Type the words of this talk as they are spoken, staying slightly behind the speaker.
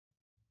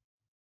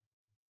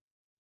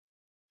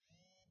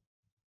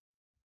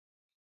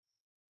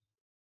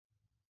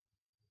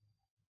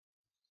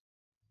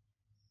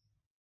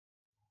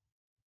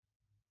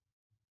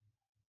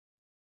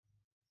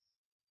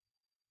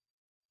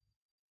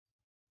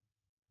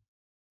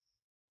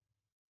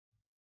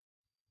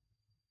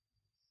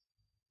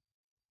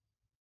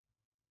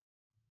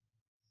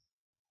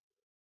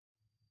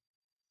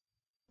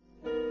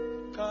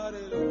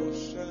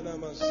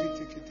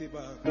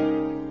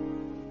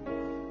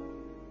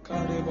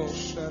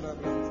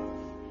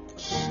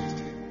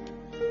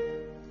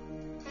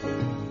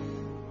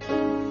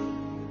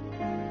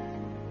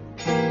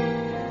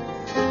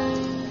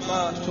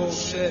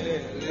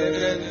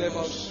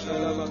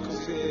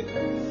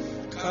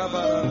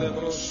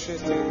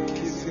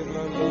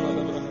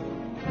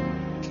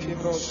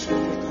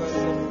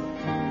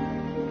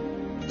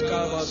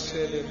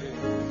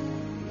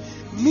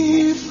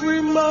Mi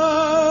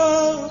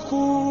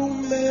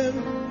frimakumen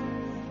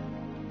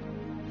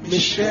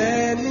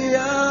misheni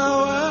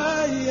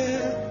awaye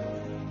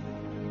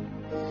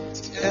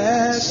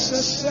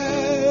essa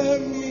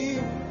semi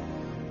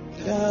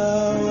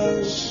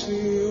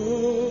dawasio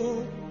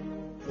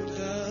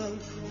dan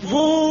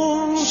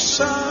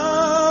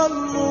vunsan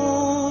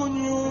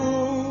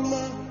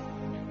munyuma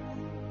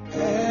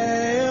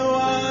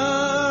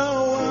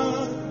ewawa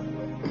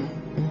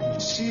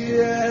si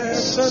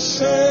essa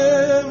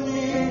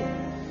semi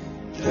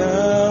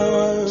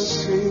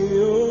dawasio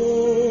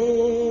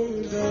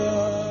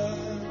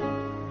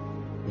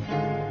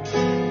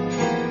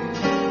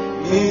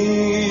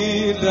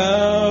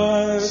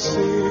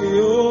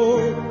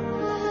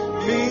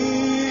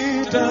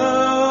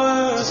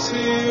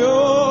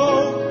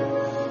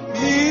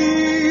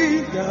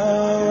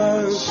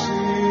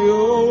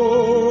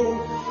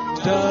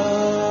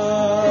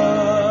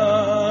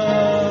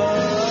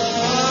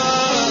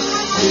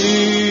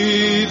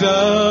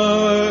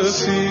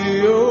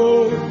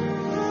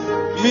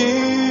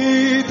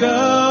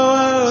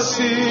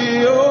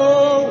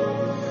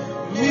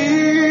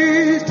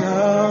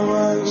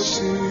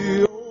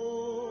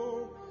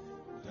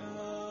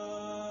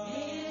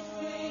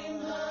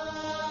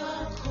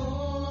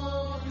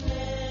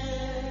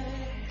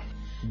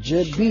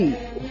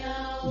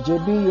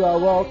JB, you are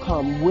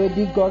welcome.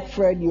 Wady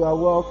Godfred, you are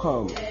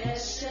welcome.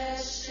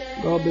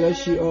 God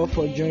bless you all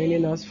for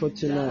joining us for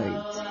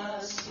tonight.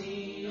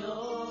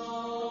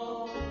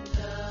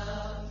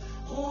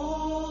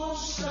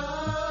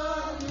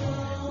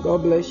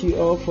 God bless you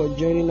all for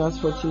joining us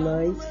for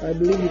tonight. I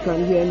believe you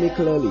can hear me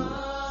clearly.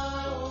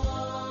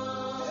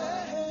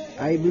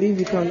 I believe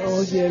you can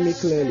all hear me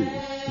clearly.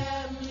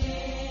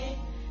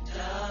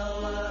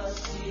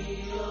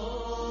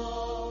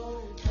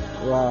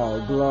 Wow,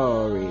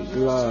 glory,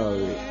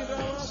 glory,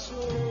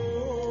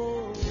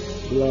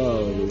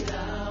 glory.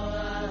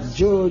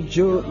 Joe,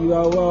 you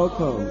are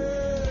welcome.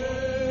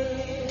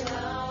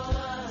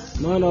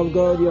 Man of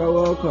God, you are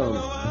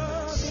welcome.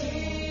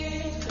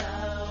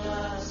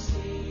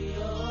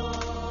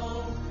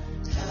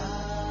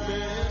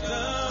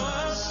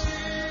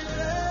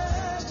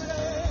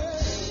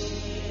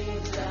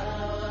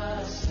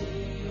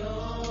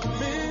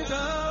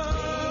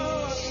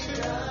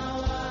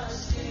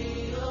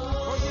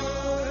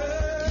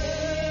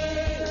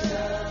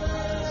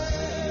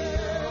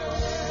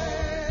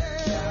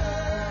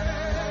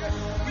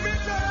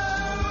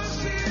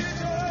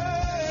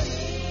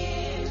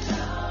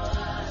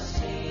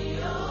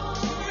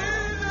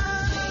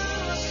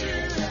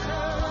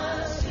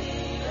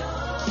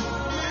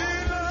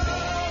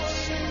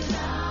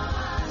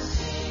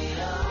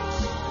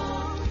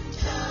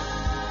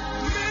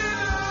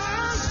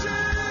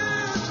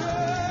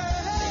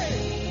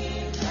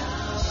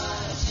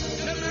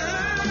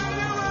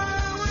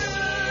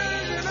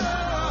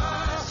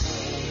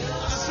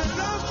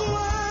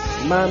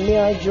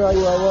 Mamiya Joy,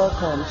 you are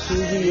welcome.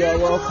 Susie, you are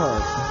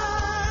welcome.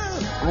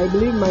 I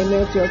believe my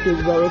network is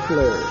very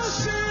clear.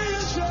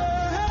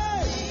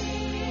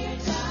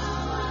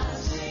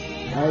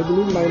 I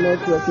believe my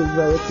network is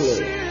very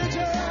clear.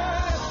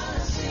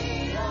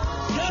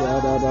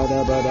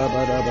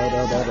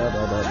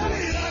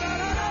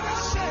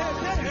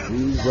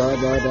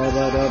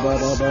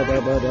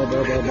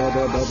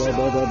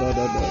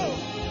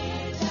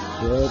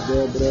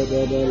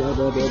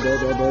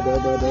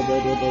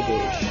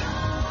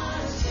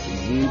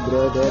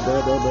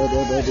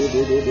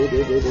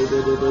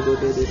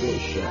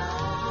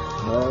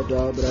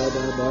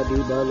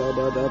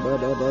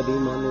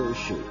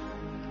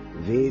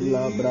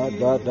 Villa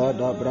brada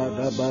da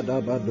brada bada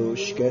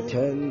badosh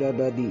ketenda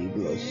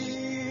badiglos.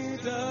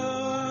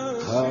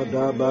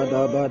 Hada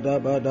bada bada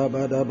bada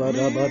bada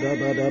bada bada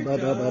bada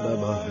bada bada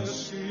bada.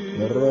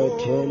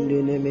 Retendi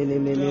ne mini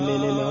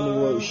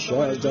manu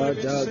shaga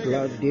da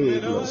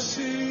gladiglos.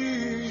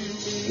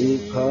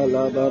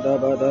 Ikala bada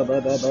bada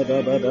bada bada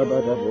bada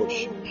bada bush.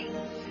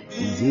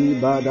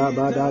 Zibada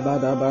bada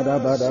bada bada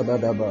bada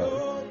bada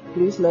bada.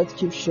 Please let's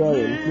keep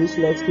sharing. Please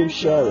let's keep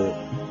sharing.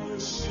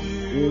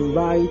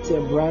 Invite a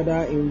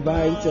brother,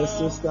 invite a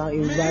sister,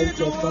 invite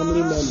a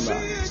family member.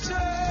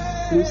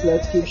 Please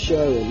let's keep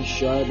sharing.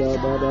 Shada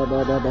bada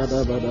bada bada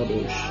bada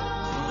bush.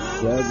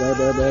 Shada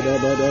bada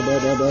bada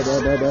bada bada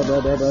bada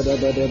bada bada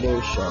bada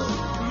bush.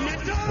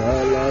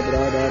 Hala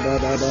brada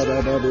bada bada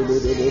bada bada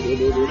bada.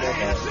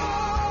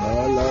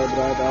 Hala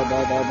brada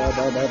bada bada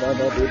bada bada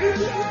bada.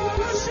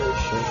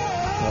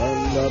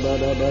 Hala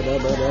bada bada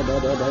bada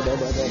bada bada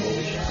bada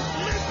bush.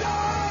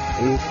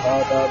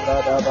 Ikada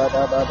bada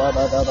bada bada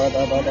bada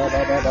bada bada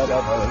bada bada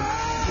bada.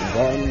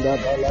 Vanda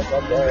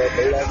balagada,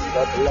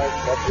 blanda,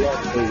 blanda,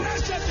 blanda.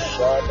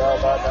 Shada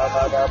bada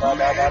bada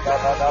bada bada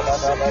bada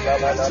bada bada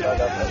bada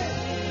bada bada.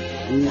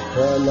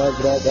 Ikala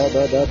brada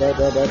bada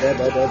bada bada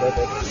bada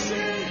bada.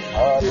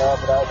 Ala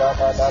brada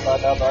bada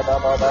bada bada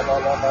bada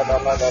bada bada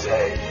bada bada.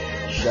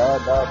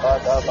 Shada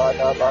bada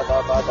bada bada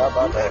bada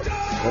bada.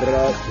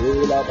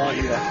 Ratula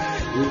banda.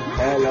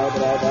 Ikala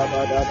brada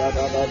bada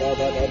bada bada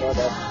bada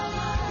bada.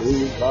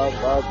 Ika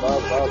ba ba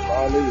ba ba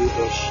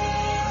lidosh.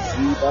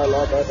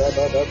 Ibala bada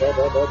bada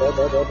bada bada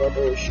bada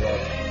bada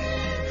shada.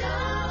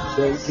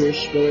 Thank you,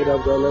 Spirit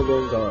of the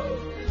living God.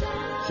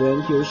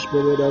 Thank you,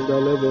 Spirit of the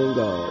living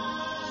God.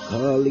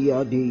 Kali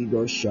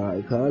adigo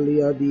shai,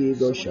 Kali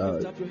adigo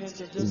shai.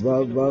 Va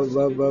va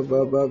va va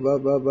va va va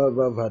va va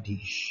va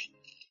vadish.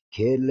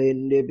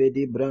 Kelende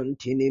bedi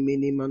brantini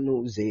mini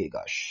manu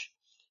zegash.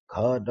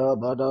 Kada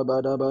bada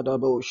bada bada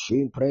bo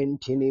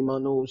shimprentini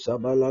manu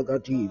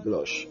sabalagati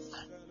glosh.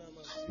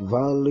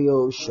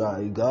 Valio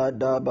shai,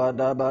 gada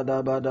bada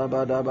bada bada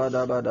bada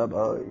bada bada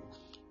boy.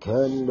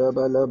 Kenda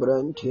bala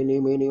brantini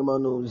mini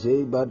manu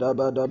ze bada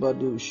bada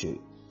badushi.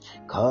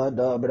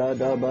 Kada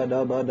brada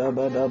bada bada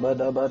bada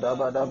bada bada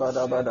bada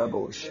bada bada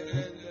bush.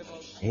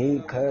 He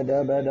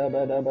kada bada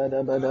bada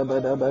bada bada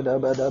bada bada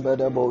bada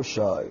bada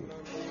bushai.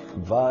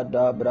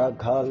 Vada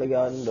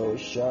brakaliando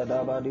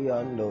shada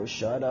badiando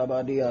shada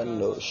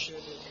badiando.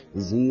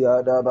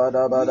 Ziada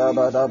bada bada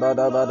bada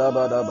bada bada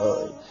bada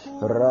boy.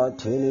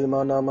 Ratini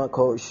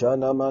manamako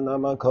shana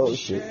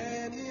manamakoshi.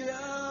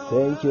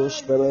 Thank you,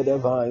 Spirit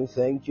Divine.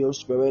 Thank you,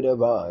 Spirit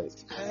Divine.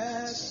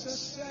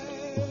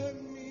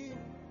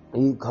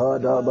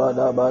 Ikada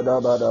bada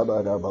bada bada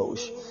bada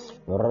bosh.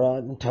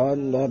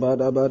 Rantanda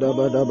bada bada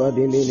bada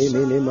badi mini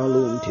mini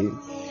malunti.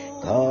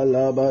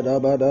 Kala bada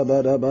bada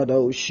bada bada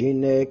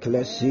ushine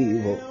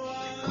klasivo.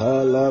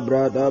 Kala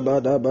brada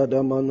bada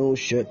bada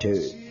manushete.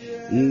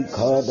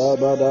 Ikada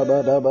bada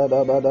bada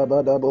bada bada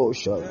bada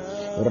bosha.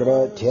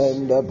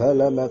 Ratenda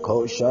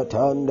belamekosh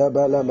atanda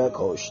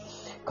belamekosh.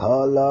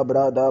 Kala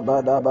brada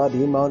bada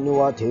badi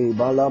manuate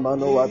bala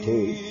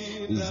manuate.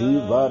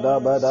 Zivada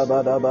bada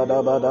bada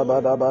bada bada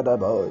bada bada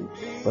boy.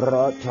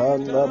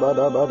 Ratanda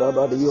bada bada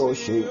bada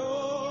yoshi.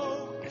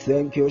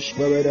 Thank you,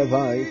 Spirit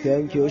Divine.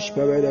 Thank you,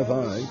 Spirit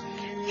Divine.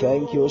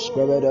 Thank you,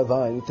 Spirit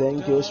Divine.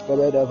 Thank you,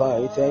 Spirit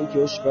Divine. Thank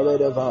you, Spirit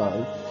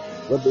Divine.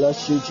 We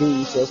bless you,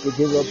 Jesus. We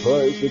give you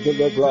praise. We give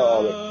you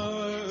glory.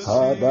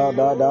 Bada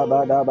bada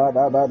bada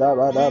bada bada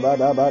bada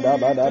bada bada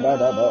bada bada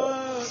bada.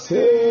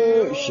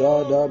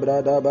 Shada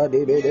brada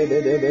badi bede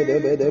bede bede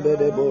bede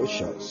bede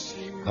bosha.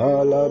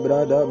 Kala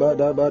brada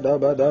bada bada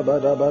bada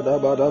bada bada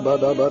bada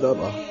bada bada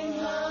bada.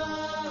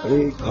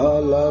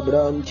 Ikala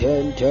bran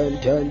ten ten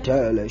ten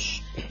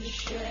telish.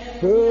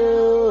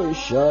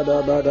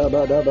 Shada bada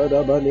bada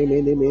bada bani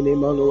mini mini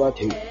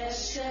manuati.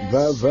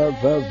 Va va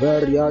va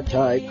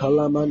variatai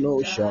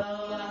kalamanosha.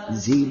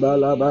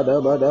 Zibala bada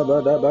bada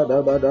bada bada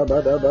bada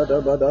bada bada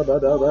bada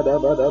bada bada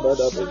bada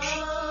bada bush.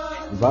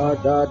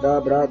 Vada da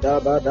brada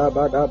bada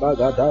bada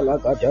bagada la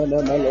katana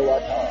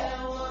maluata.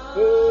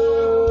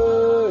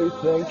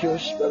 Thank you,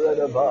 Spirit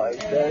Divine.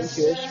 Thank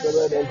you,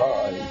 Spirit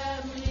Divine.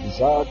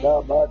 Zada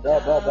bada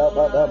bada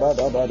bada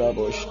bada bada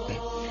bush.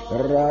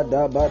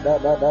 Rada bada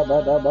bada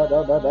bada bada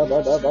bada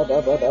bada bada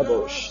bada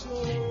bush.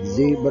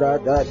 Zebra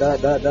da da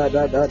da da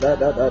da da da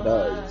da da da.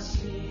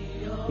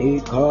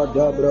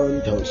 Ikada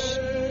brontos.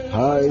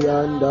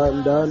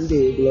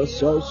 Hayandandandi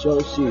glosso so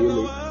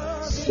silly.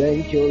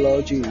 Thank you,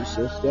 Lord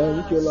Jesus.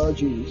 Thank you, Lord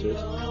Jesus.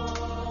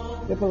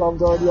 People of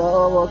God, you are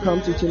all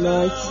welcome to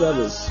tonight's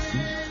service.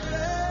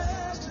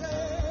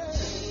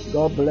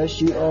 God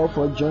bless you all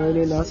for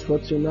joining us for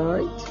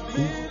tonight.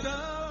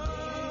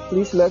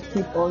 Please let's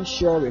keep on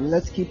sharing.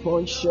 Let's keep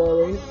on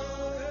sharing.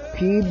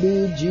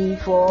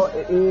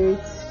 PBG483.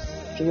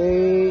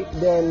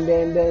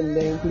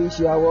 Then. Please,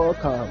 you are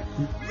welcome.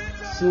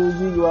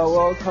 Susie, you are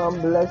welcome.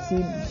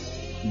 Blessed.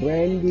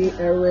 Brandy,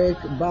 Eric,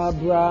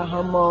 Barbara,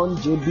 Hammond,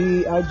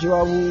 JB,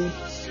 Ajwawu.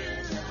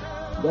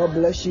 God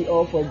bless you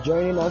all for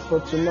joining us for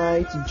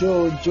tonight.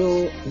 Joe,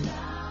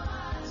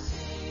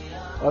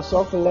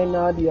 Asaf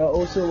Leonard, you are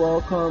also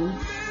welcome.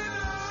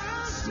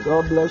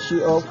 God bless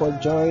you all for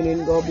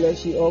joining. God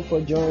bless you all for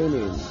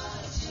joining.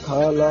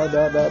 Kala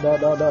da da da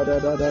da da da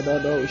da da da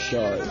da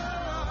shy.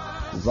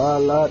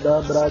 Vala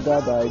da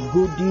bragada.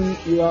 Goody,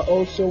 you are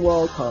also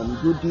welcome.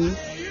 Goody.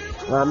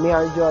 Me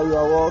and Joy, you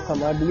are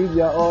welcome. I believe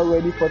you are all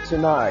ready for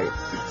tonight.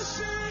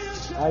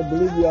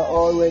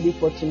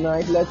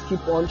 Let's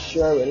keep on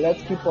sharing.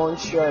 Let's keep on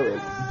sharing.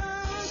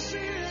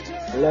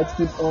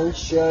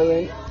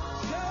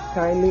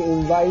 Kindly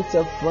invite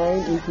a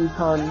friend if you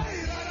can.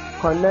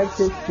 Connect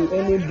it to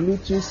any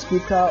Bluetooth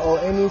speaker or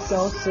any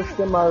sound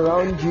system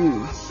around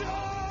you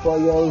for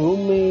your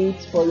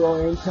roommates, for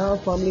your entire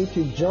family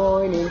to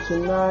join in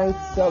tonight's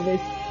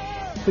service.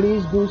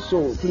 Please do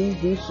so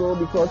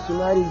because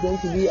tonight is going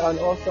to be an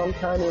awesome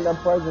time in the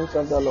presence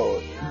of the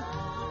Lord.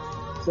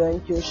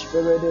 Thank you,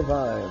 Spirit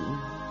Divine.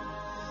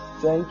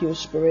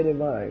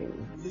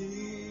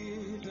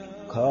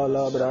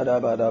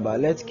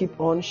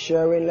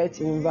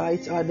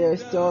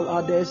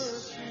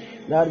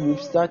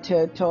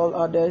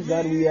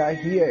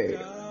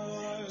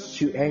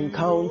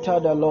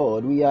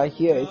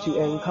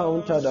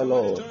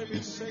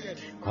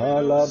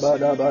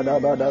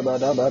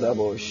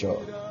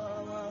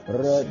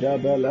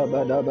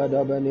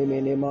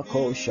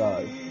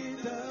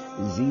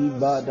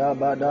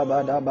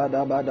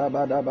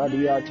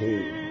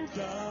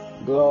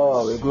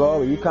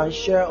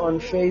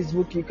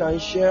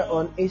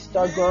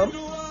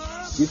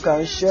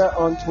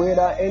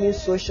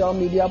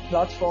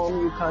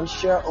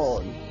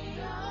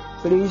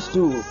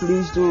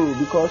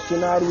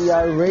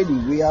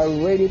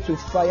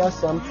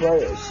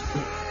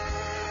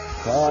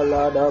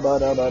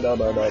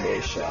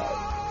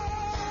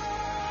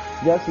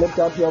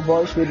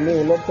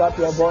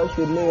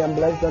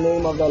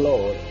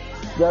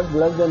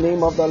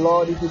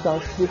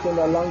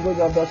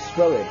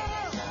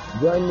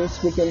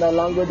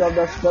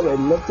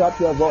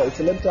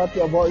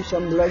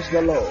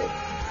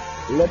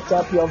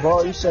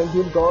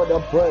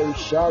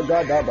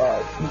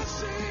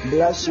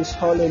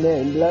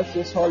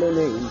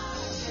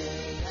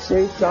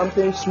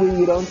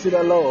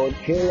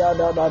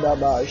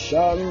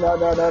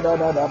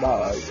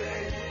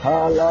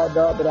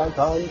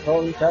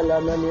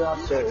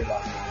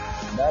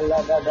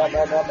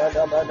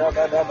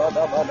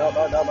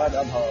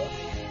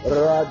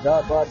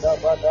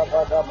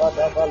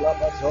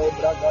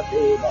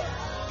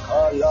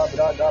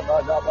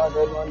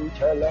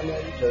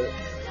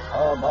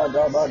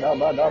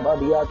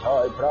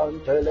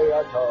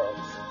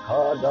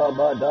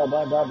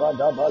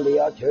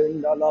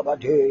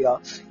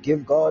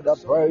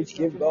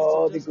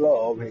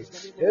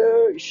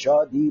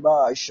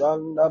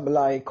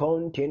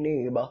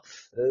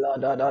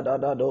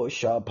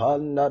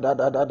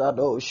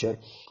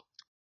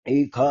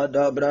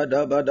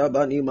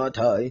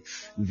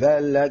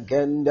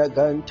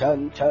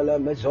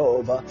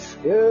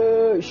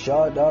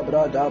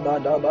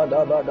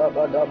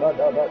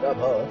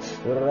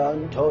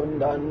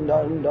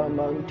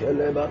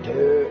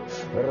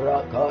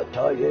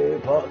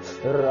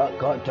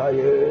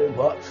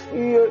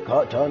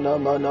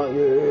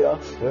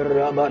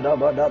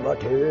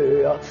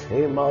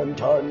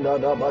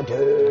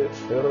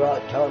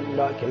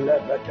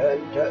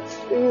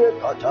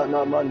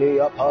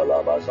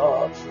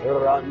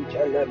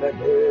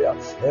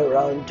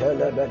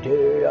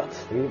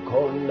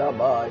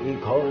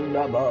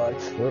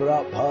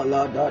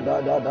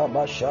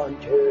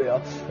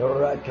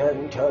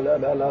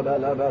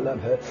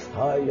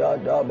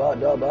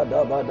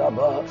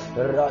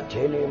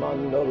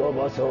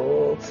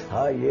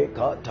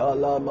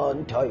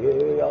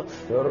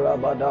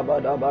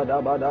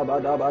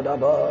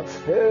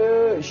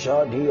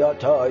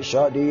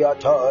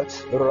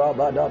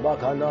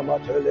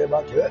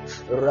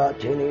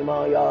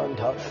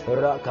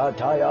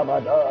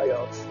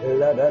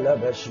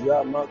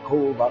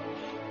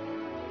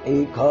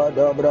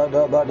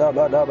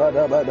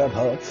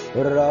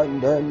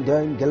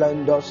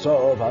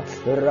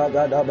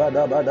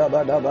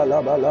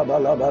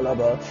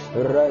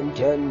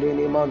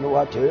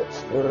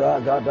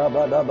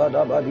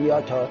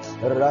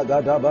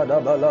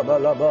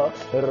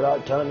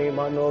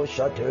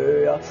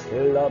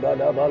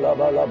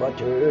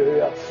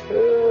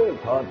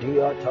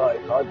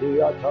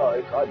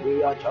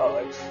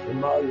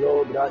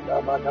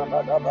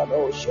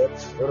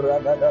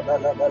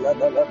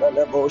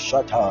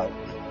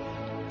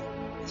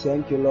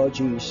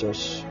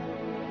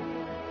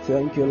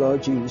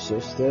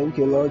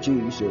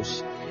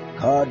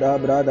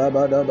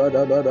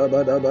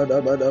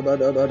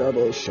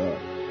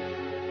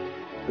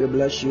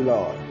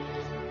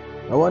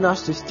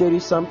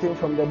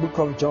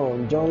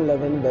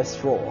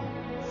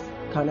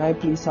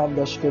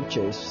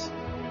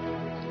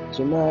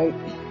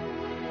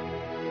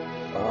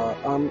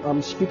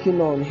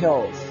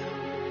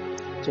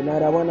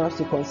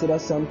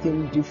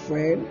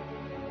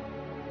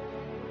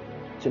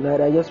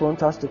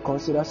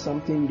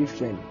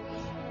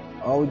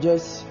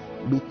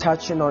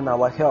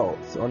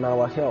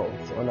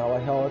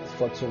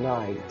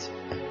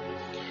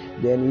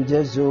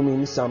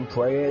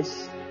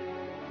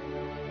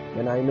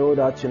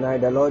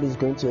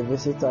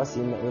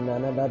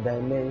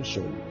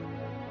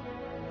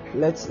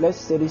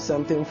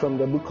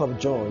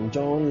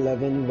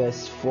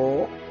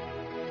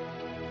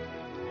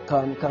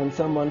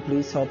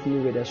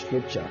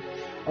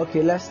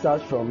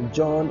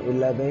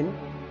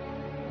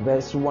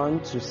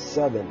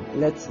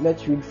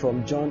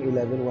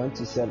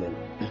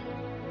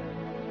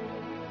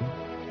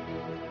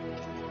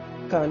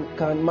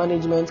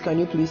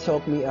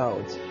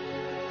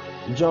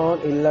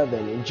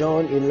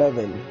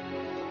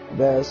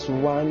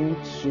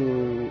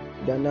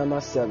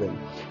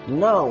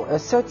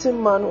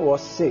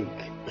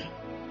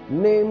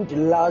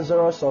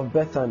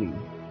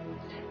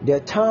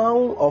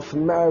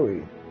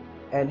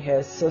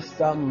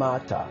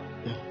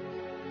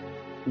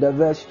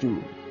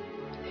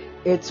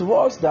 It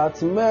was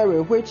that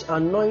Mary which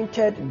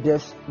anointed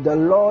the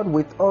Lord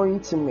with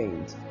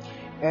ointment,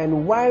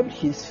 and wiped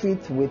his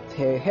feet with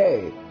her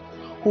hair,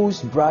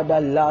 whose brother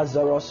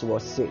Lazarus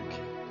was sick.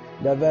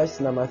 The verse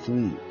number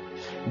 3.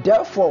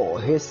 Therefore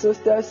his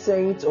sister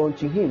sent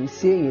unto him,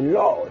 saying,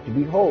 Lord,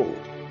 behold,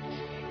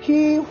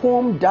 he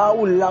whom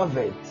thou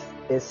lovest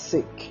is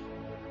sick.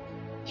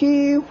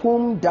 He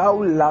whom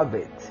thou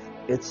lovest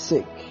is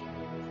sick.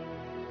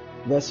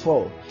 Verse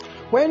 4.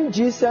 When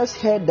Jesus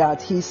heard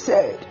that, he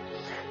said,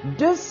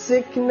 This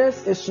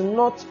sickness is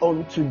not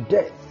unto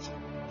death.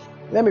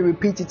 Let me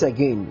repeat it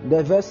again.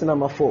 The verse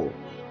number 4.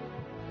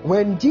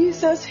 When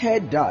Jesus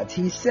heard that,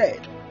 he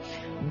said,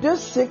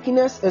 This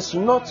sickness is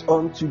not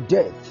unto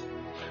death,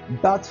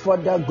 but for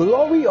the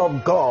glory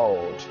of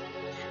God,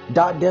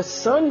 that the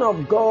Son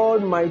of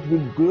God might be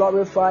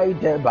glorified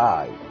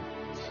thereby.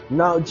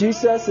 Now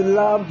Jesus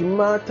loved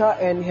Martha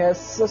and her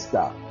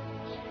sister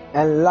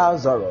and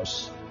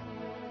Lazarus.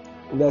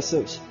 Verse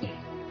 6.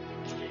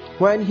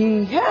 When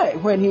he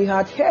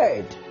had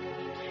heard,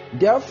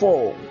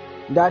 therefore,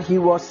 that he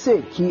was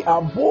sick, he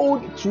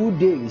abode 2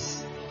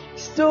 days,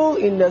 still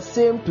in the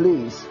same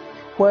place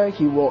where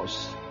he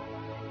was.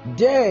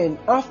 Then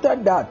after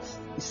that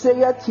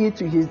saith he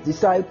to his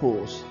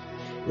disciples,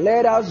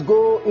 Let us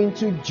go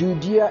into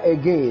Judea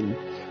again.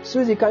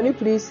 Susie, can you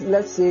please,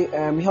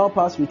 help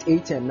us with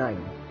 8 and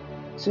 9?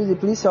 Susie,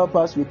 please help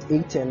us with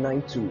 8 and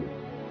 9 too.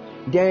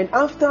 Then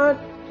after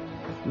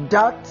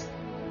that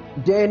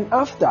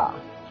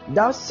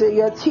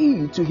saith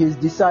he to his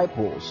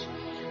disciples,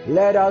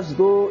 Let us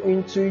go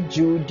into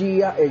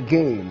Judea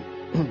again.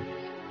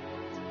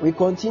 We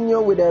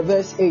continue with the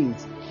verse 8.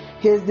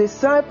 His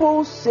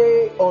disciples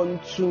say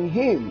unto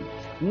him,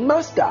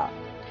 Master,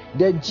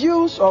 the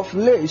Jews of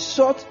late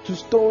sought to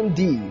stone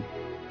thee,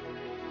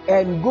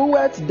 and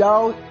goest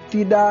thou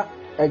thither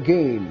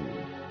again?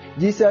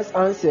 Jesus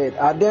answered,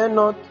 Are there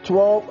not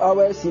 12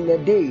 hours in the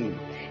day?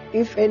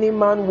 If any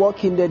man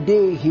walk in the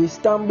day, he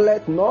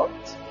stumbleth not,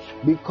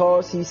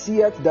 because he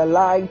seeth the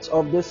light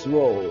of this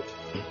world.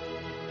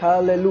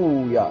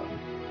 Hallelujah.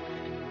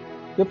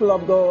 People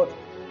of God,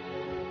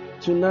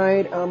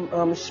 tonight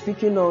I'm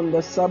speaking on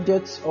the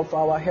subject of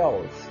our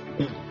health.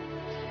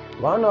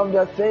 One of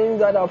the things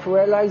that I've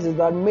realized is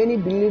that many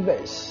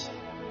believers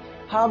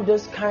have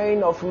this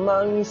kind of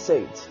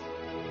mindset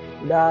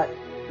that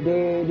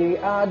they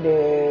are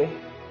the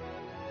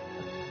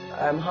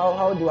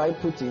how do I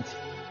put it?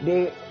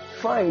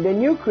 The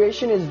new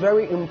creation is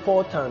very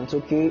important,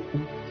 okay?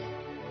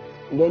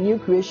 The new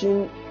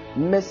creation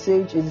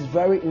message is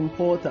very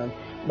important.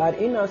 But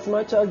in as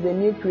much as the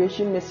new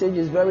creation message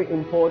is very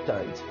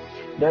important,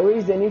 there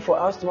is the need for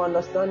us to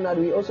understand that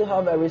we also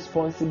have a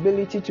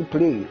responsibility to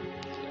play.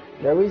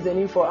 There is the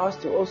need for us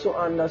to also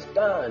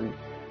understand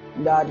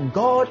that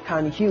God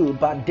can heal,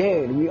 but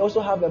then we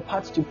also have a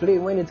part to play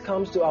when it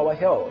comes to our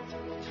health.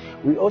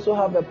 We also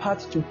have a part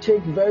to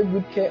take very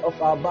good care of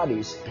our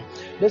bodies.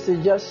 This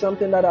is just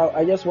something that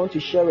I just want to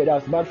share with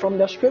us. But from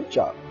the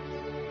scripture,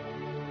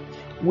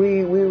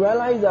 we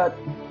realize that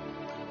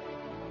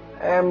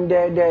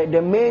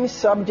the main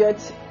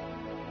subject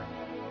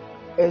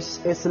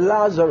is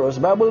Lazarus.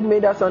 The Bible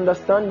made us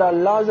understand that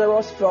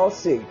Lazarus fell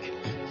sick,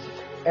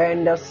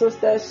 and the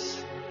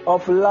sisters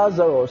of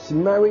Lazarus,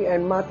 Mary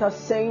and Martha,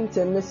 sent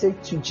a message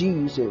to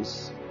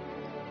Jesus,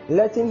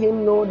 letting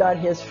him know that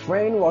his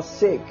friend was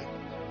sick,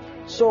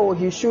 so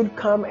he should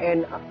come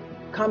and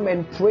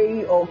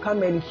pray or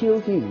come and heal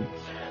him.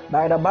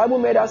 But the Bible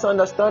made us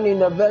understand in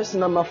the verse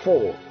number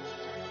 4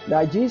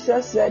 that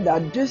Jesus said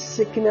that this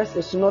sickness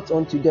is not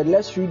unto death.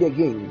 Let's read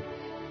again.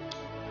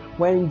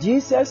 When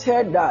Jesus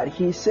heard that,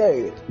 he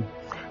said,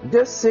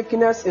 This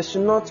sickness is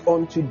not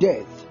unto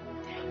death,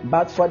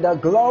 but for the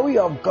glory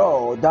of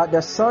God, that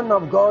the Son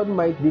of God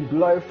might be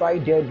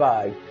glorified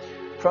thereby.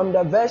 From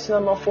the verse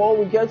number 4,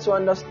 we get to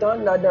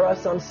understand that there are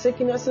some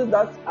sicknesses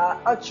that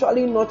are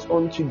actually not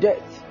unto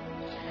death.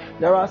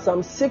 There are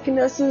some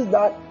sicknesses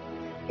that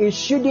it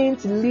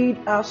shouldn't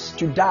lead us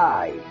to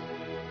die.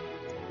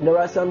 There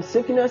are some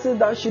sicknesses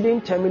that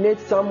shouldn't terminate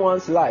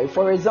someone's life.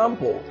 For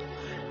example,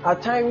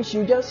 at times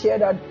you just hear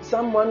that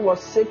someone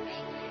was sick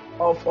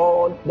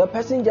or the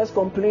person just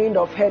complained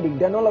of headache.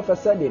 Then all of a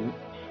sudden,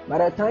 by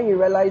the time you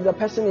realize the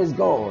person is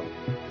gone.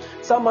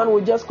 Someone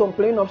will just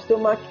complain of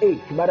stomach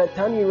ache. By the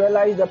time you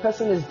realize the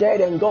person is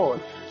dead and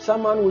gone.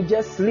 Someone will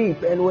just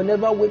sleep and will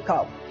never wake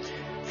up.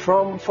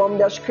 From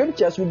the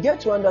scriptures, we get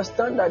to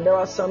understand that there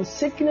are some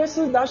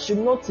sicknesses that should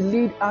not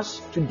lead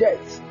us to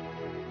death.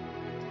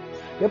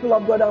 People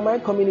of God, am I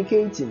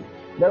communicating?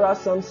 There are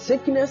some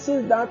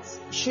sicknesses that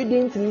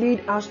shouldn't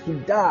lead us to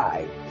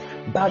die.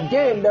 But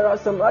then there are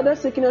some other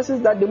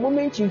sicknesses that the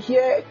moment you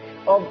hear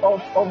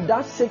of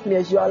that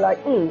sickness, you are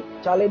like,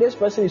 Charlie, this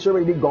person is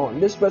already gone.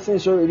 This person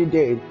is already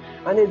dead.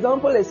 An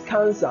example is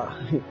cancer.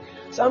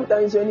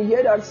 Sometimes when you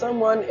hear that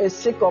someone is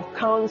sick of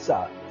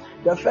cancer,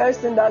 the first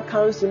thing that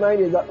comes to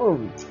mind is that,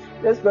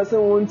 this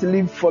person won't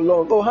live for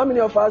long. Oh, how many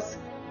of us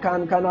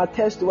can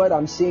attest to what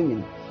I'm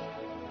saying?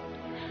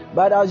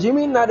 But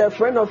assuming that a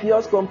friend of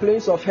yours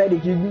complains of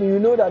headache, you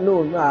know that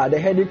the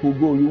headache will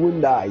go, you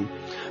won't die.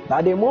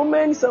 But the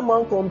moment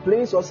someone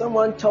complains or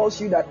someone tells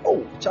you that,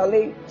 oh,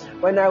 Charlie,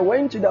 when I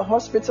went to the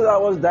hospital, I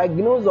was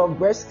diagnosed of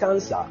breast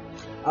cancer.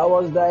 I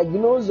was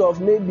diagnosed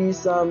of maybe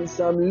some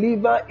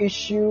liver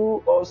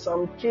issue or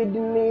some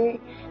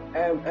kidney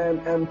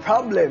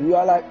problem. You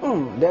are like,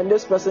 then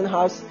this person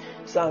has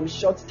some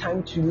short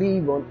time to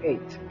live on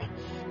it.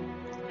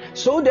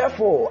 So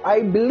therefore,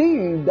 I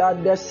believe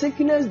that the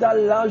sickness that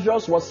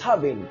Lazarus was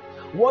having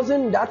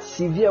wasn't that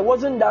severe,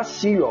 wasn't that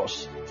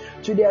serious,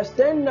 to the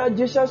extent that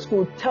Jesus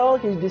could tell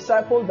his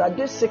disciples that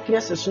this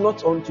sickness is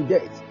not unto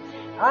death.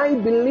 I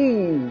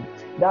believe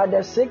that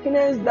the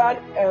sickness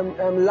that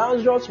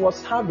Lazarus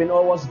was having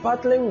or was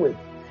battling with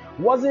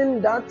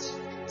wasn't that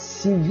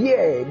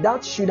severe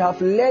that should have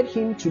led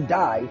him to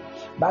die.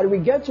 But we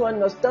get to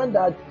understand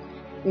that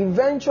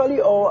eventually,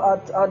 or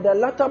at the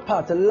latter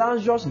part,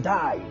 Lazarus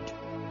died.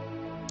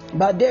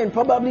 But then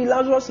probably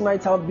Lazarus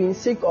might have been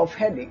sick of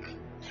headache,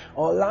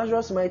 or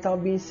Lazarus might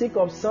have been sick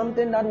of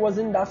something that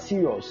wasn't that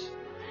serious.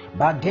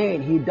 But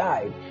then he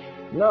died.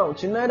 Now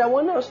tonight I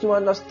want us to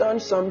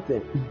understand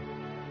something.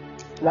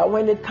 That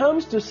when it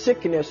comes to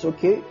sickness,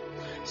 okay,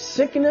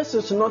 sickness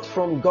is not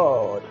from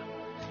God.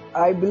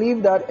 I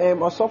believe that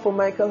Osofo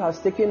Michael has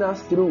taken us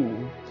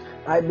through.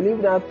 I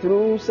believe that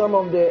through some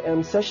of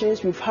the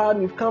sessions we've had,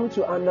 we've come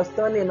to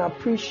understand and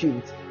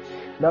appreciate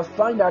the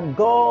fact that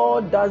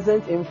God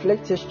doesn't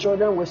inflict his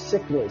children with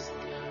sickness.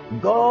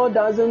 God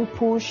doesn't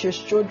push his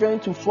children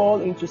to fall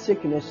into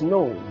sickness.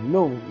 No.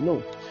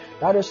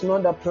 That is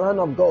not the plan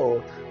of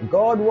God.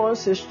 God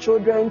wants his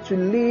children to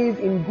live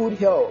in good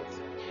health.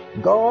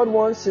 God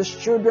wants his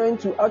children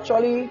to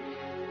actually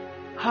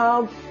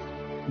have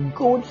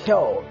good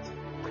health.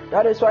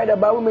 That is why the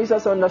Bible makes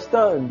us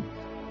understand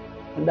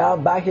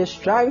that by his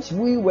stripes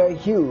we were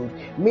healed.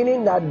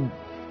 Meaning that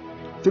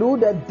through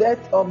the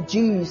death of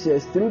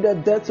Jesus,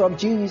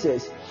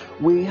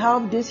 we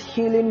have this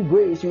healing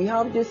grace. We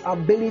have this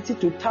ability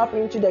to tap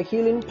into the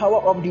healing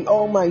power of the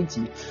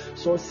Almighty.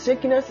 So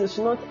sickness is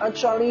not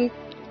actually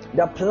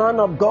the plan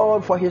of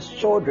God for his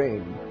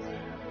children.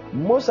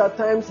 Most of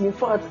the times, in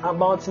fact,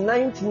 about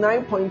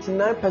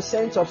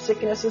 99.9% of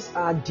sicknesses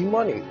are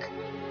demonic.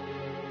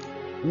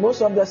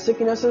 Most of the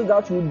sicknesses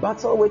that we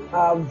battle with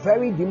are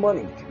very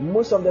demonic.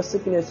 Most of the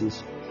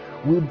sicknesses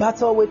we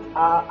battle with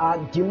are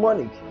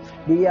demonic.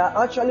 They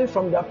are actually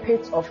from the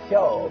pit of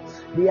hell.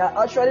 They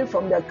are actually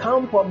from the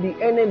camp of the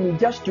enemy,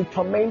 just to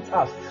torment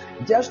us,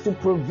 just to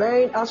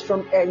prevent us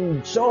from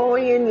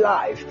enjoying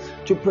life,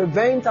 to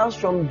prevent us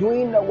from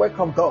doing the work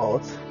of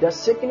God. The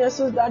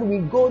sicknesses that we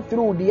go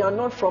through, they are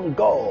not from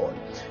God.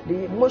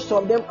 Most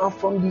of them are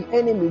from the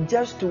enemy,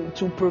 just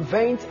to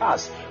prevent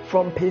us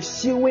from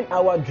pursuing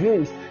our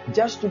dreams,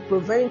 just to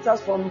prevent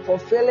us from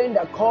fulfilling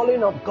the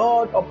calling of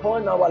God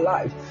upon our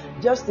life.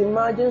 Just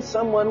imagine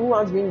someone who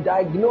has been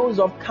diagnosed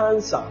of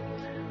cancer.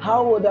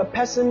 How will the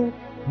person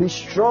be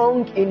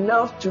strong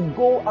enough to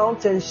go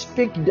out and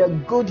speak the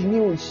good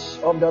news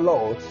of the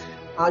Lord?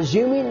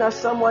 Assuming that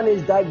someone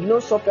is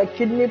diagnosed of a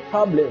kidney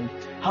problem,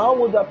 how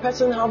will the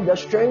person have the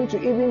strength to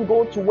even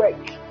go to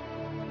work?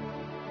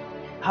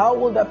 How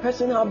will the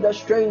person have the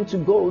strength to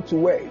go to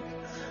work?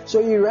 So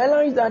you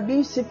realize that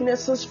these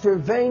sicknesses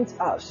prevent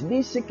us.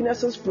 These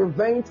sicknesses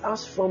prevent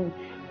us from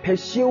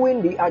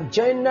pursuing the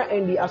agenda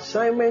and the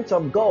assignment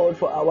of God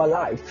for our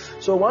life.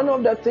 So one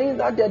of the things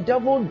that the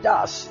devil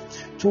does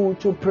to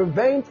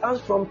prevent us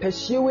from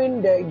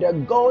pursuing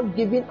the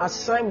God-given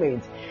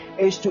assignment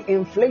is to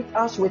inflict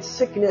us with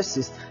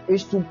sicknesses,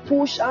 is to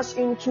push us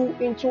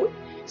into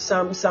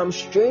some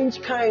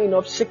strange kind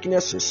of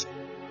sicknesses.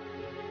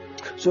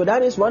 So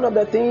that is one of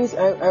the things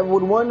I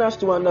would want us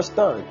to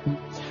understand,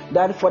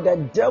 that for the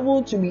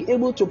devil to be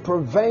able to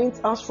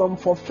prevent us from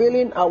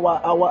fulfilling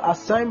our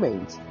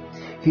assignment,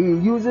 he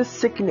uses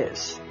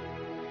sickness.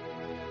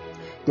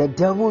 The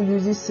devil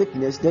uses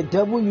sickness. The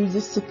devil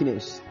uses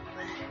sickness.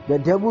 The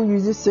devil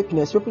uses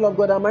sickness. People of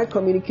God, am I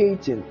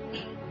communicating?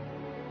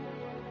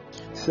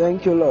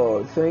 Thank you,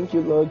 Lord. Thank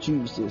you, Lord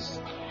Jesus.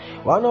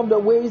 One of the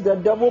ways the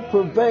devil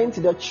prevents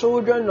the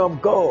children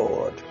of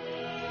God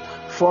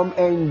from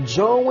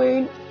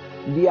enjoying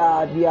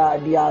their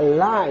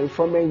life,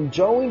 from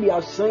enjoying the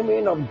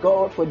assignment of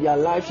God for their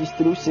lives, is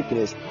through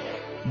sickness.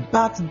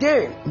 But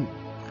then,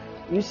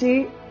 you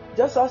see,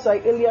 just as I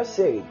earlier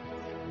said,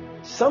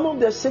 some of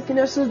the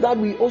sicknesses that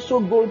we also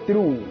go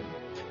through,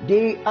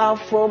 they are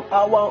from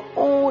our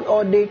own,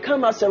 or they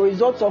come as a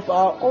result of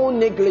our own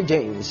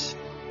negligence.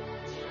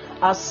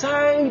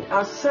 Aside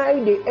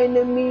the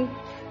enemy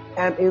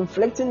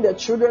inflicting the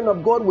children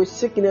of God with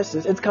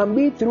sicknesses, it can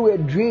be through a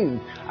dream.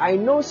 I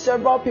know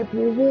several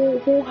people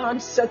who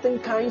had certain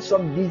kinds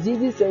of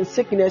diseases and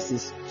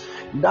sicknesses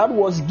that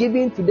was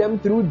given to them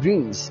through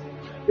dreams.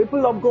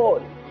 People of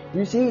God,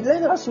 you see,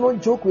 let us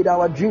not joke with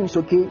our dreams,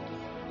 okay?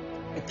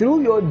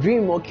 Through your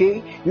dream,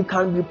 okay, you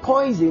can be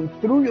poisoned.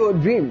 Through your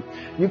dream,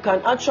 you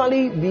can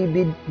actually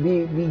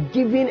be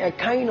given a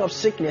kind of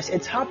sickness.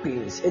 It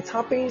happens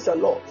a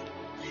lot.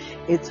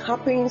 It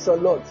happens a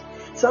lot.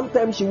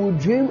 Sometimes you will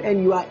dream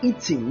and you are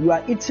eating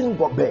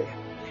gobe,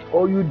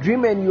 or you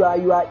dream and you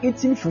are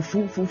eating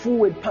fufu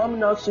with palm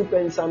nut soup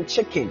and some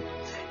chicken,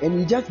 and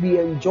you just be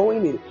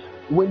enjoying it.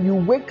 When you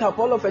wake up,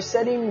 all of a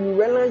sudden you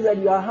realize that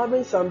you are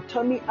having some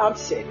tummy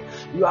upset.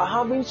 You are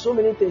having so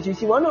many things. You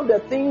see, one of the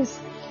things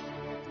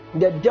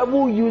the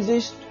devil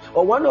uses,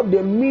 or one of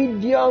the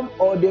medium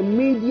or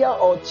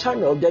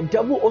channel the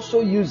devil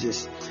also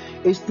uses,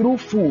 is through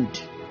food.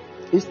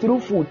 It's through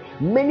food.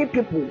 Many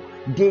people,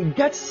 they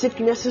get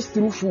sicknesses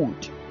through food,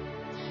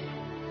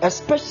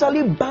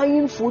 especially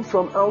buying food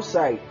from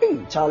outside.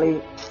 Hey,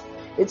 Charlie,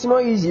 it's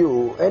not easy,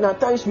 and at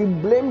times we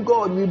blame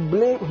God. We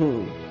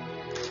blame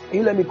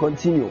Let me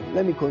continue.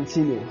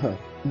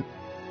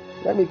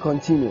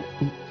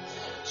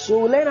 So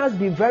let us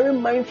be very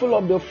mindful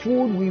of the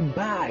food we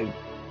buy.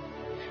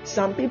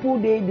 Some people,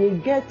 they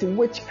get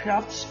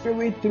witchcraft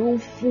spirit through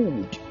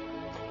food,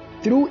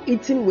 through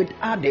eating with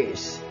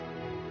others.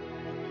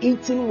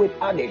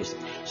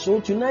 So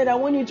tonight I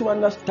want you to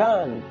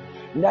understand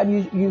that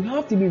you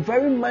have to be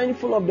very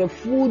mindful of the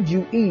food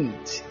you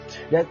eat,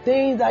 the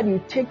things that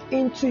you take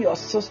into your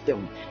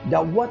system,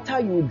 the water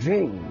you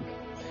drink.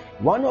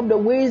 One of the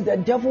ways the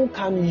devil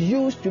can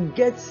use to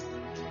get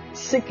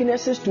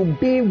sicknesses to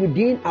be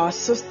within our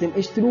system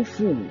is through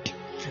food.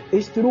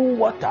 It's through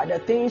water, the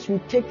things we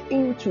take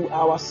into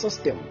our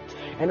system.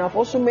 And I've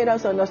also made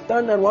us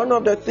understand that one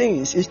of the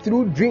things is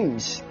through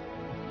dreams.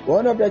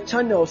 One of the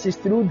channels is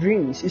through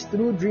dreams.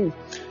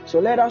 So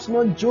let us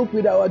not joke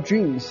with our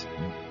dreams.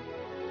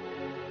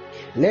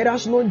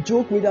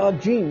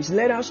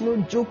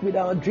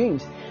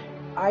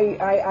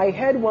 I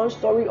heard one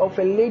story of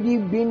a lady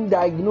being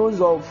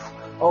diagnosed of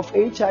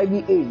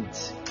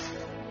HIV/AIDS.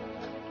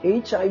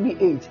 And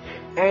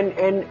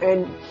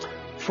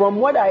from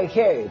what I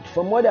heard,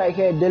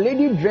 the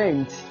lady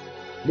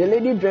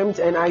dreamt,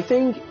 and I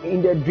think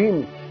in the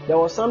dream there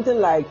was something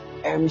like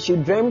she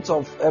dreamt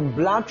of a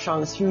blood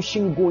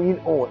transfusion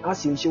going on,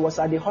 as in she was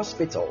at the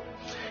hospital,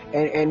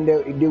 and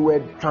they were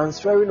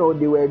transferring, or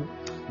they were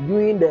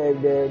doing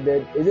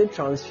the is it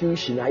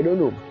transfusion? I don't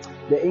know.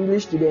 The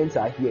English students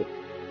are here.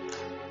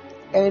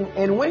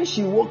 And when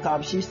she woke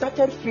up, she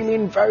started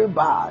feeling very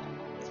bad.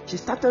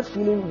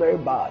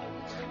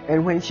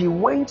 And when she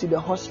went to the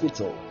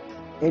hospital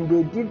and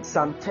they did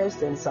some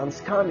tests and some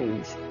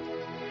scannings,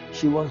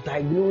 she was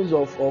diagnosed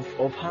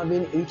of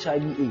having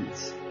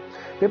HIV/AIDS.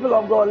 People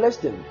of God,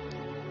 listen.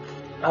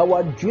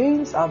 Our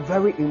dreams are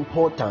very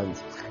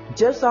important.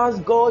 Just as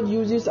God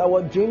uses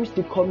our dreams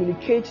to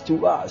communicate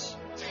to us,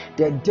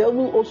 the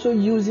devil also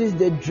uses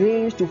the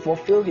dreams to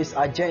fulfill his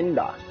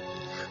agenda.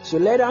 So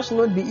let us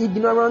not be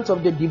ignorant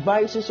of the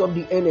devices of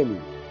the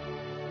enemy.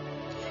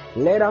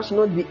 Let us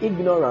not be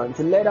ignorant.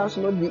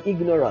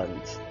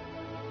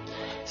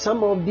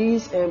 Some of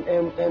these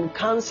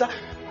cancer.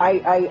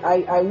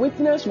 I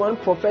witnessed one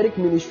prophetic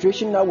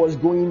ministration that was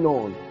going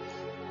on.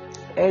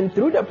 And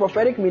through the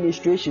prophetic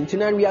ministration,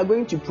 tonight we are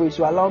going to pray.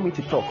 So allow me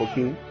to talk,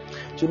 okay?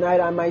 Tonight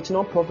I might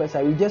not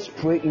prophesy. We just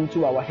pray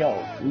into our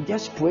health. We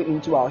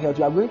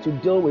are going to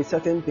deal with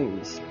certain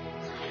things.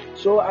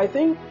 So I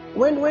think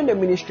when the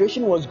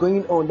ministration was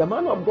going on, the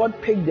man of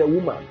God picked the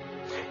woman.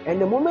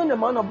 And the moment the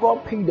man of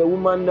God picked the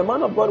woman, the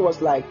man of God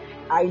was like,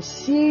 I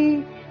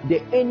see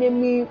the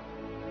enemy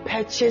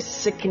purchase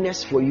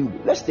sickness for you.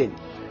 Listen,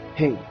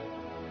 hey,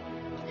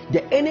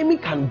 the enemy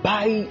can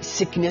buy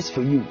sickness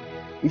for you.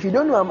 If you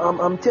don't know,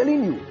 I'm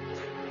telling you,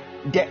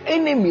 the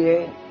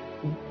enemy,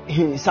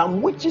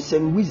 some witches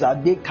and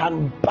wizards, they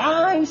can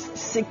buy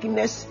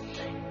sickness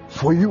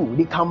for you.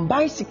 They can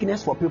buy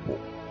sickness for people.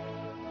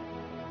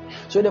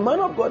 So the man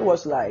of God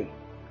was like,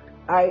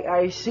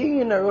 I see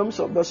in the realms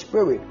of the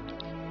spirit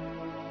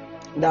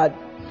that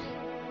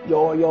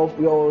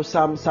your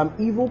some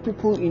evil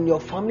people in your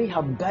family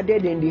have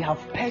gathered and they have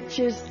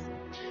purchased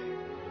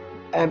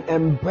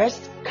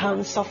breast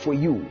cancer for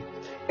you.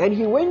 And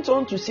he went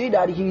on to say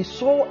that he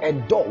saw a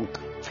dog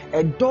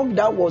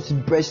that was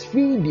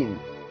breastfeeding.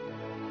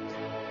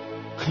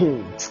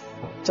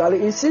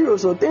 Charlie, it's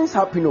serious. So things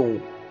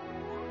happen.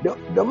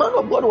 The man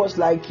of God was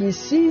like, he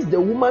sees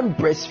the woman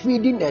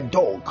breastfeeding a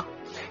dog,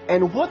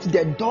 and what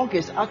the dog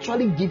is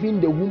actually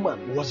giving the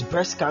woman was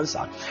breast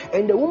cancer.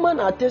 And the woman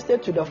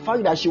attested to the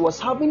fact that she was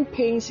having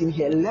pains in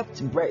her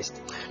left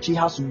breast. He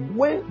has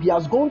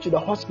gone to the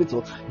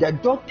hospital. The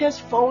doctors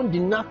found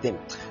nothing.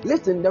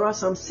 Listen, there are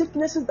some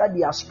sicknesses that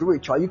they are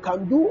spiritual. You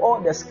can do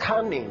all the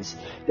scannings.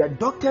 The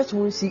doctors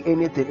won't see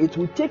anything. It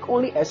will take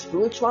only a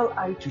spiritual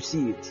eye to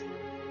see it.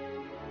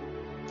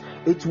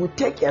 It will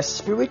take a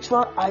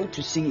spiritual eye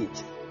to see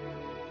it.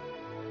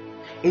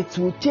 It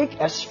will take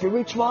a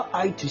spiritual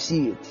eye to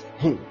see it.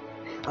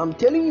 I'm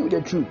telling you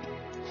the truth.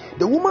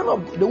 The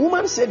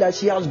woman said that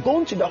she has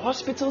gone to the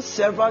hospital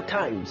several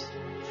times.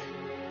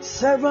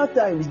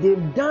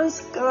 They've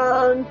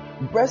done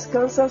breast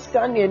cancer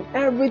scan and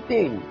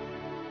everything,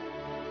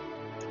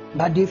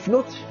 but they've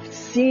not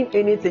seen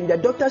anything. The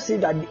doctor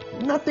said that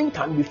nothing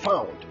can be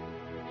found,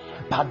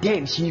 but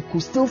then she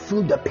could still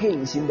feel the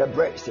pains in the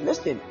breast.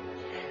 Listen,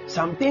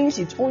 some things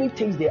it only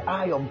takes the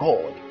eye of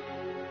God.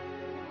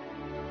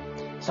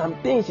 Some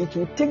things it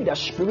will take the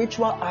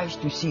spiritual eyes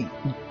to see.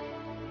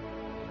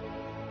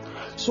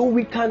 So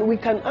we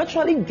can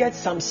actually get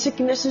some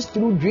sicknesses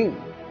through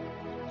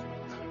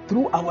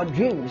our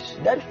dreams.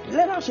 That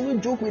let us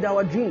not joke with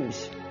our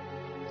dreams.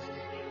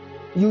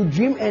 You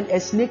dream and a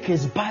snake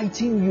is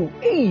biting you.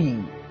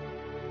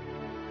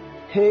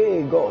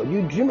 Hey God,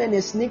 you dream and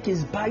a snake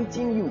is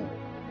biting you.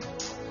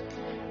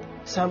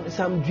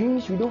 Some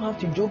dreams we don't have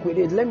to joke with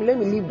it. Let me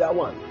leave that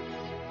one.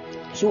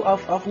 So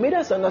I've made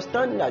us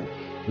understand that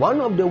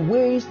one of the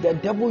ways the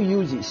devil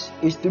uses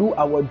is through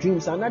our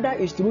dreams. Another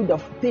is through the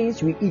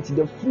things we eat,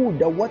 the food,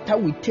 the water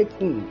we take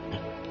in.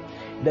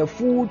 The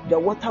food, the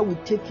water we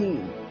take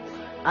in.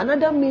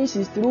 Another means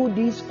is through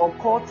these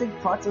occultic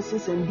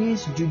practices and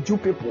these juju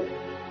people.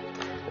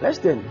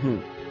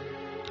 Listen,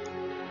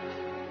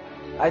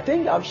 I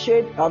think I've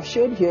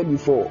shared here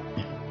before.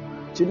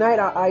 Tonight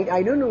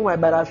I don't know why,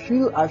 but I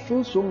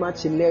feel so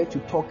much led to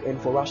talk and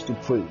for us to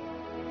pray.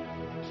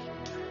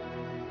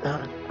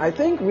 I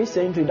think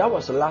recently, that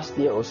was last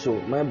year or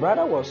so, my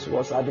brother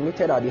was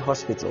admitted at the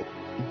hospital.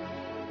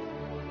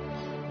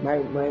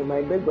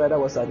 My big brother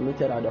was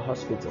admitted at the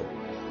hospital.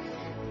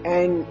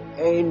 And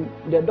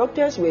the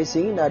doctors were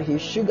saying that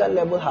his sugar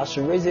level has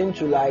risen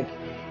to like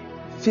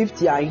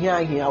 50.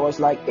 I was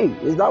like, hey,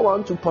 is that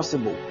one too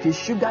possible? His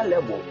sugar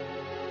level.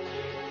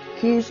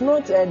 He is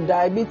not a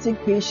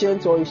diabetic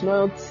patient, or is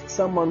not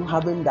someone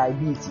having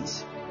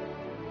diabetes.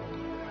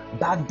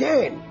 But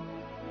then,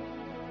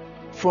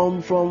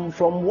 from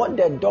what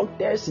the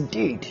doctors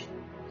did,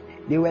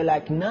 they were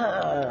like,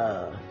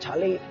 nah,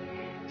 Charlie,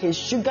 his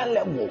sugar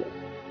level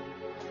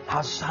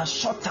has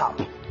shot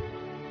up.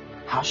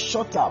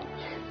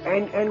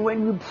 And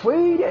when we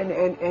prayed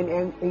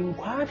and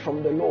inquired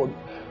from the Lord,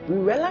 we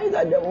realized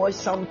that there were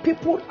some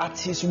people at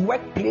his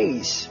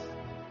workplace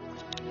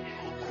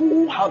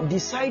who have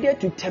decided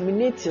to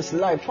terminate his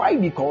life. Why?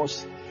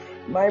 Because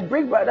my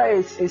big brother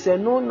is a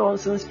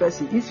no-nonsense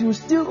person. If you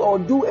steal or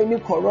do any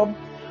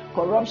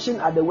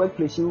corruption at the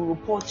workplace, he will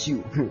report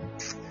you.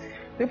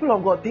 People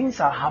of God,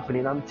 things are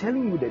happening. I'm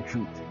telling you the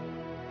truth.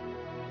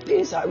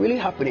 Things are really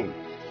happening.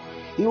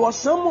 He was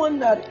someone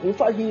that, in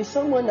fact, he is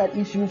someone that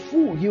if you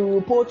fool, he will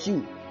report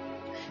you.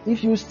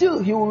 If you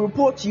steal, he will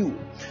report you.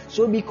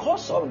 So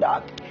because of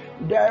that,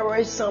 there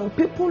are some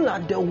people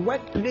at the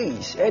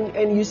workplace,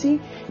 and you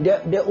see,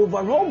 the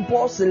overall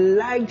boss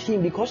liked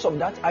him because of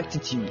that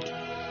attitude.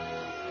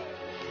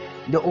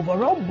 The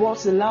overall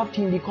boss loved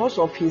him because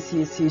of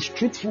his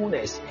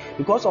truthfulness,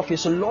 because of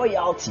his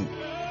loyalty.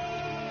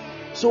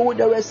 So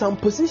there were some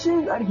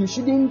positions that he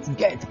shouldn't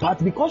get,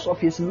 but because of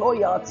his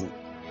loyalty,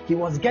 he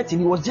was just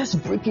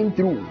breaking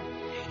through.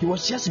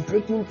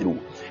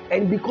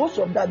 And because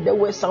of that, there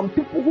were some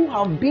people who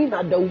have been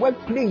at the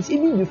workplace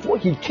even before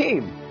he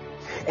came.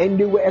 And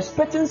they were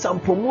expecting some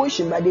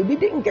promotion that they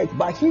didn't get,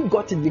 but he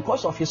got it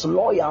because of his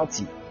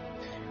loyalty.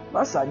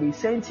 Master, they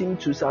sent him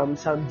to some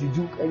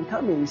juju and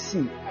come and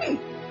see. Hey,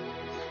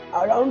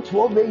 around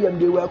 12 a.m.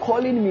 they were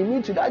calling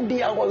me. To that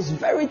day I was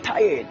very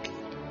tired.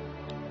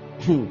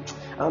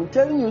 I'm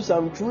telling you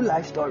some true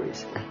life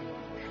stories.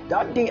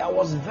 That day I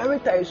was very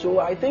tired, so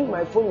I think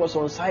my phone was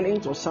on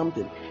silent or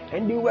something.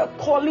 And they were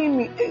calling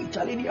me, hey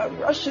Charlie, they are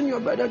rushing your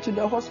brother to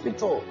the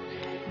hospital.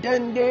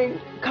 Then they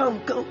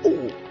come,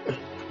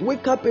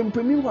 wake up and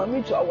bring me.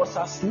 I was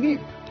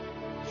asleep.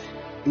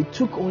 It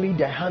took only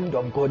the hand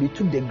of God. It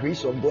took the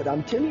grace of God.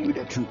 I'm telling you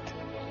the truth.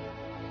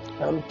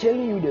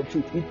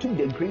 It took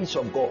the grace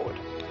of God.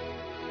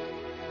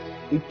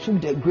 It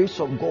took the grace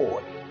of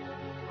God.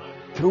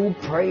 Through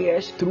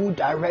prayers, through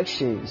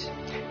directions,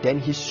 then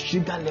his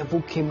sugar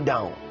level came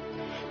down.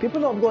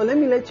 People of God, let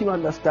me let you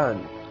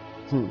understand.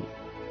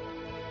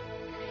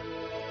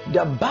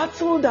 The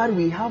battle that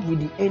we have with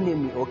the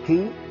enemy,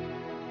 okay?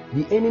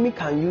 The enemy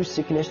can use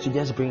sickness to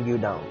just bring you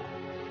down.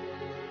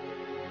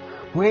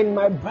 When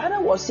my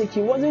brother was sick,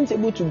 he wasn't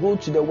able to go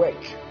to the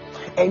work.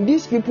 And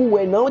these people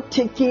were now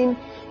taking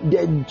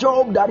the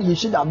job that he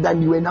should have done.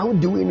 They were now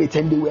doing it,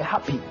 and they were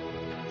happy.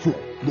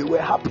 They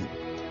were happy.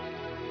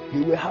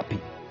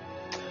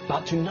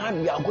 But tonight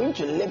we are going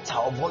to lift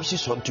our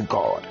voices unto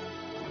God.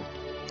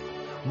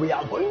 And we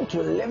are going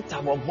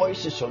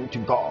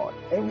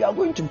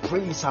to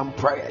pray some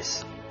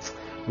prayers.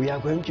 We are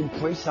going to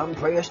pray some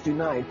prayers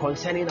tonight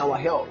concerning our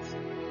health.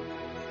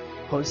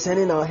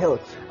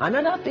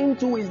 Another thing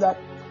too is that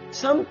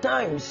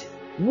sometimes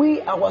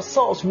we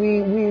ourselves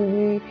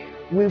we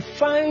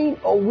find,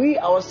 or we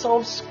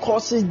ourselves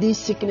causes these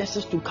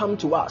sicknesses to come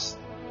to us.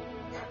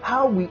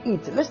 How we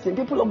eat. Listen,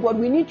 people of God,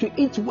 we need to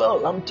eat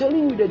well. I'm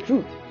telling you the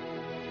truth.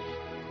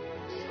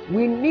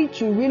 We need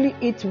to really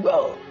eat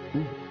well.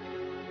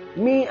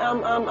 Me,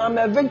 I'm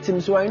a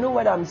victim, so I know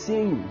what I'm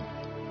saying.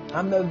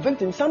 I'm a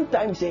victim.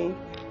 Sometimes,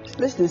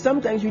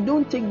 sometimes we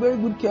don't take very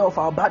good care of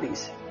our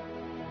bodies.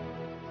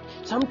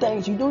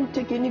 Sometimes we don't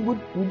take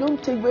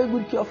very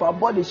good care of our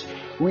bodies.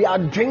 We are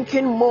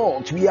drinking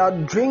malt. We are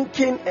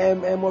drinking,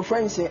 my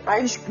friends say,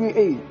 ice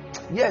cream.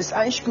 Yes,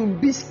 ice cream,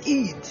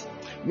 biscuit.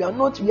 We are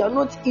not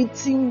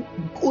eating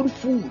good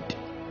food.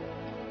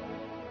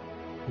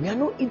 We are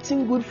not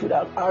eating good food.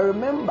 I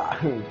remember,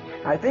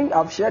 I think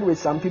I've shared with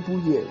some people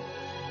here.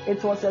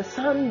 It was a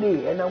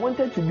Sunday and I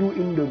wanted to do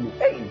Indomie.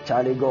 Hey,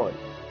 Charlie God.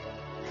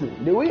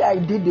 The way I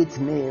did it,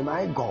 man,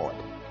 my God.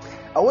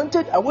 I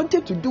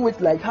wanted to do it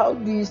like how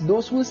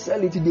those who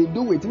sell it, they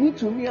do it.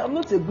 Me, I'm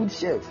not a good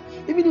chef.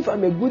 Even if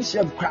I'm a good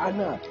chef,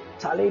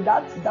 Charlie,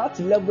 that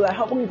level, I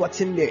haven't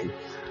gotten there.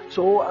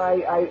 So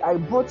I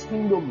bought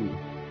Indomie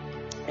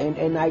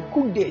and I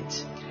cooked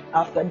it.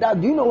 After that,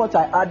 do you know what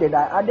I added?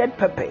 I added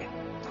pepper,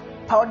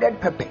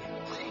 powdered pepper.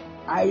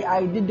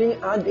 I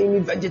didn't add any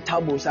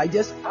vegetables. I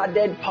just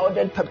added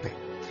powdered pepper.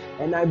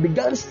 And I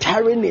began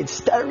stirring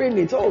it.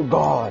 Oh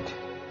God.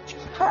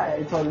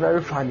 It was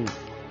very funny.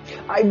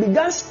 I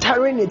began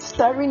stirring it.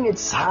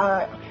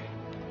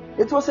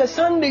 It was a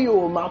Sunday,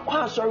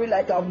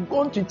 like I've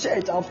gone to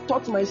church. I've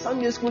taught my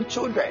Sunday school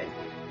children.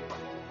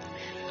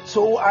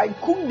 So I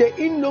cooked the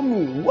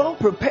Indomie well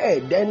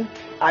prepared. Then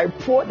I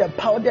poured the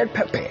powdered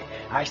pepper.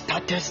 I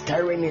started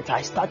stirring it.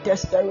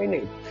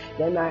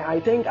 Then I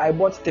think I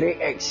bought 3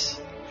 eggs.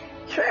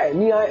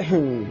 3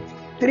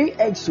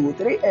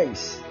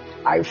 eggs.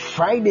 I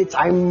fried it.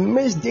 I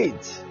mixed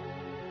it.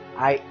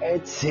 I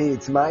ate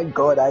it. My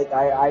God,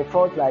 I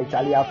felt like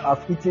Charlie,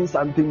 I've eaten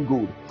something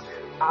good.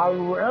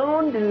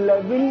 Around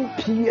 11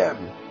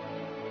 p.m.,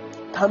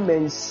 come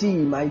and see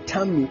my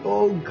tummy.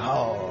 Oh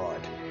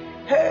God.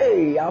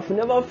 Hey, I've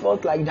never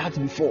felt like that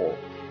before.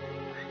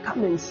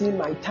 Come and see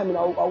my tummy.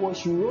 I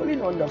was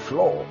rolling on the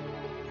floor.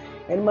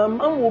 And my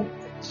mom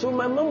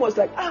was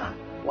like,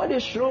 what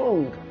is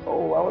wrong?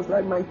 Oh, I was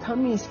like, my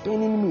tummy is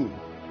paining me.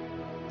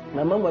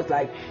 My mom was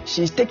like,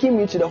 she's taking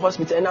me to the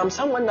hospital, and I'm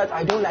someone that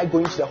I don't like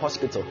going to the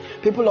hospital.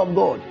 People of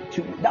God,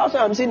 that's why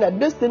I'm saying that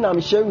this thing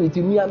I'm sharing with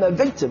you, I'm a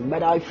victim,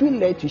 but I feel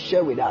led to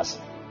share with us.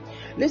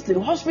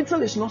 Listen,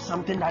 hospital is not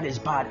something that is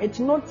bad. It's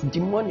not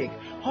demonic.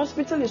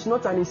 Hospital is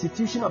not an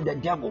institution of the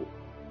devil.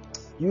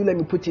 You let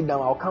me put it down.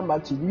 I'll come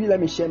back to you. You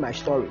let me share my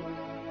story.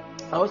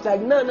 I was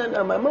like, no.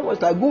 My mom was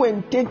like, go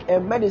and take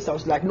medicine. I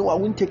was like, no, I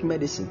won't take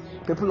medicine.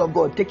 People of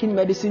God, taking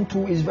medicine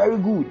too is very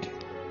good.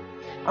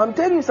 I'm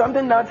telling you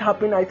something that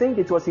happened. I think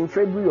it was in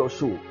February or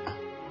so.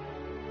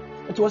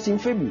 It was in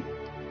February.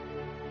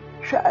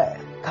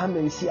 Come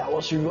and see. I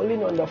was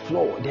rolling on the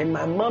floor. Then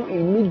my mom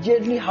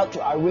immediately had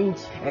to arrange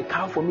a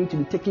car for me to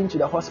be taken to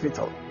the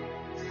hospital.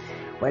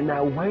 When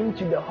I went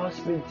to the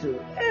hospital,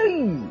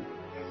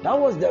 that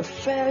was the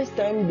first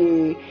time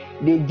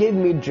they gave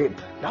me drip.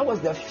 That was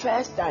the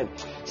first time.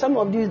 Some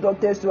of these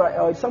doctors,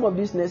 some of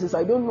these nurses,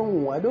 I don't know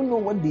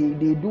what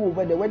they do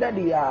over there, whether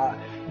they are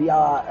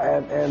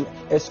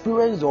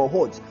experienced or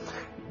what.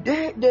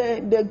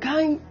 The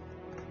guy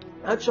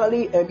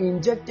actually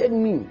injected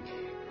me,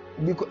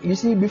 because you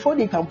see, before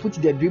they can put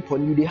the drip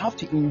on you, they have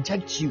to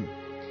inject you.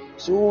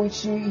 So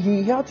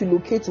he had to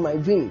locate my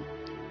vein.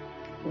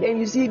 Then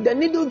you see, the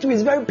needle too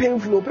is very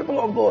painful.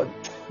 People of God,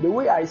 the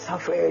way I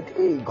suffered,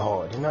 hey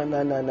God, no.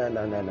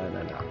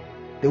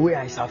 The way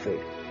I suffered.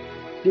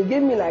 They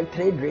gave me like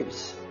 3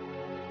 drips.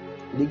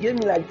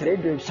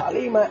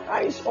 Charlie, my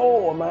eyes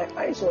all, I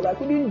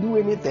couldn't do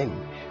anything.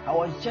 I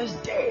was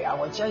just there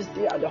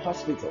at the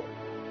hospital.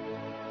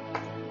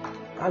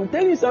 I'm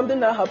telling you something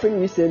that happened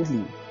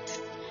recently.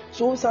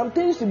 So some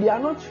things, they are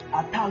not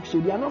attacks, so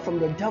they are not from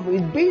the devil.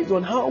 It's based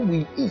on how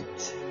we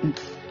eat.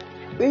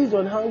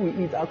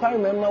 I can't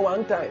remember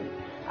one time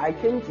I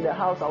came to the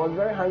house. I was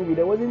very hungry.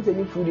 There wasn't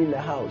any food in the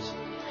house.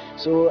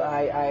 So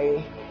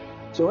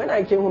so when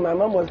I came home, my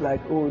mom was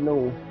like, oh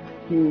no,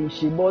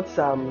 she bought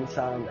some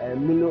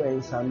Milo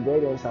and some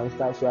bread and some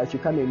stuff, so I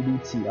should come and do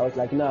tea. I was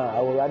like, nah,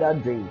 I would rather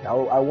drink.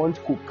 I want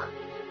Coke.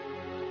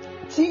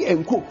 Tea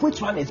and Coke,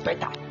 which one is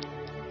better?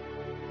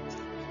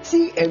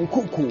 Tea and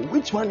cocoa,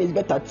 which one is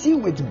better? Tea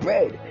with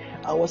bread.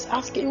 I was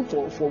asking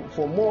for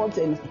malt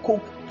and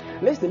Coke.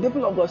 Listen,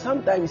 people of God,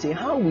 sometimes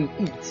how we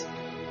eat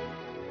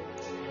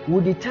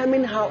will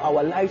determine how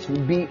our lives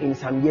will be in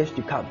some years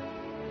to come.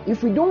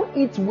 If we don't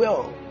eat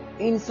well,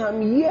 in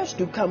some years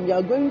to come, we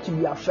are going to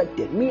be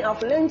affected. Me,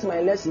 I've learned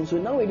my lesson, so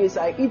nowadays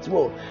I eat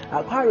well.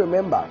 I can't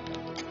remember.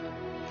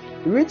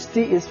 Rich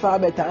tea is far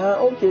better.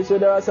 Okay, so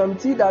there are some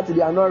tea that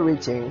they are not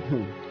rich in.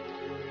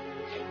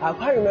 I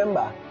can't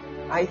remember.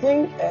 I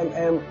think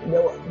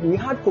we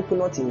had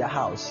coconut in the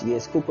house.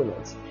 Yes,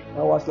 coconut.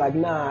 I was like,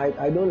 nah,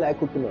 I don't like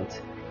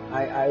coconut.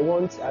 I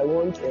want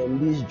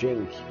this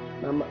drink.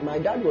 My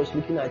dad was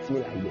looking at me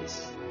like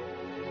this.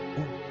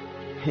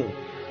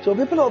 So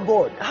people of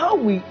God, how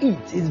we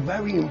eat is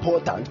very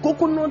important.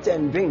 Coconut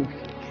and drink.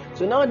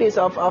 So nowadays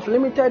I've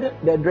limited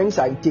the drinks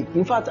I take.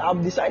 In fact,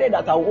 I've decided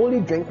that I'll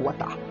only drink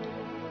water.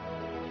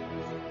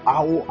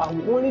 I'll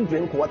only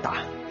drink water.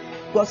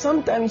 Because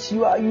sometimes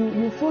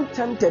you feel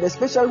tempted,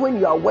 especially when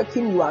you are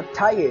working, you are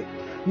tired.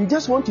 You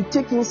just want to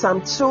take in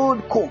some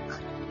chilled Coke.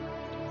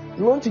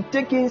 You want to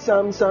take in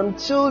some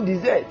chilled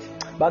dessert.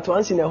 But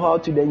once in a while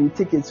too, then you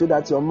take it so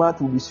that your mouth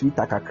will be sweet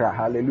akakra.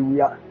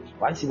 Hallelujah.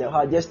 Once in a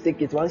while, just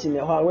take it. Once in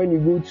a while, when you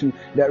go to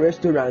the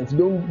restaurant,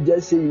 don't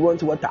just say you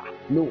want water.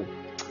 No.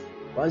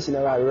 Once in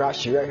a while,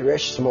 rush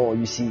small.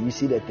 You see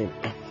the thing.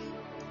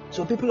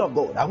 So, people of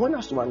God, I want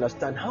us to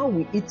understand how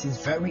we eat is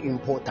very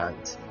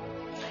important.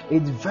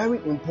 It's very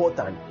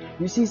important.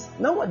 You see,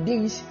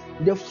 nowadays,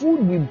 the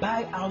food we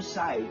buy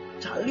outside,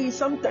 Charlie,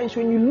 sometimes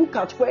when you look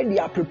at where they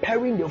are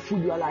preparing the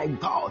food, you are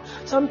like, God.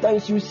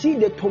 Sometimes you see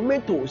the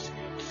tomatoes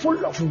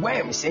full of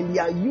worms and they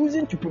are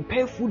using to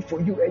prepare food for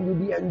you and you'll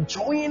be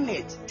enjoying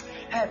it.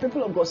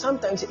 People of God,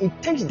 sometimes it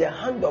takes the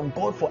hand of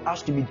God for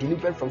us to be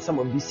delivered from some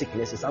of these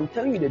sicknesses. I'm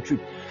telling you the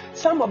truth.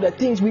 Some of the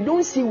things we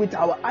don't see with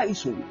our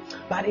eyes,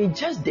 but it's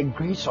just the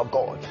grace of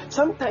God.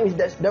 Sometimes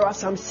there are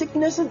some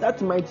sicknesses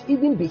that might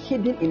even be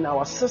hidden in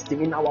our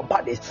system, in our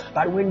bodies.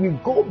 But when we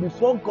go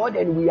before God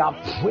and we are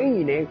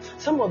praying,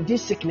 some of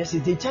these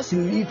sicknesses, they just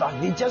leave us.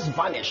 They just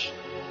vanish.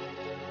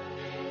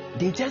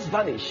 They just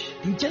vanish.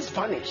 They just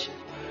vanish.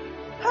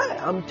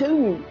 I'm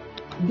telling you,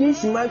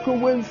 this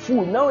microwave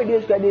food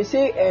nowadays, that they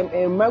say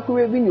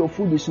microwaving your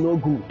food is no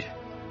good.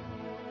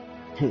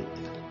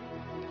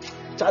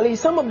 Charlie,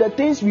 some of the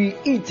things we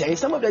eat,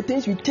 some of the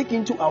things we take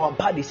into our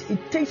bodies,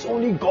 it takes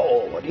only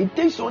God. It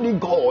takes only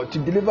God to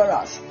deliver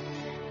us.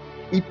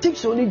 It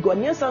takes only God.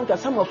 Yes,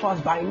 some of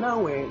us by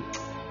now,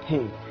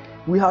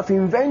 we have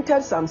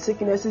invented some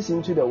sicknesses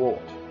into the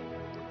world.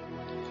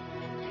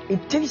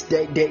 It takes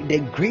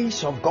the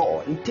grace of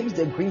God. It takes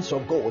the grace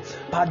of God.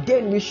 But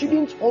then we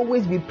shouldn't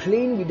always be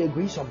playing with the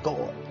grace of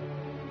God.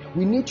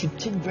 We need to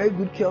take very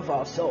good care of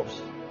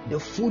ourselves. The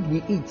food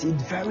we eat is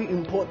very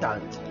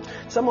important.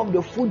 Some of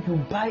the food you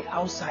buy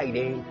outside,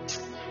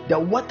 the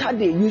water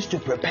they use to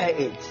prepare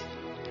it,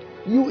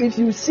 if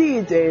you see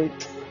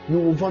it, you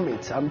will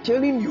vomit. I'm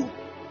telling you.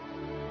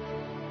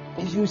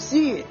 If you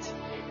see it,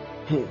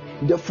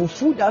 the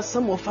fufu that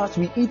some of us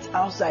we eat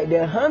outside,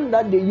 the hand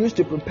that they use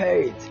to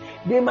prepare it,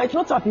 they might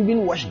not have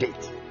even washed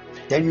it.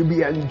 Then you'll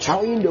be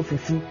enjoying the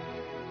fufu.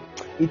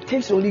 It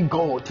takes only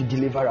God to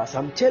deliver us.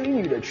 I'm telling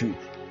you the truth.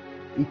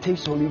 It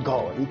takes only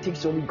God. It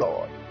takes only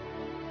God.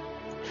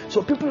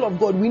 So, people of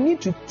God, we need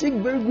to take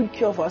very good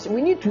care of us.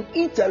 We need to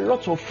eat a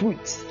lot of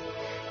fruits.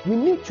 We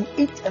need to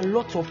eat a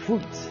lot of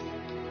fruits.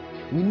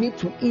 We need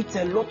to eat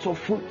a lot of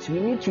fruits. We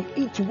need to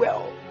eat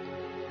well.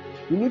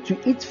 We need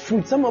to eat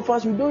fruit. Some of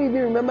us, we don't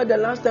even remember the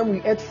last time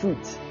we ate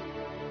fruit.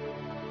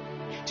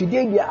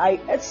 Today, I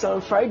ate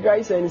some fried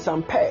rice and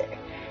some pear.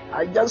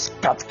 I just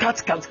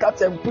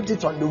cut and put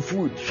it on the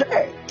food.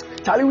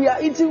 Charlie, we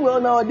are eating well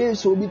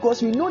nowadays, so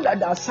because we know that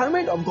the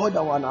assignment of God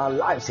on our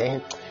lives,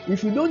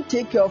 if we don't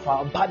take care of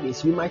our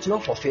bodies, we might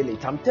not fulfill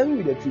it. I'm telling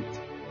you the truth.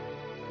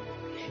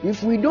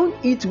 If we don't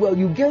eat well,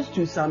 you get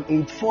to some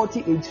age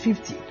 40, age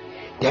 50,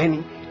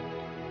 then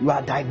you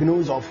are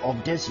diagnosed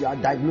of this, you are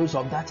diagnosed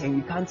of that, and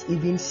you can't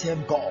even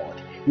serve God.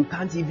 You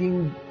can't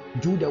even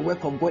do the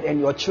work of God,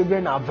 and your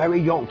children are very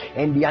young,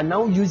 and they are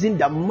now using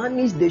the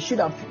monies they should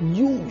have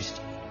used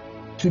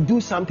to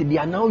do something. They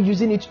are now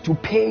using it to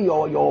pay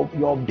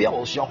your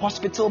bills, your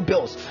hospital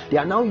bills. They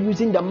are now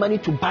using the money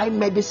to buy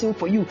medicine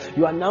for you.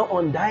 You are now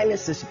on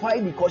dialysis.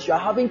 Why? Because you are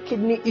having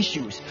kidney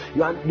issues.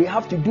 They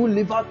have to do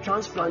liver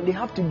transplant. They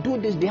have to do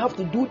this. They have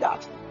to do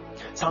that.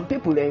 Some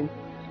people they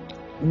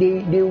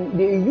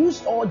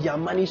use all their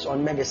monies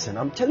on medicine.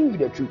 I'm telling you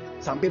the truth.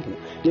 Some people,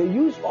 they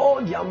use all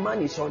their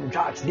monies on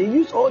drugs. They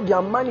use all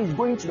their monies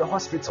going to the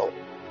hospital.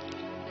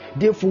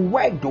 They've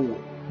worked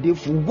though.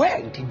 They've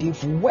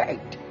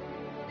worked.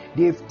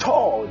 They've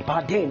toiled,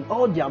 but then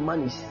all their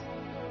monies,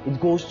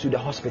 it goes to the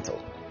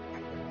hospital.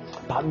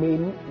 But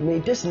may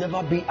this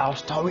never be our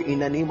story in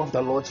the name of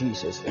the Lord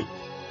Jesus.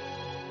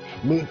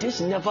 May this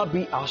never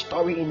be our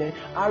story.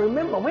 I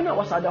remember when I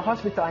was at the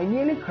hospital, I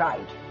nearly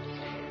cried.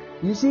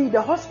 You see,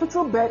 the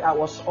hospital bed I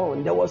was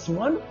on, there was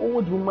one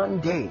old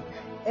woman there.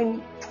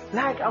 And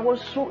like I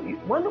was so,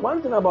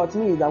 one thing about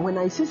me is that when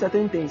I see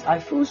certain things, I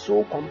feel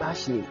so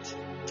compassionate.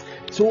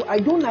 So I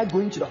don't like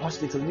going to the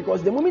hospital,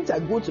 because the moment I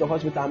go to the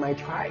hospital, I might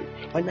cry.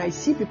 When I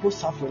see people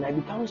suffering, I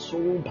become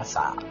so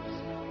bizarre.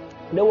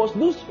 There was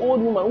this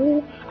old woman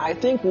who I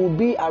think will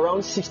be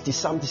around 60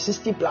 something,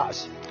 60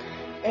 plus.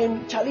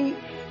 And Charlie,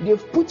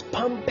 they've put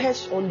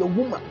pampers on the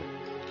woman.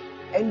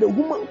 And the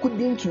woman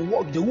couldn't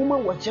walk. The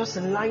woman was just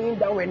lying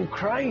down and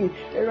crying.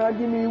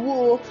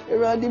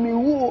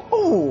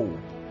 Oh!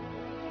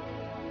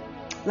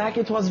 Like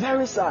it was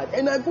very sad.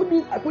 And I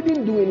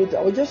couldn't do anything.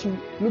 I was just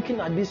looking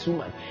at this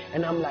woman.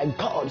 And I'm like,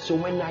 God, so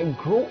when I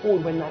grow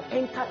old, when I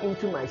enter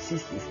into my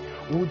 60s,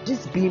 will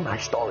this be my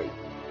story?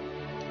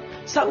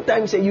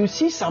 Sometimes you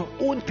see some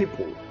old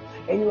people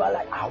and you are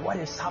like, what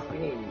is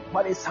happening?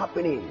 What is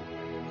happening?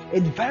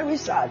 It's very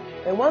sad.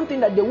 And one thing,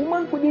 that the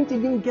woman couldn't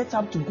even get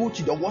up to go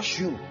to the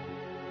washroom.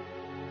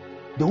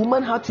 The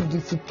woman had to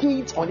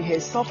defecate on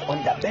herself on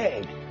the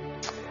bed.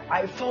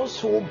 I felt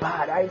so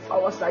bad. I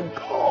was like,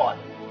 God,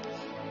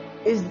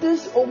 is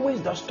this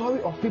always the story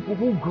of people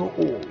who grow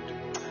old?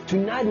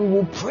 Tonight we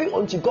will pray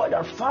unto God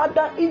that,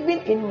 Father, even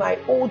in my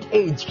old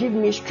age, give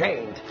me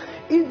strength.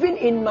 Even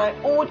in my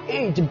old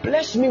age,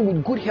 bless me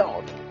with good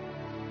health.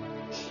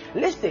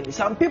 Listen,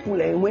 some people,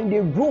 when they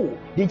grow,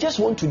 they just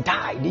want to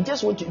die. They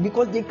just want to,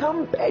 because they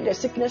can't bear the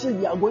sicknesses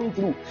they are going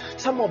through.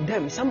 Some of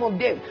them,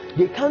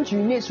 they can't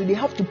urinate, so they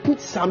have to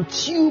put some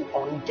tube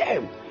on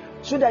them.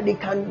 so that they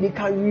can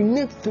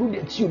urinate through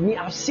the tube. Me,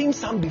 I've seen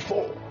some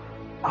before.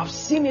 I've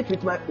seen it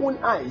with my own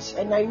eyes,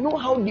 and I know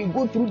how they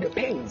go through the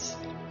pains.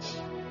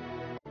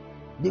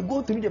 They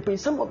go through the pain.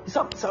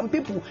 Some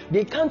people,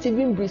 they can't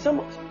even breathe.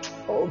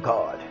 Oh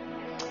God,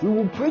 we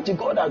will pray to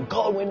God that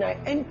God, when I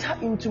enter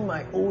into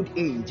my old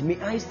age,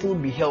 may I still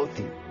be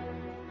healthy.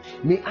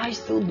 May I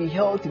still be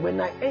healthy. When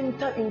I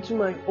enter into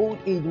my old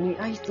age, may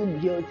I still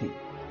be healthy.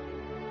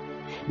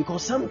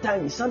 Because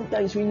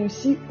sometimes when you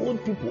see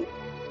old people,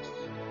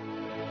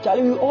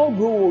 Charlie, we all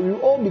grow, we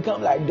all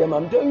become like them.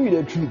 I'm telling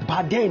you the truth.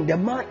 But then there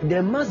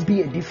must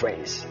be a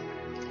difference.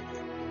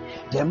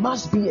 There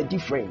must be a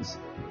difference.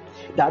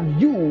 That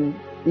you,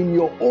 in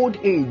your old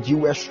age, you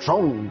were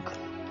strong.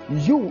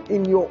 You,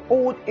 in your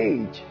old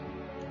age,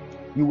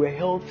 you were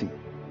healthy.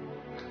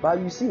 But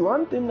you see,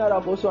 one thing that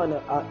I've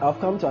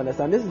come to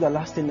understand, this is the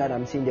last thing that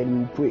I'm saying,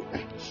 then you pray.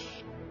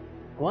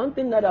 One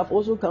thing that I've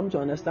also come to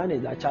understand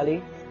is that,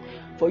 Charlie,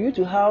 for you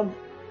to have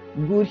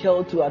good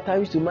health, to at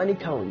times to money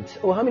counts.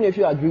 Oh, how many of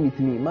you agree with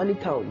me? Money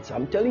counts.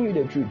 I'm telling you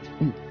the truth.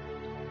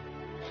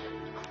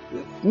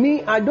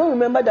 Me, I don't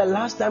remember the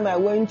last time I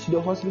went to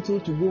the hospital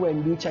to go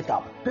and do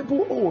checkup.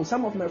 People,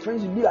 some of my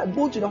friends will be like,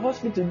 go to the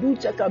hospital, do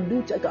checkup.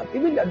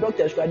 Even the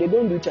doctors, they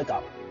don't do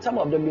checkup. Some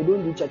of them, they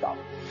don't do checkup.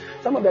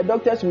 Some of the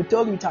doctors will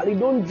tell you, Charlie,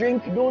 don't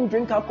drink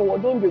alcohol,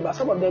 don't drink. But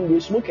some of them, they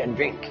smoke and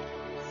drink.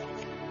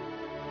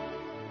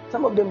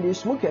 Some of them, they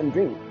smoke and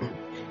drink.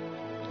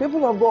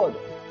 People of God,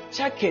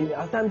 checking.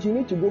 At times you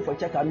need to go for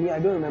checkup. Me, I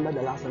don't remember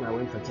the last time I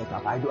went for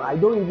checkup. I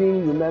don't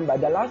even remember.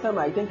 The last time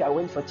I think I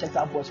went for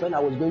checkup was when I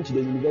was going to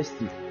the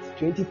university,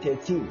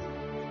 2013.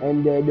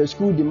 And the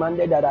school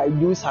demanded that I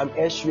do some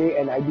X-ray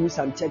and I do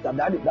some checkup.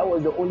 That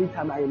was the only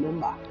time I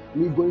remember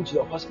me going to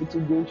the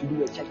hospital, going to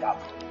do a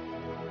checkup.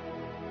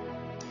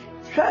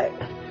 Try.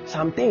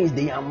 Some things,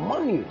 they are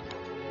money.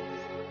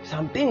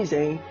 Some things,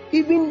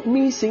 even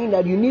me saying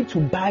that you need to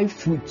buy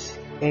fruits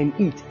and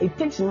eat, it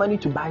takes money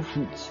to buy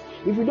fruits.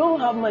 If you don't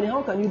have money,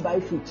 how can you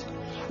buy fruit?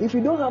 If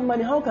you don't have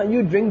money, how can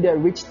you drink the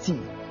rich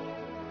tea?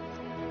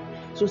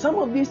 So some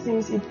of these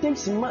things, it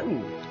takes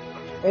money.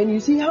 And you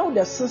see how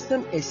the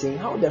system is.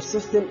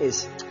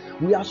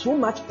 We are so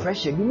much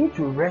pressure. You need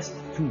to rest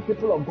too.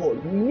 People of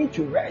God, we need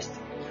to rest.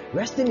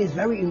 Resting is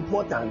very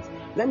important.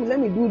 Let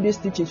me do this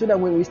teaching so that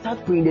when we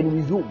start praying, then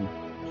we zoom.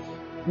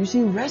 You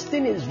see,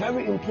 resting is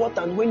very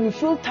important. When you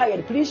feel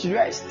tired, please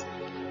rest.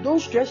 Don't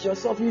stress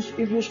yourself. If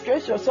you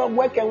stress yourself,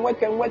 work.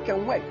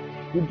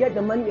 You get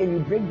the money and you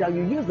break down.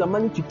 You use the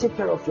money to take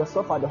care of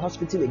yourself at the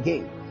hospital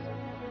again.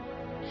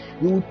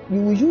 You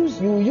use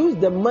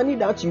the money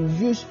that you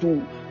used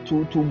to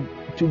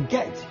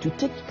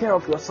take care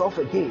of yourself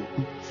again.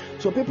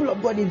 So people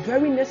of God, it's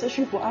very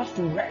necessary for us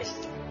to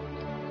rest.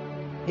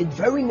 It's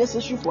very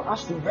necessary for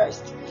us to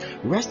rest.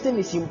 Resting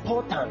is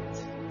important.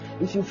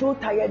 If you feel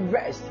tired,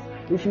 rest.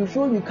 If you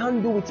feel you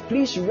can't do it,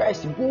 please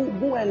rest.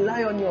 Go and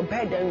lie on your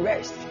bed and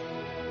rest.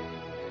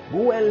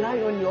 Go and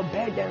lie on your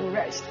bed and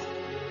rest.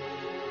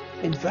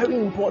 It's very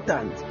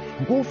important.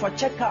 Go for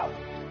checkup.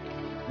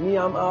 Me,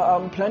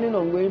 I'm planning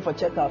on going for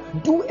checkup.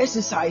 Do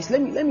exercise.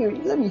 Let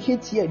me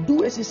hit here.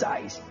 Do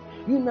exercise.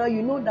 You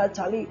know that,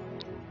 Charlie.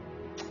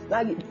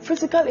 Like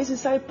physical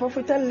exercise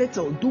profited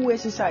little. Do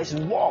exercise.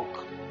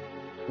 Walk.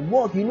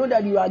 You know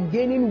that you are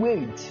gaining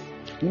weight.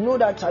 You know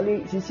that,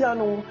 Charlie.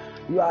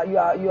 You are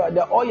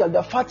the oil,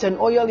 the fat and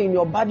oil in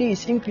your body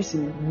is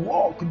increasing.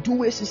 Walk.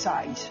 Do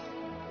exercise.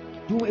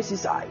 Do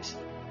exercise.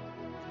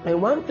 And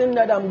one thing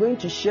that I'm going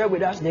to share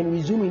with us, then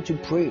we zoom into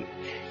pray,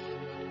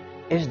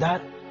 is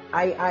that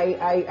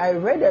I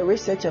read a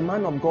research a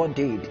man of God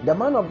did. The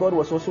man of God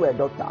was also a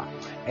doctor.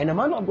 And the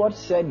man of God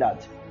said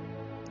that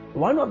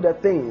one of the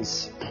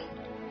things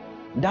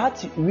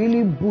that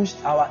really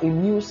boosts our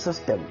immune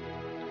system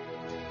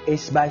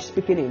is by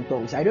speaking in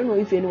tongues. I don't know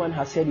if anyone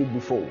has said it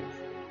before.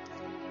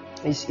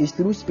 It's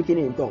through speaking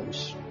in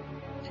tongues.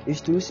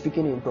 It's through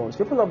speaking in tongues.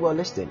 People of God,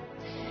 listen.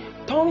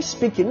 Tongue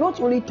speaking, not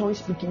only tongue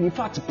speaking, in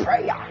fact,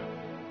 prayer.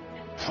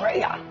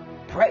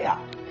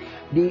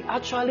 They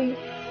actually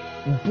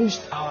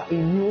boost our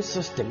immune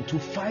system to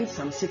fight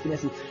some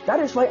sicknesses. That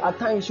is why at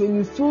times when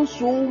you feel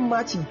so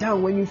much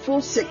down, when you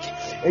feel sick,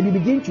 and you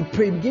begin to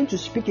pray, begin to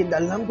speak in the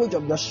language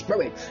of the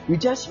Spirit, you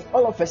just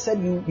all of a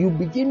sudden you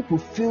begin to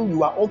feel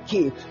you are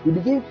okay. You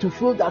begin to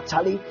feel that,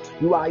 Charlie,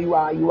 you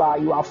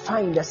are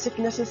fine. The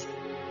sicknesses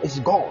is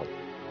gone.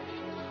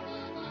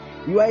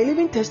 You are a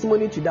living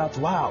testimony to that.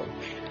 Wow.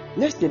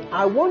 Listen,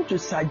 I want to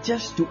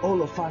suggest to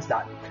all of us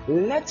that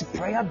let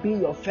prayer be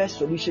your first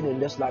solution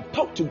in this life.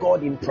 Talk to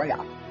God in prayer.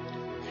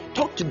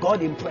 Talk to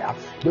God in prayer.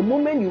 The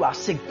moment you are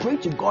sick, pray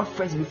to God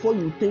first before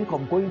you think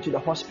of going to the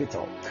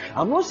hospital.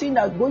 I'm not saying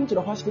that going to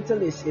the hospital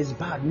is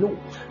bad, no.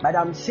 But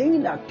I'm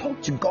saying that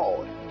talk to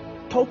God.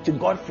 Talk to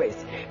God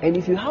first. And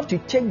if you have to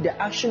take the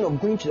action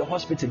of going to the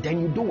hospital, then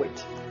you do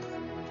it.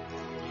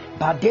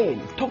 But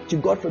then, talk to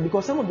God first,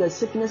 because some of the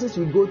sicknesses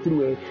we go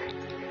through,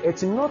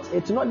 it's not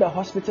the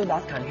hospital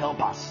that can help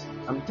us.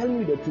 I'm telling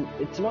you the truth.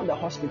 It's not the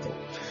hospital.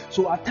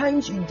 So at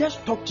times, you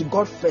just talk to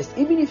God first.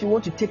 Even if you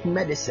want to take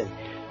medicine,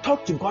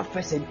 talk to God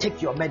first and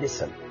take your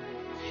medicine.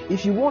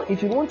 If you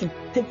want to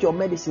take your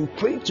medicine,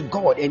 pray to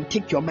God and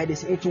take your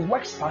medicine. It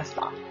works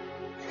faster.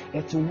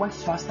 It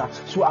works faster.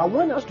 So I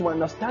want us to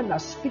understand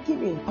that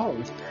speaking in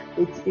tongues,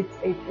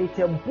 it's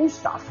a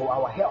booster for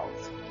our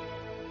health.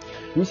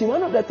 You see,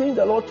 one of the things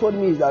the Lord told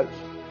me is that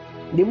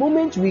the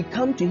moment we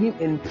come to Him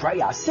in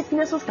prayer,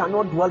 sicknesses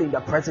cannot dwell in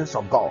the presence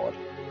of God.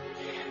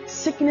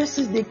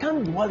 Sicknesses, they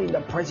can't dwell in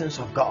the presence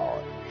of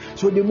God.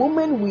 So the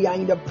moment we are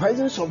in the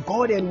presence of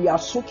God and we are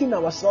soaking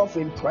ourselves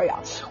in prayer,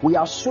 we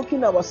are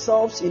soaking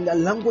ourselves in the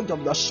language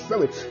of the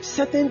Spirit,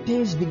 certain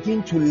things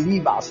begin to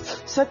leave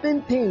us.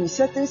 Certain things,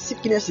 certain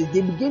sicknesses,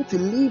 they begin to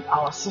leave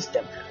our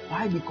system.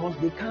 Why? Because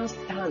they can't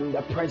stand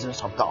the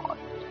presence of God.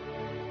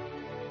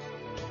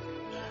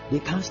 They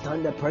can't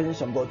stand the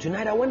presence of God.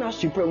 Tonight I want us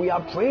to pray. We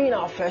are praying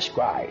our first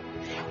cry.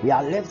 We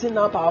are lifting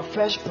up our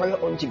first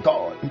prayer unto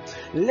God.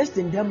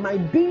 Listen, there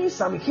might be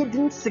some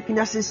hidden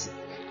sicknesses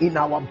in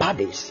our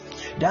bodies.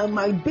 There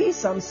might be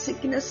some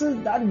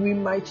sicknesses that we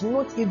might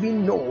not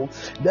even know.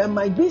 There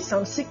might be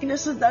some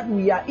sicknesses that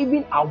we are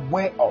even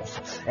aware of.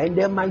 And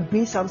there might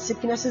be some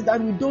sicknesses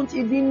that we don't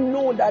even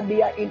know that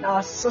they are in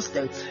our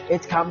system.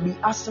 It can be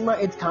asthma.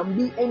 It can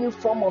be any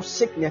form of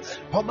sickness.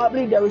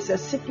 Probably there is a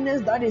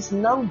sickness that is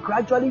now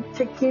gradually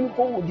taking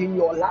hold in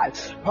your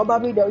life.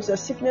 Probably there is a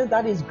sickness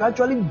that is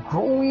gradually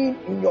growing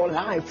in your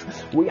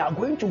life. We are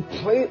going to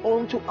pray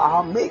unto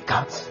our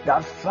Maker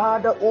that,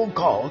 Father, oh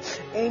God,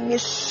 any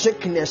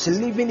sickness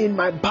living in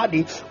my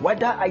body,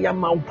 whether I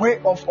am aware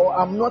of or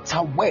I'm not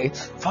aware,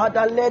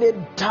 Father, let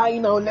it die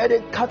now, let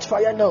it catch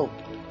fire now.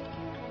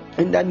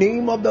 In the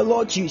name of the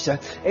Lord Jesus,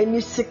 any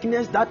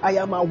sickness that I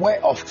am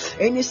aware of,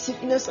 any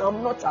sickness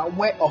I'm not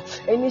aware of,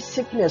 any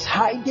sickness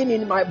hiding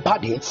in my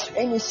body,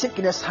 any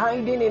sickness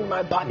hiding in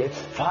my body,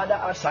 Father,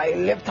 as I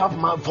lift up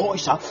my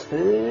voice,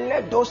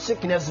 let those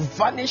sickness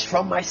vanish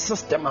from my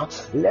system.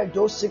 Let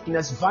those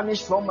sickness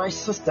vanish from my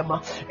system.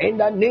 In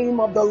the name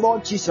of the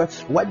Lord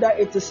Jesus, whether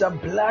it is a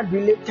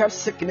blood-related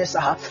sickness,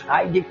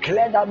 I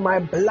declare that my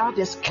blood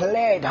is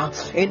cleared.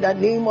 In the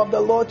name of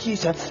the Lord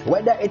Jesus,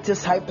 whether it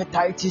is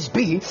hepatitis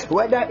B,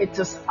 whether it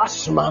is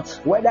asthma,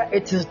 whether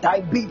it is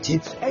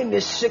diabetes, any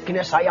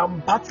sickness I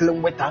am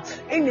battling with,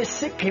 any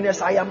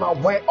sickness I am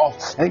aware of,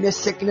 any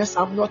sickness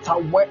I'm not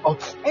aware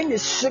of, any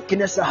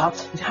sickness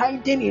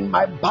hiding in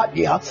my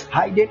body,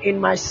 hiding in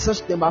my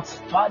system,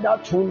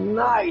 Father,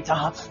 tonight,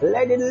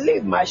 let it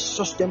leave my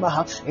system,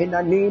 in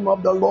the name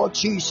of the Lord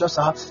Jesus,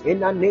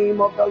 in the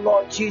name of the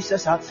Lord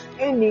Jesus,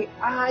 any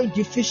eye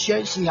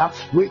deficiency,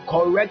 we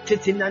correct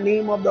it in the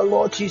name of the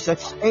Lord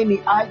Jesus. Any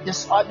eye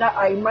disorder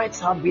I might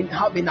have been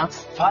having,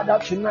 Father,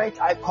 tonight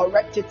I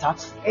correct it.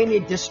 Any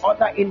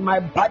disorder in my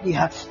body,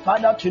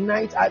 Father,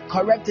 tonight I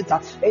correct it.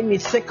 Any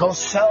sickle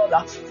cell,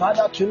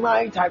 Father,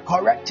 tonight I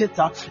correct it.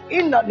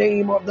 In the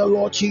name of the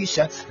Lord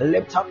Jesus,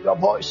 lift up your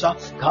voice.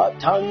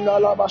 Katanda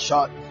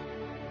labashat.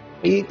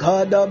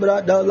 Ikada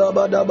brada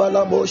labada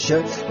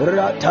balaboshe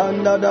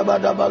ratanda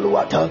dabada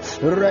baluata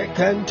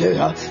rekente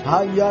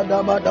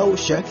ayada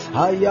badoshe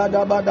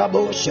ayada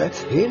badaboshe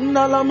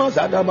inna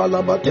lamazada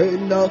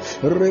balabatenda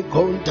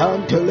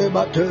rekontante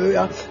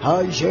lebatea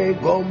aje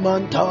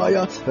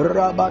gomantaya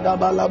rabada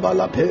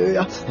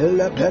balabalapea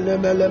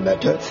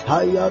lepelemelemete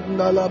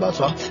ayadna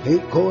labasa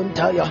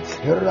ikontaya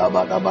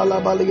rabada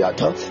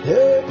balabaliata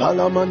e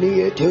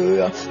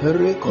palamaniete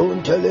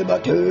rekonte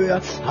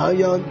lebatea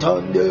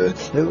ayantande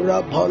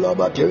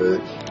Rapalabate,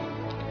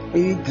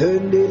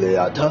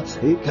 Ikendeleata,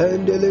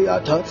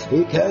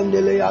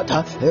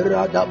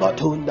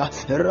 Radabatunda,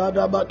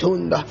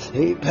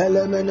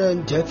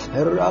 Ipelemenente,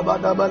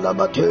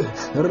 Rabadabalabate,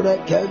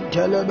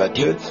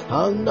 Rekentelebate,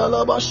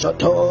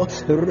 Andalabasato,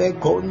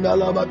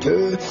 Rekondalabate,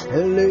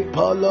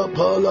 Lepala,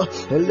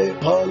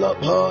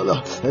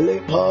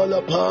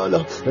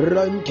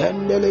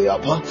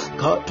 Rantendeleapa,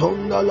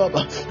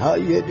 Katondalaba,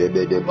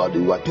 Ayedebede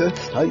Baluate,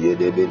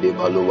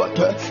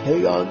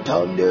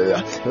 Ayantande,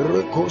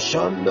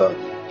 Rekoshanda.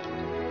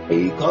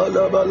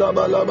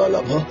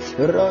 Ikalabalabalaba,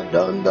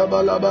 Radanda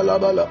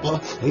Balabalaba,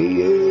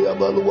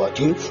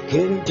 Iabaluati,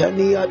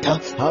 Quintaniata,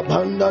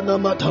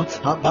 Abandanamata,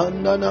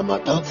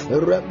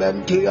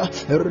 Rebentia,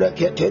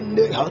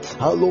 Reketende,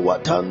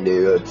 Haluatande,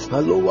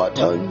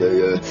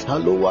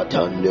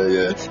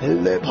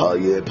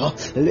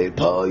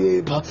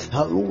 Lepayepa,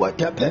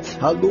 Haluatape,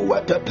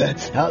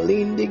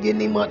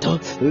 Alindiginimata,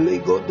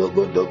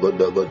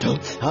 Ligodogodogodogodo,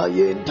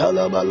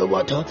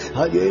 Ayentalabalawata,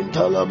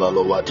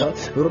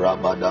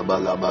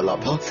 Rabadabalaba. I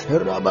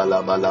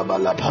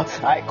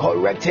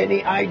correct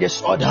any eye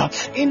disorder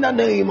in the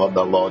name of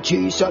the Lord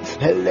Jesus.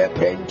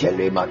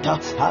 Repanda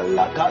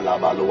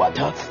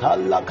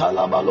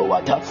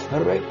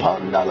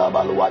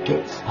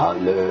Repandalabaluata,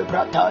 Hale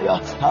Prataya.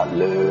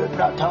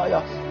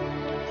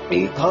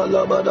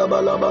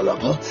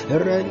 Ikalabalabalaba,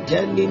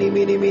 Rentendini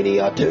mini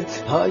miniate,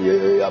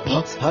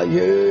 Hayapa,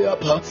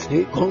 Hayapa,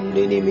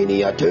 Ikondini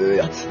miniate,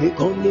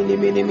 Ikondini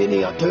mini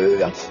miniate,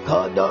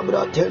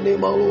 Kadabra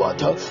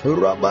Tenimaluata,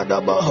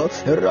 Rabadabaha,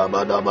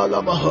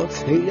 Rabadabalabaha,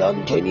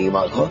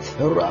 Yantenimaka,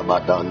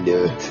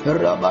 Rabadande,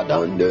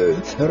 Rabadande,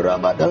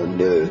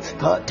 Rabadande,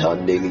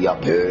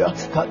 Katandiliapea,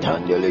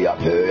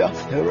 Katandiliapea,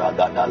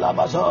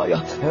 Ragadalabazaya,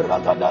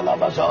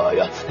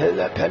 Ragadalabazaya,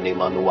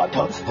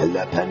 Elepenimanuata,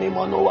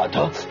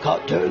 Elepenimanuata,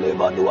 Katele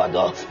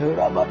Manuada,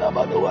 Ramada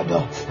Manuada,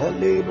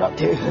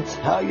 Librate,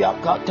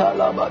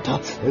 Ayakatalabata,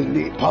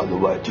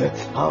 Lipanuete,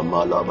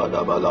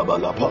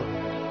 Amalabadabalaba.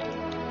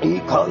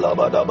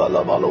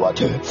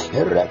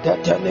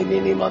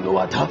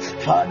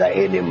 Father,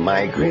 any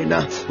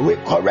migraine, we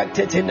correct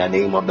it in the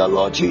name of the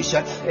Lord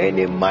Jesus.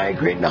 Any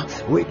migraine,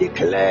 we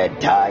declare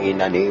die in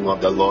the name of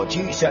the Lord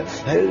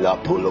Jesus. Ella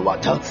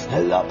puluwata,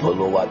 ella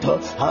puluwata,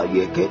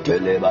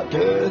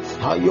 hayeketelebate,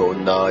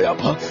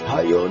 hayonayapa,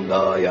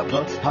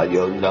 hayonayapa,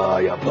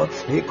 hayonayapa,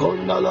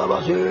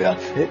 ikondalabazea,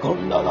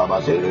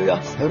 ikondalabazea,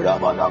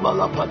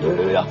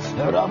 rabadabalapatea,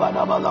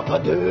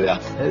 rabadabalapatea,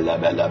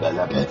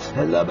 elebelebelepe,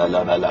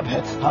 elebelebele.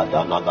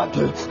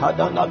 Hadanagatu,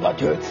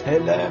 Hadanagatu,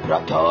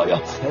 Elebrataya,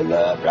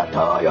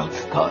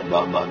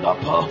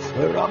 Kadamanapa,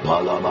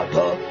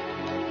 Rapalamata.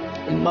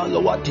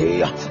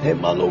 Maluatea,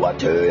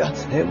 Emaluatea,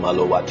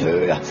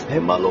 Emaluatea,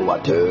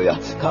 Emaluatea,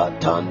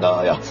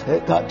 Katandaya,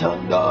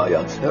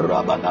 Katandaya,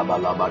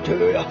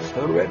 Rabanamalabatea,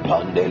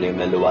 Repandeli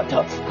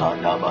Meluata,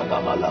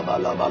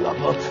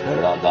 Kanamanamalabalabalapa,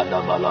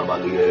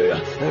 Ragadamalabalia,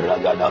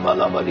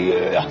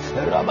 Ragadamalabalia,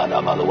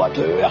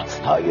 Rabanamaluatea,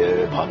 Haye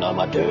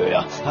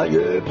Panamatea,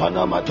 Haye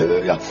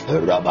Panamatea,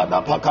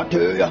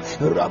 Rabanapakatea,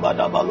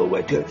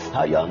 Rabanamaluete,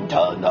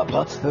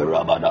 Hayantanapa,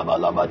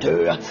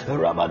 Rabanamalabatea,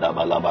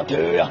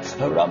 Rabanamalabatea,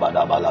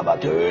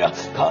 Rabalabatea,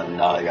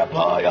 Kanaya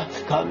Paya,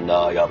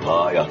 Kanaya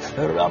Paya,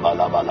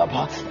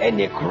 Rabalabalapa.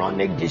 Any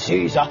chronic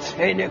disease,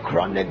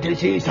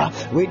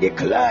 we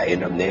declare in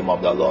the name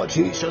of the Lord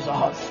Jesus.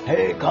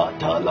 Hey,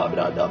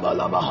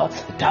 Katalabradabalabaha,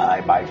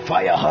 die by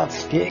fire.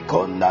 He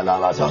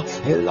Kondalabaza,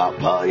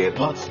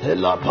 Elapayepa,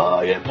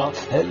 Elapayepa,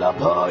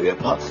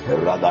 Elapayepa,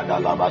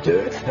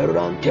 Ragadalabate,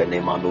 Rantene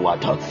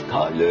Manuata,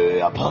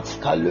 Kaleapa,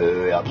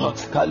 Kaleapa,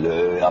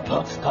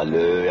 Kaleapa,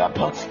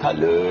 Kaleapa,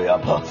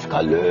 Kaleapa,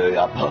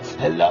 Kaleapa.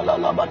 Hella la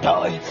la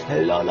batai,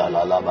 hella la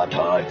la la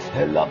batai,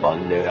 hella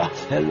bandea,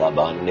 hella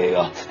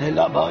bandea,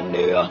 hella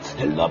bandea,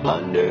 hella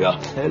bandea,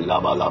 hella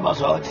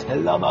balabasa,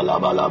 hella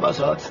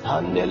balabalabasa,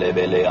 handele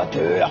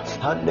beleatea,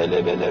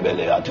 handele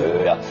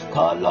belebeleatea,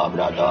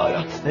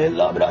 kalabradaya,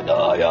 hella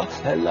bradaya,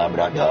 hella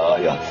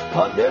bradaya,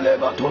 handele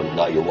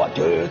batunda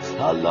yuate,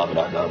 hella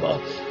bradaba.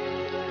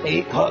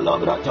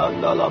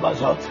 Ekalabratanda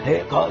labasa,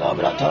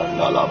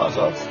 Ekalabratanda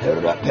labasa,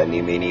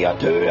 Rapeni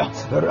miniatea,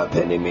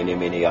 Rapeni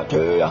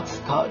miniatea,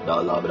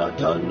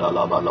 Kadalabratanda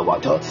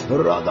labalawata,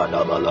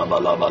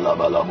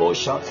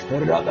 Ragadabalabalabalabalabosha,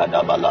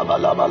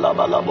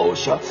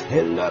 Ragadabalabalabalabalabosha,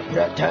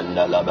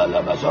 Elepretanda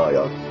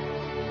labalabasaya.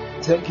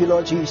 Thank you,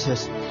 Lord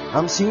Jesus.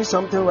 I'm seeing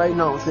something right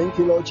now. Thank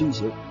you, Lord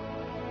Jesus.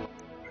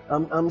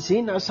 I'm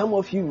seeing that some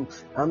of you,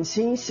 I'm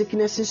seeing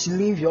sicknesses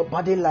leave your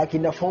body like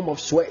in the form of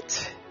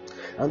sweat.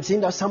 I'm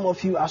seeing that some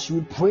of you, as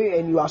you pray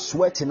and you are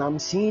sweating, I'm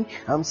seeing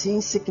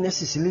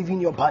sicknesses leaving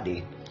your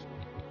body.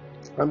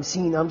 I'm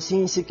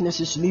seeing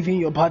sicknesses leaving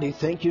your body.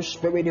 Thank you,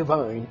 Spirit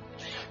Divine.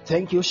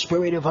 Thank you,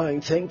 Spirit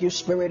Divine. Thank you,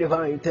 Spirit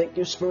Divine. Thank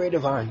you, Spirit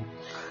Divine.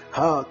 We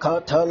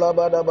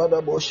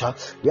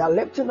are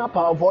lifting up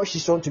our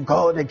voices unto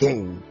God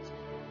again.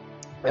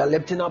 We are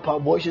lifting up our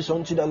voices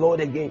unto the Lord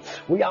again.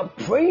 We are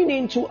praying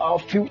into our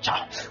future.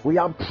 We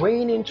are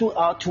praying into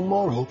our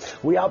tomorrow.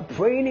 We are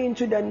praying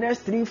into the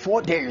next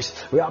 3-4 days.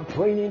 We are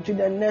praying into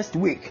the next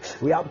week.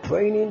 We are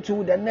praying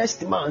into the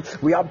next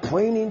month. We are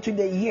praying into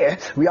the year.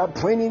 We are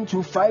praying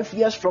into 5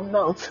 years from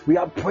now. We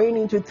are praying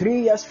into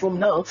 3 years from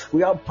now.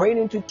 We are praying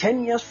into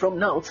 10 years from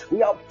now.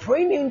 We are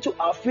praying into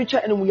our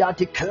future, and we are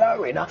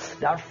declaring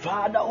that,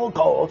 Father, oh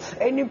God,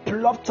 any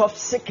plot of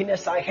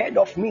sickness ahead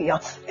of me,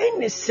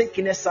 any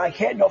sickness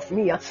ahead of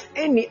me,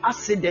 any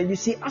accident. You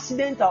see,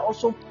 accidents are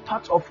also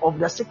part of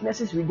the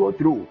sicknesses we go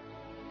through.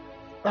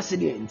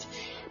 Accident.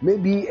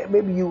 Maybe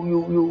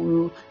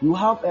you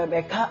have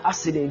a car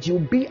accident. You'll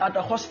be at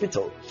the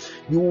hospital.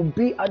 You will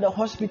be at the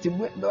hospital,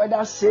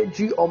 whether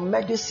surgery or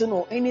medicine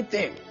or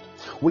anything.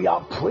 We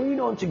are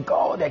praying unto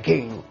God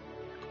again.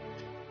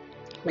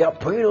 We are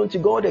praying unto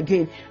God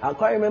again. I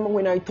quite remember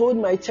when I told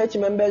my church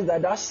members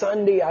that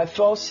Sunday I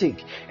fell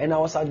sick and I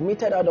was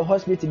admitted at the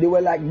hospital. They were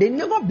like, they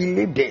never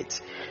believed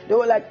it. They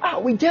were like,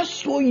 we just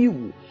saw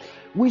you.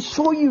 We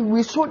saw you.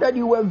 We saw that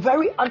you were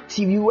very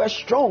active. You were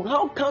strong.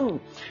 How come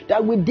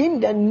that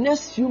within the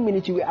next few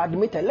minutes you were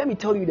admitted? Let me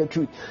tell you the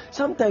truth.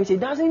 Sometimes it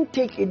doesn't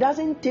take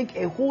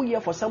a whole year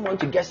for someone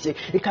to get sick.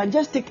 It can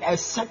just take a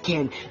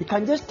second. It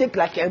can just take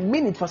like a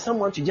minute for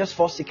someone to just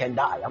fall sick and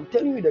die. I'm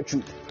telling you the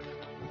truth.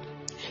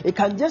 It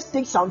can just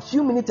take some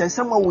few minutes and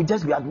someone will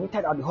just be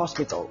admitted at the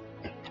hospital.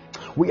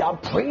 We are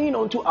praying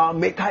unto our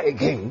Maker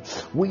again.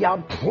 We are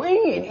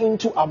praying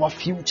into our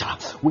future.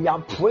 We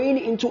are praying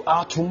into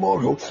our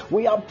tomorrow.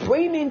 We are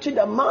praying into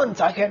the months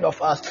ahead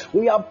of us.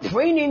 We are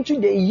praying into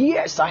the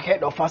years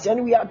ahead of us.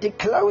 And we are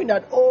declaring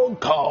that, oh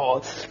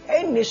God,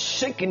 any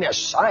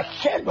sickness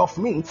ahead of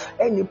me,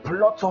 any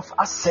plot of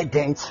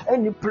accident,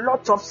 any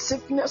plot of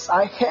sickness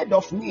ahead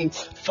of me,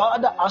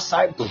 Father, as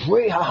I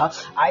pray,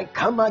 I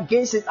come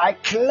against it. I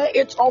clear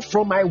it off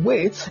from my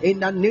way in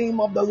the name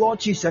of the Lord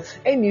Jesus.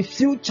 Any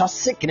future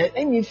sickness,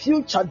 any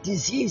future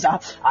disease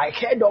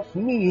ahead of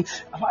me,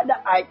 Father,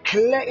 I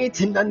clear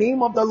it in the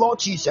name of the Lord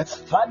Jesus.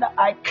 Father,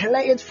 I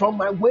clear it from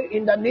my way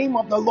in the name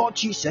of the Lord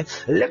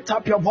Jesus. Lift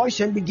up your voice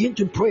and begin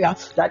to pray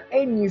that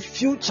any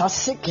future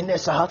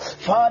sickness,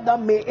 Father,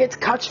 may it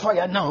catch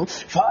fire now.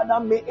 Father,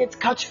 may it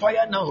catch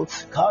fire now.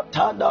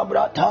 Katada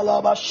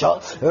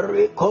bratalabasha,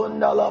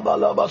 rekonda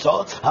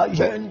labalabasa,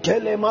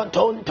 ayentele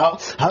matonta,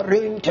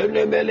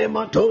 arintele mele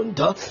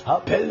matonta,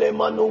 apele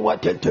manu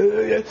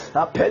watetele,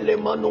 apele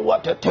manu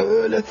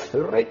watetele,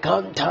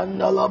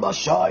 rekantanda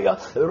labashaya,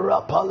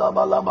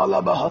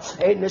 rapalabalabalabaha.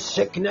 Any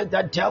sickness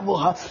the devil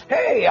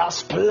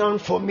has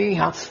planned for me,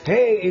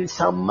 in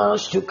some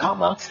months to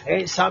come,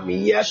 in some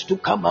years to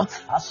come,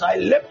 as I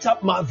lift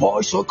up my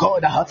voice, oh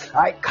God,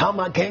 I come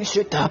against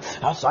it.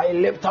 As I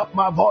lift up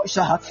my voice,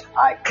 I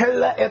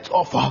clear it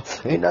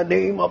off in the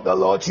name of the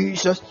Lord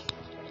Jesus.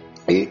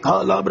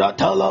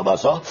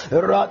 Ikalabratalabasa,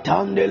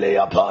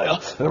 Ratandeleapaya,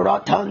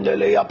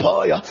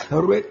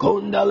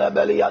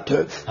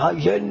 Rekondalabeliate,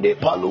 Ayende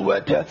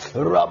Paluete,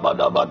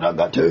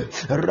 Rabadabadagate,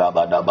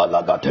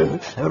 Rabadabalagate,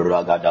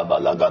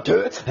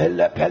 Ragadabalagate,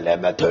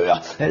 Elepelemetea,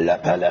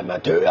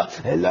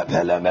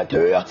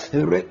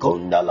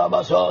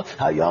 Rekondalabasa,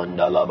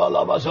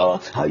 Ayandalabalabasa,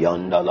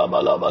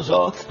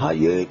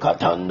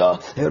 Ayekatanda,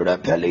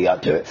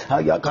 Repeliate,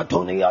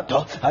 Ayakatoniata,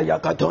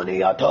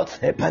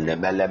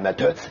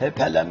 Epelemete,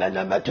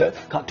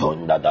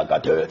 Katunda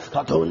dagate,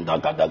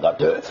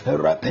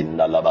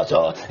 Rapinda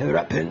labasa,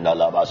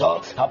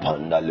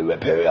 Apanda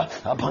luepea,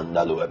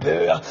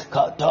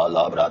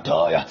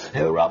 Katalabrataya,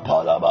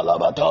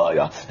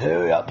 Rapalabalabatoya,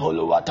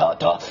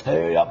 Apoluatata,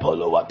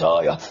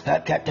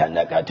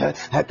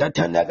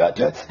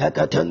 Hekatanagate,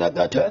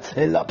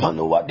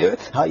 Elapanuade,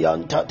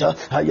 Hayantata,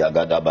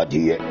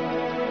 Hayagadabadie.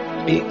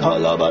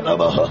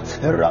 Ikalabadabaha,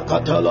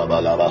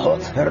 Rakatalabalabaha,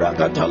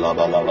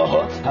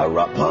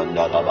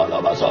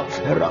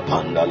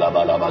 Rapanda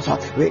labalabasa.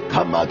 We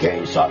come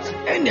against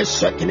any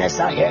sickness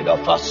ahead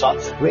of us.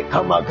 We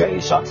come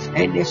against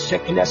any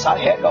sickness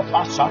ahead of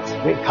us.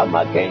 We come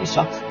against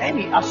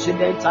any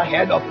accidents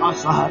ahead of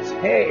us.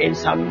 Hey, in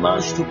some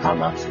months to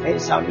come, in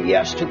some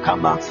years to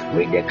come,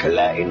 we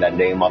declare in the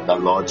name of the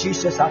Lord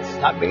Jesus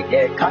that may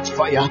they catch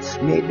fire.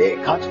 May they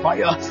catch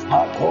fire.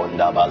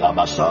 Akonda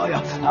balabasaya,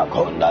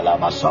 Akonda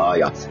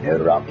Masaya,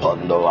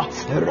 Rapondoa,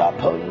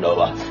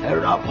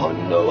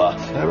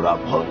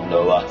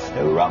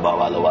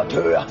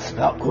 Rabawaluatua,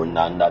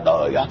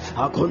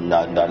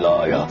 Akunanda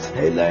Loya,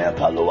 Ele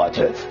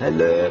Paluate,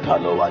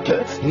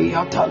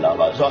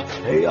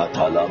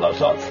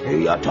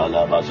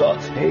 Yatalabasa,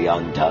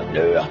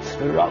 Yantandea,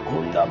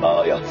 Rakunda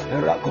Baya,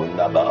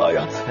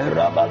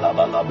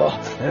 Rabalabalaba,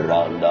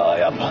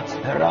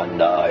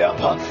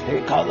 Randayapa,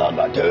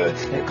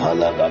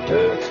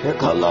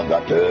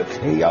 Ekalagate,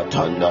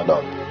 Yatanda.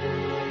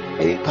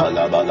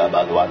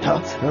 Ekalabalabalwata,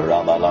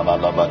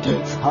 Rabalabalabate,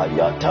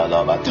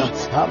 Hayatalabata,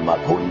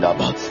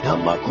 Hamakundaba,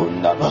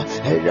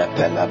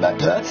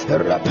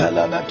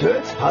 Repelabate,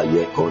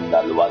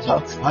 Hayekundalwaza,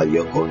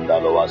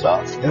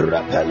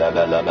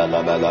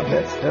 Repelabalabalabate,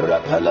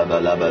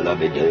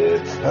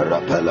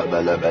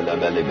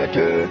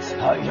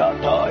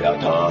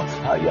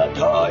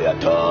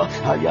 Hayatayata,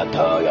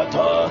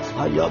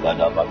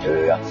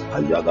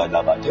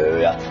 Hayagadabate,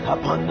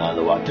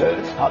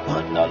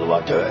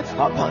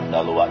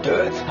 Apandalwate,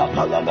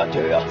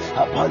 Apalagatea,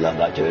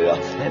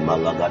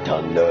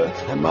 Emalagatande,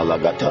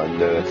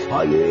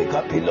 Aye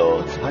Capilo,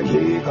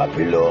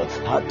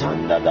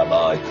 Hatanda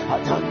Dabai,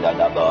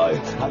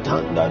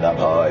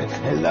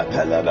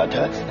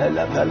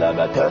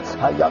 Elapelabata,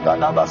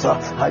 Ayaganabasa,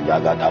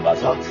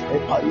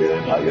 Epaye,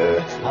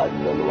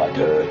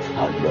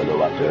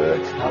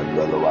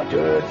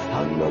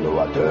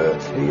 Handalawate,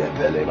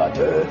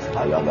 Yepelebate,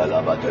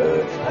 Ayagalabate,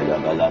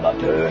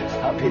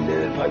 Apile,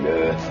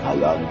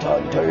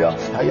 Ayantantea,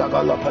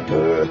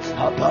 Ayagalapate,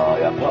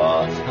 Apayapa,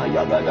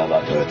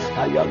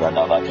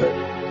 Ayagadabate.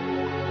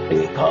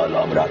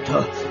 Ekalabrata,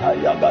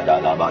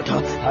 Ayagadalabata,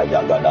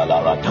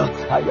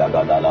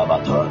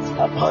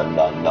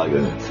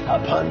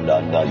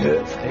 Apandandaye,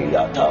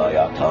 Yata,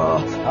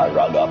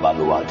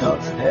 Aragabaluata,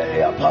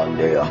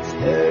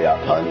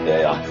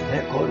 Apandea,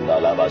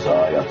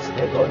 Ekondalabasaya,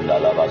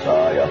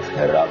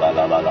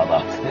 Rabalabalaba,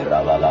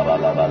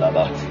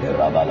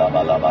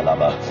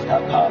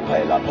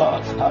 Apapelapa,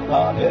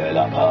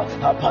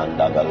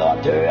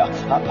 Apandagalatea,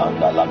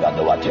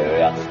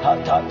 Apandalagaduatea,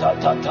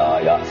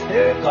 Atatataya,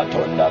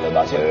 Ekatunda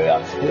Rabalabasea,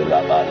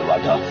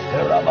 Rabalwata,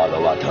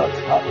 Rabalwata,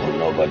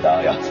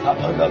 Apunogadaya,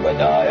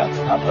 Apunogadaya,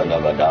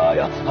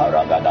 Apunogadaya,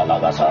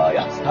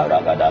 Aragadalagasaya,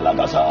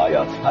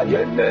 Aragadalagasaya,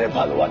 Ayende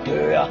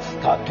Palwatea,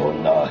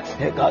 Katunda,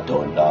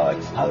 Hekatunda,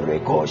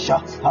 Harikosha,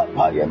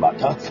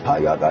 Apayemata,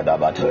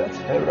 Ayagadabata,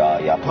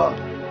 Rayapa.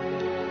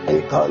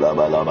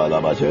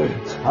 Ekalabalabalabase,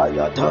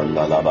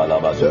 Ayatanda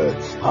labalabase,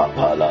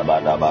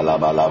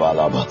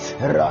 Apalabalabalabalabalaba,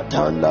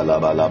 Ratanda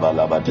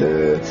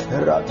labalabalabate,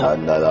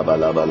 Ratanda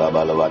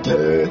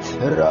labalabalabate,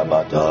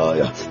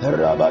 Rabataya,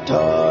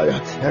 Rabataya,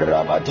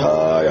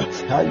 Rabataya,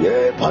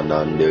 Aye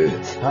Panande,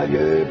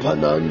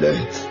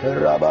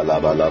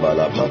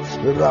 Rabalabalabalaba,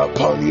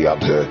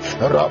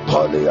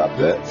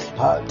 Rapaliape,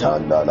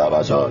 Atanda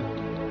labasa.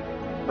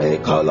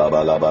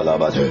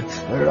 Ekalabalabalabate,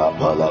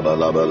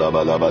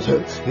 Rapalabalabalabate,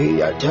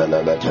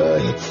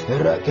 Yatelabate,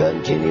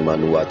 Rakantini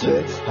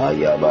Manuate,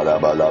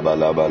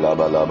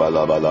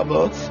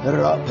 Ayabalabalabalabalabalaba,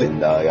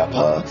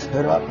 Rapindayapa,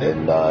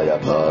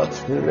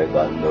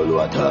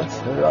 Regandoluata,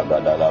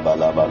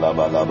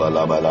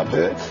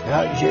 Ragadalabalabalabalabalabe,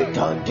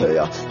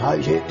 Agitantea,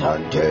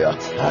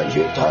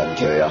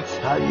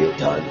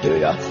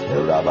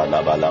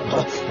 Rabalabalaba,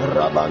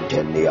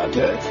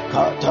 Rabanteniate,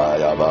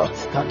 Katayaba,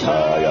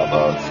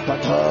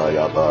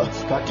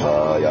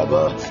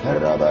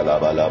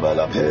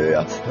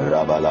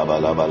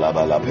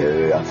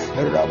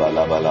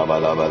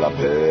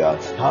 Rabalabalabalapea,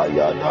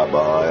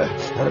 Hayadabai,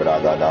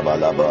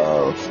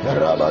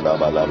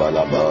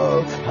 Rabalabalaba,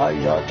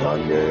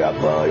 Hayatande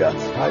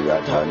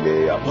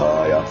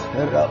Apaya,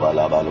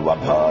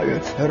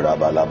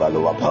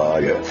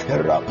 Rabalabalwapaya,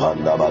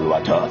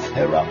 Rapandabalwata,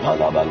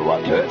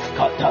 Rapalabalwate,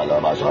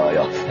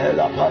 Katalabasaya,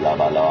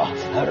 Elapalabala,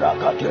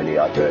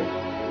 Rakatuniate.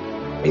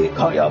 We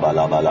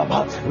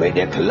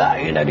declare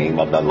in the name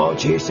of the Lord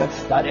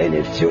Jesus that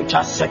any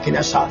future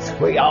sickness,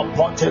 we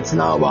abort it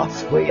now,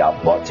 we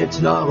abort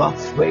it now,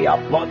 we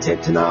abort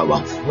it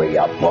now, we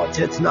abort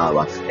it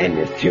now.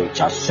 Any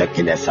future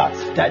sickness,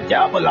 the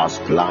devil has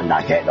planned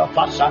ahead of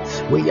us,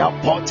 we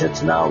abort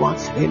it now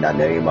in the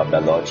name of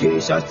the Lord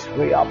Jesus.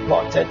 We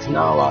abort it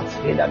now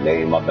in the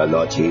name of the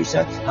Lord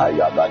Jesus.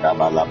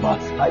 Ayagadabalaba,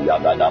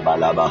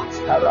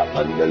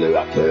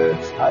 Arapandeluyake,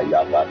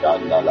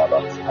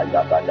 Ayagadandalaba,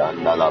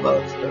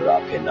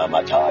 Rapina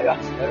Mataya,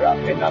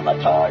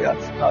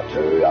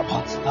 Katuyapa,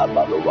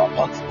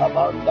 Abaluapa,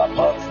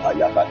 Abandapa,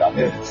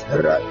 Ayagadabe,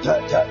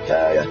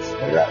 Ratataya,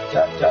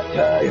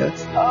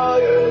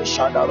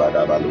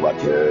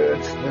 Shadabadabaluate,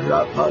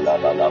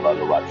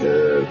 Rapalabalabaluate,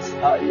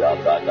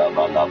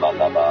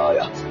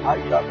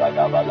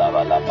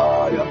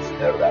 Ayagadabalabaya,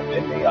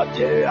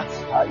 Rapiniatea,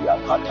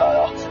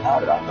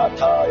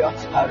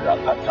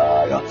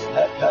 Arakataya,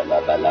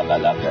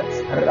 Epelabalabalapa,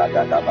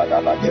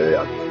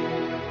 Ragadabadabadea.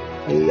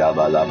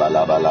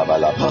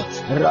 Yabalabalabalaba,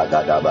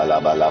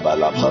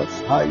 Ragadabalabalaba,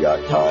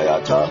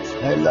 Ayatayata,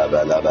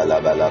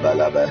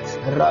 Elabalabalaba,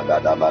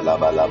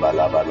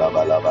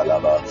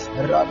 Ragadabalabalaba,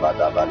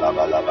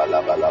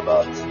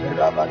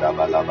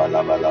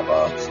 Rabadabalabalaba,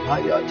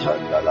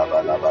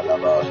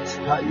 Ayatandalabalaba,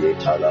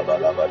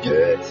 Ayatalabalabate,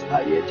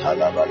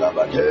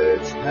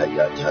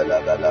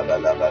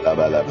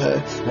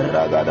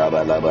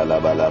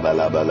 Ragadabalabalaba,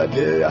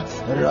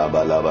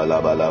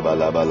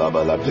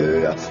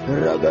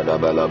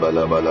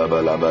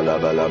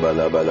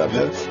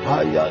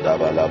 Hayada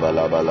bala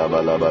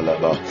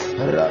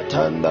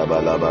Ratanda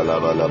bala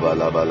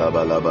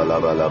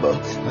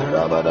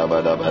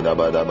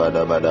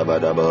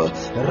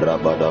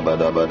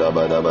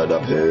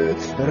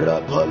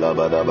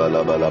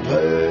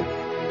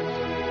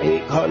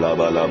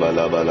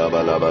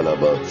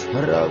Ekalabalabalabalabalaba,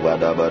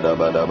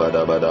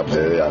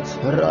 Ragadabadabadabadabadabaya,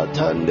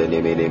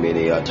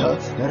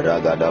 Ratandiniminiata,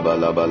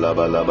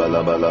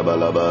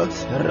 Ragadabalabalabalabalaba,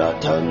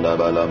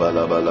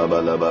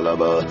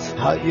 Ratandabalabalabalabalaba,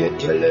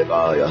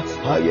 Hayetelebaya,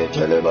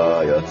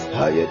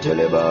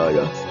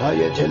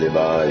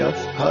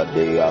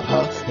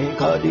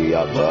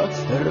 Kadiapa,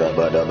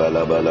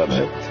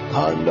 Rabadabalabalaba,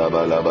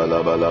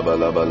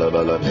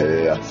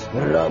 Kandabalabalabalabalabalaba,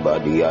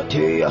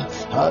 Rabadiatea,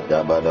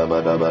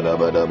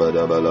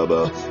 Hadabadabadabadabadabadaba,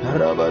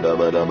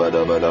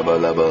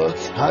 Rabadabadabadabadabadaba,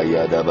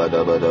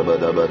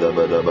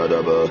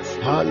 Hayadabadabadabadabadabadaba,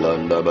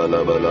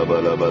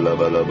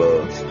 Halandabalabalabalabalaba,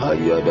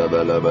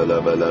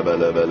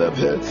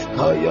 Hayadabalabalabalabalabalaba,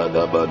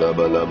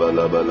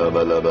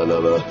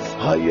 Hayadabadabalabalabalabalaba,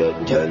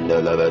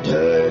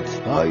 Hayantandalabate,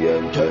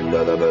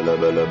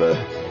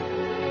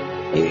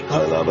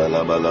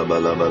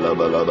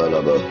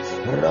 Ekalabalabalabalabalaba,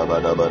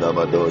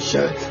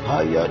 Rabadabadabadoshe,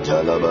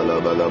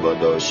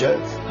 Hayatalabalabadoshe,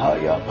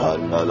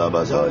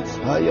 Hayapandalabaza,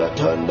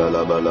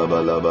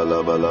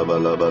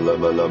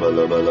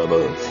 Hayatandalabalabalabalabalabalaba,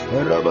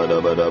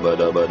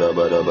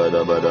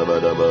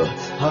 Rabadabadabadabadabadabadabadaba,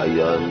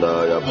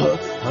 Hayandayapa,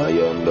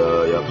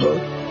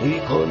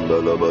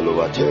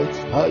 Ikondolobalwate,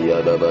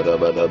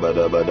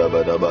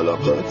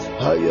 Hayadabadabadabadabadabadaba,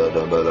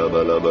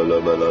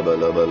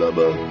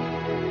 Hayadabalabalabalabalabalaba.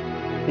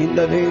 In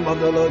the name of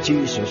the Lord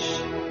Jesus.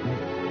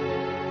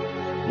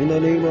 In the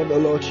name of the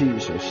Lord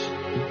Jesus.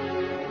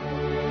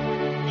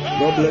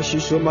 God bless you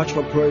so much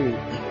for praying.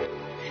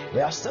 We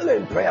are still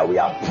in prayer. We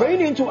are praying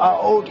into our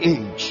old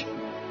age.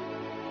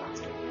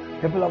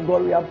 People of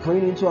God, we are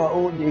praying into our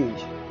old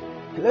age.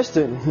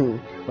 Listen,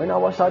 when I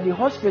was at the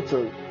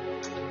hospital,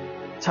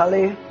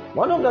 Charlie,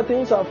 one of the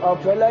things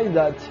I've realized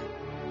that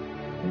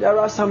there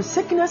are some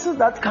sicknesses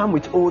that come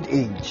with old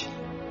age.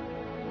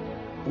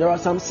 There are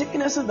some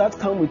sicknesses that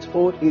come with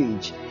old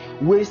age.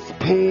 Waist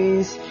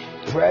pains,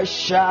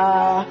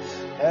 pressure,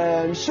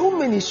 so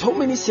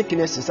many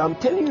sicknesses. I'm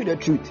telling you the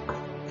truth.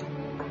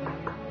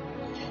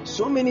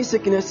 So many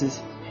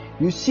sicknesses.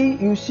 You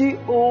see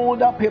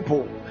older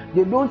people,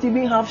 they don't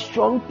even have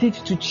strong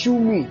teeth to chew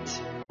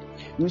meat.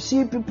 You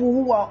see people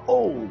who are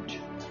old,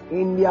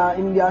 in their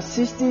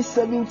 60s,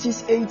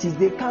 70s, 80s,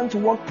 they can't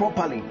walk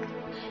properly.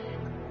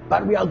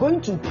 But we are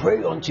going to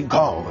pray unto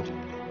God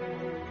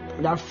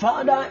that,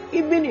 Father,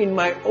 even in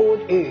my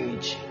old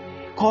age,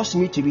 cause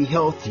me to be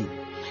healthy.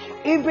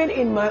 Even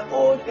in my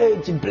old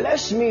age,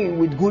 bless me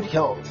with good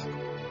health.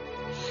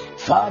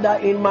 Father,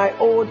 in my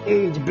old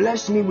age,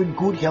 bless me with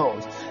good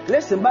health.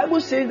 Listen, the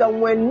Bible says that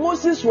when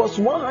Moses was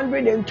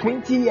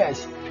 120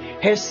 years,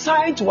 his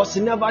sight was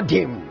never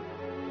dim.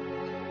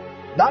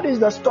 That is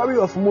the story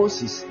of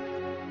Moses.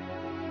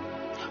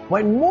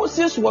 When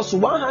Moses was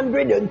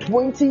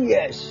 120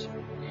 years,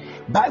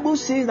 Bible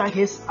says that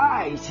his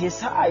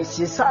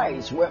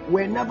eyes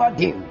were never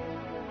dim.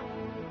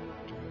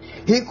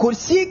 He could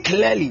see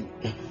clearly.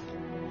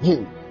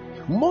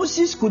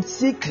 Moses could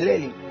see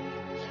clearly.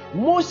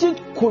 Moses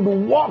could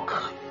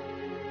walk.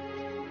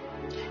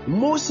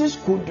 Moses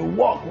could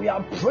walk. We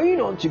are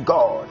praying unto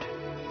God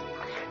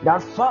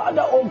that,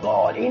 Father, oh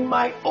God, in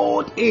my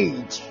old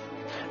age,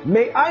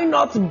 may I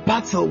not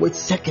battle with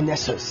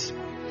sicknesses.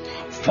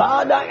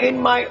 Father, in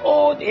my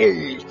old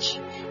age,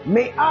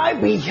 may I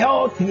be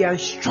healthy and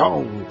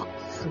strong.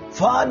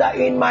 Father,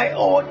 in my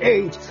old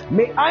age,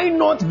 may I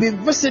not be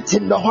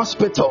visiting the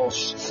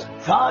hospitals.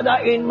 Father,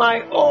 in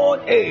my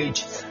old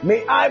age,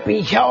 may I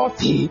be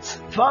healthy.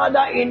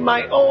 Father, in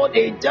my old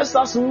age, just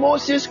as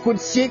Moses could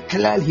see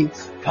clearly,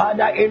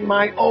 Father, in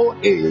my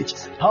old age,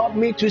 help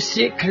me to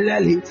see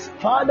clearly.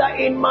 Father,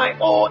 in my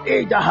old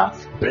age,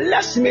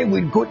 bless me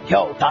with good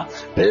health.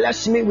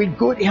 Bless me with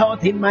good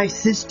health in my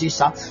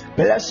 60s.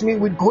 Bless me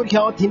with good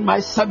health in my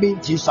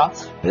 70s.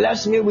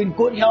 Bless me with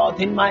good health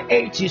in my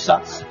 80s.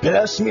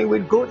 Bless me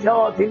with good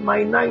health in my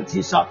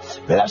 90s.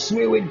 Bless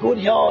me with good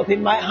health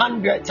in my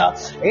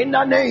 100s. In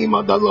the name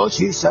of the Lord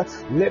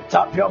Jesus, lift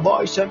up your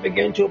voice and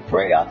begin to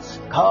pray.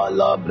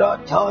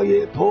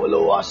 Kalabrataye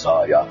polo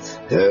asaya,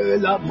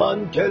 ela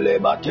mantele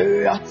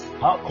batea,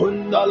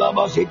 akunda la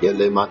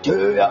basidele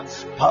matea,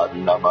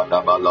 panda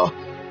badabala.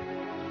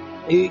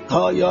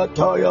 Ikaya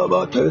taya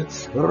bate,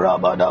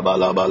 rabada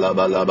bala bala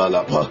bala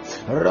bala pa,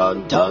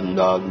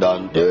 rantandan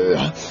dante,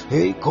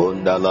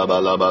 ikunda la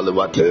bala bala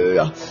bate,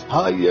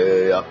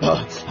 haye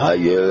apa,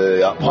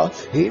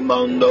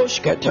 imando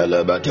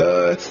sketele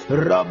bate,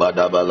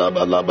 rabada bala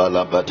bala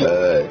bala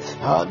bate,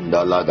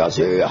 andala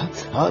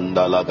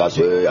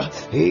gazea,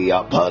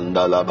 iya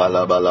panda la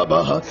bala bala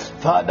ba.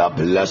 Father,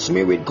 bless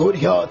me with good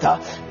health,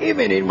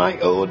 even in my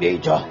old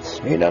age,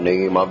 in the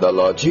name of the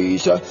Lord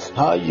Jesus.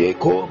 Haye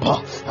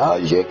kopa.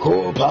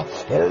 Jekopa,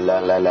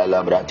 la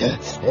brate,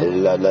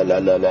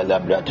 la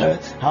brate,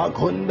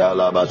 Hakunda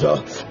la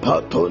baza,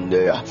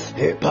 Patondea,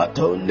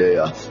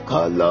 Patondea,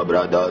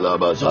 Calabrada la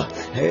baza,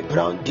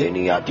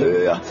 Prantinia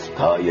tea,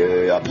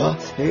 Kaye apa,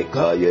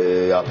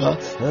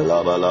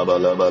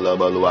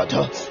 laba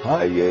luata,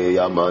 Aye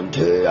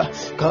amantea,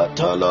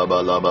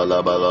 Catalaba.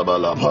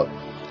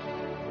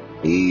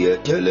 Iye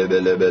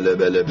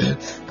telebelebelebele,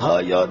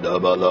 kaya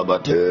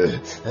dabalabate,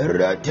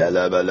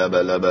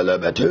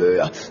 ratelebelebelebelebate,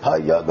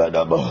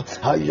 hayagadaba,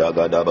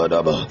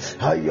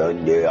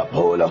 hayande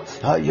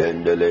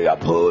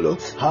Apollo,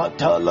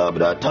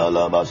 hatalabra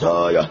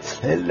talabasaya,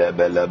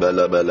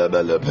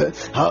 elebelebelebelebe,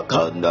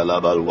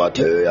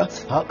 hakandalabalwatea,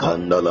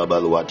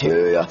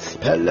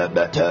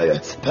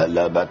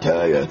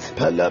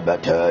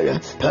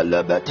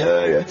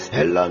 pelebataya,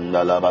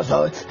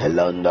 helandalabasai,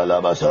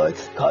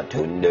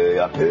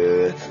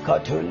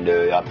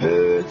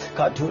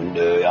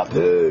 Katunde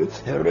ape,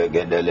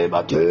 regedele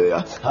batea,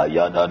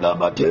 hayada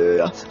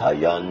batea,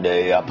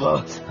 hayande apa,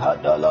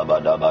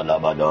 hadalabada,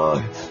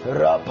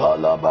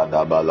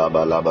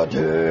 rapalabada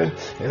bate,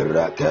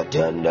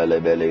 rakatendele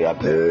bele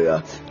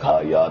apea,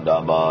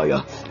 kayada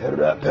baya,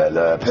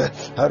 repelepe,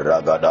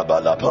 ragada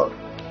balapa.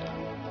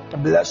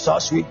 Bless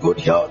us with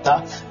good health.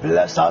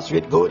 Bless us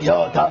with good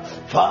health.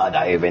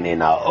 Father, even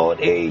in our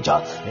old age,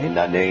 in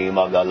the name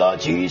of the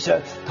Lord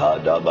Jesus.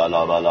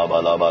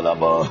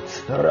 Kadabalabalabalabalaba.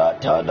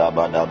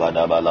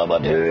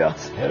 Ratadabadabadabalabadea.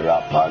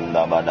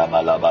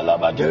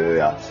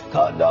 Rapandabadabalabalabalabadea.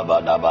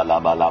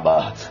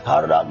 Kadabadabalabalaba.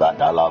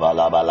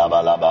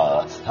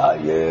 Haragadalabalabalaba.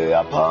 Haye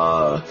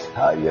apa.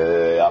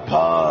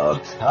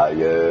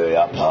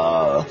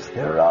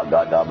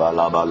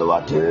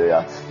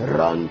 Ragadabalabaluatea.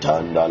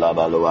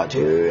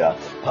 Rantandalabaluatea.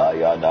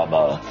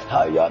 Hayadaba,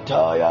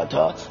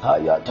 Hayatayata,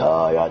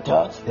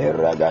 Hayatayata,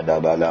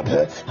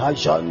 Eragadabalape,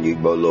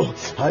 Hajandibolo,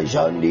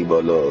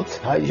 Hajandibolo,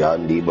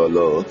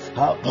 Hajandibolo,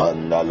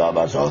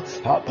 Hapandalabasa,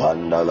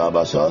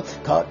 Hapandalabasa,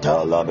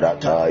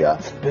 Katalabrataya.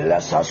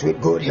 Bless us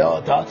with good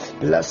health,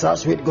 bless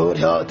us with good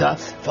health,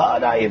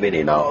 Father, even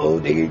in our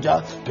old age,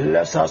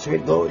 bless us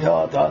with good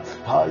health.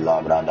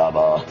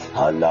 Halabradaba,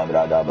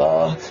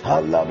 Halabradaba,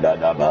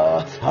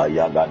 Halabradaba,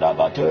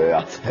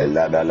 Hayagadabate,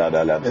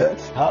 Helabalabe,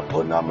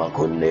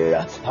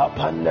 Hapunamakunde,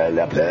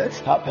 Hapandelepe,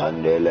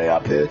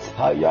 Hapandeleape,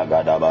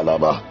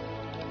 Hayagadabalaba.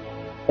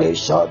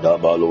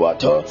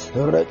 Ishadabaluata,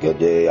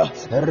 Rekedea,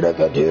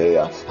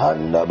 Rekedea,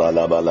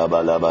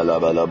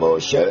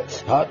 Handabalabalabalabalabalaboshe,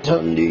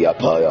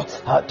 Hatandiapaya,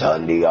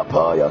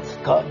 Hatandiapaya,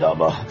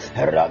 Kadaba,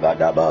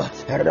 Ragadaba,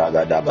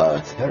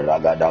 Ragadaba,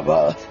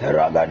 Ragadaba,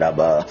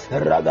 Ragadaba,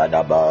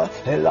 Ragadaba,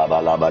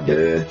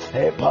 Elabalabade,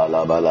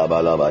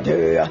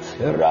 Epalabalabalabade,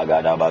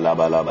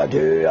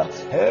 Ragadabalabalabade,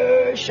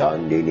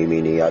 Shandini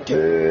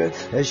miniate,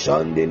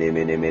 Shandini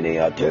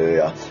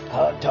miniate,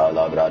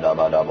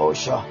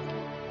 Hatalabradabadabosha.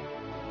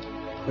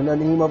 In the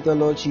name of the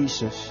Lord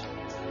Jesus,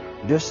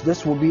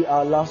 this will be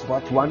our last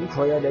but one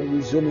prayer. Then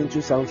we zoom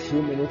into some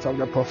few minutes of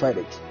the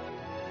prophetic.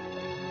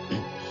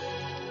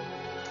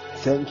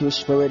 Thank you,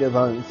 Spirit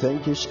Divine.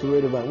 Thank you,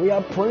 Spirit Divine. We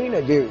are praying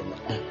again.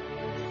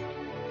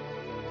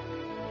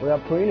 We are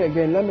praying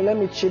again. Let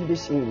me chip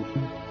this in.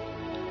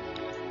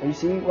 You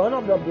see, one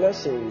of the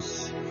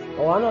blessings,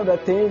 or one of the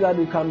things that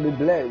we can be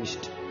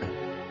blessed,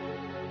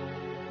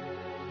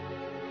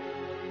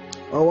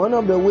 or one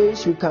of the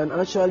ways we can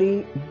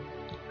actually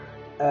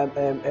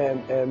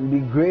be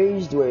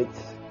graced with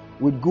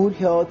good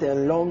health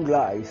and long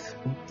life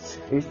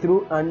is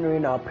through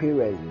honoring our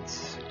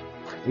parents.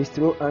 It's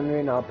through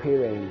honoring our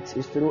parents.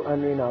 It's through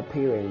honoring our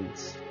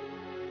parents.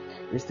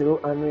 It's through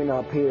honoring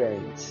our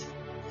parents.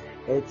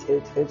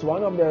 It's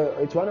one of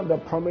the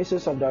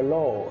promises of the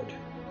Lord.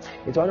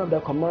 It's one of the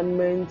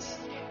commandments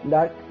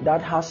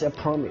that has a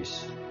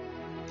promise.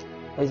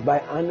 It's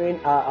by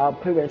honoring our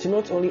parents,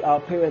 not only our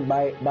parents,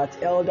 but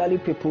elderly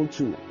people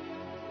too.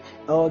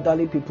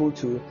 Elderly people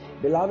too.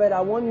 Beloved,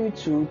 I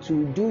want you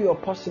to do your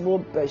possible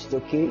best,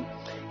 okay?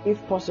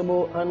 If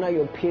possible, honor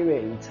your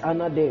parents,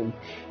 honor them.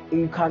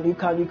 You can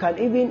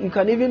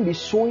even be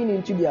sowing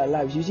into their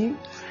lives. You see,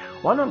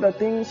 one of the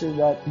things is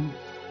that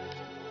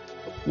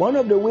one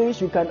of the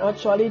ways you can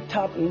actually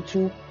tap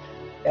into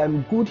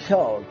good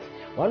health,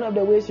 one of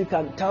the ways you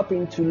can tap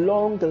into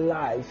long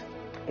life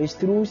is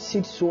through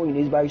seed sowing.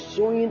 Is by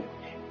sowing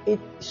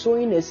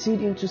a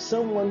seed into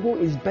someone who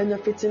is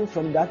benefiting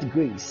from that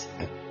grace.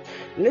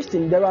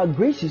 Listen, there are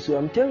graces, so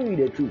I'm telling you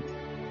the truth.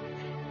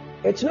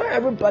 It's not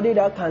everybody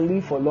that can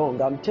live for long.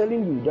 I'm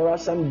telling you, there are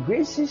some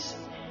graces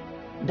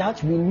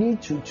that we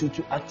need to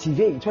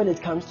activate when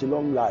it comes to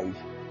long life.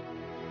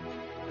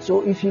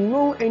 So if you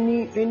know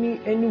any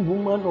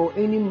woman or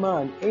any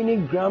man, any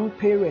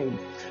grandparent,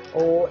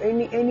 or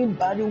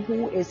anybody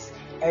who is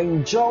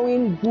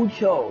enjoying good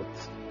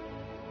health,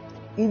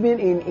 even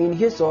in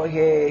his or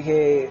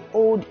her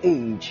old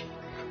age,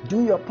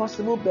 do your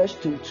possible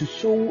best to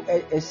sow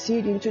a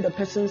seed into the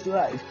person's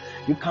life.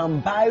 You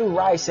can buy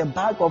rice, a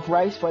bag of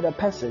rice for the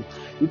person.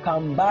 You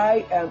can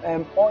buy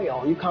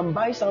oil. You can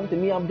buy something.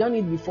 Me, I've done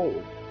it before.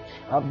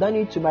 I've done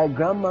it to my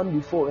grandma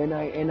before, and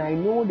I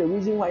know the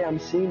reason why I'm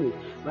saying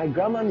it. My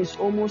grandma is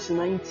almost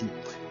 90,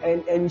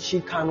 and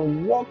she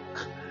can walk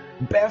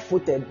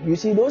barefooted. You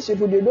see, those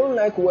people, they don't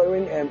like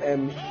wearing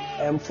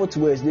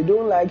footwear. They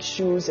don't like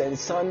shoes and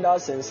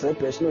sandals and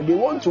slippers. No, they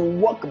want to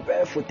walk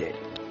barefooted.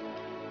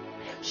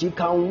 She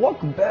can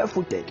walk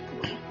barefooted.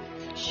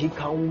 She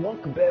can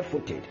walk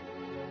barefooted.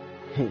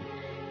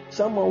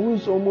 Someone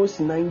who's almost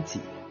 90.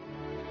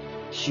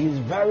 She's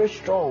very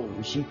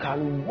strong. She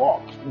can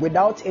walk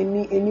without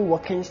any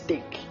walking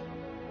stick.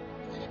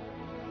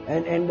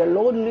 And the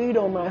Lord laid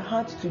on my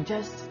heart to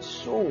just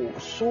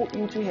sow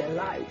into her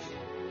life.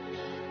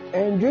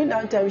 And during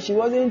that time, she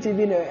wasn't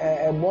even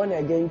a born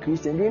again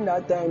Christian. During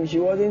that time, she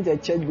wasn't a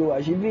church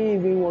goer. She didn't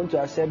even want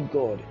to accept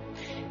God.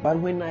 But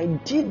when I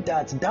did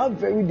that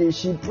very day,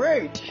 she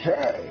prayed.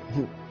 Hey,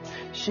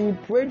 she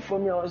prayed for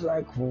me. I was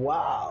like,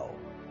 wow.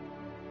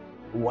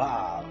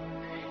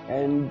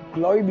 And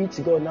glory be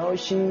to God. Now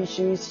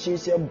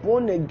she's a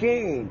born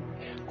again,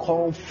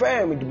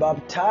 confirmed,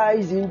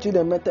 baptized into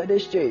the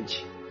Methodist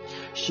Church.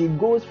 She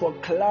goes for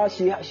class.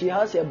 She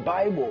has a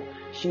Bible.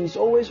 She's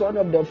always one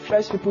of the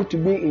first people to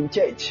be in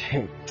church.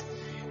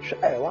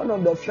 One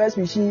of the first.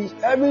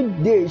 Every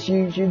day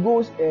she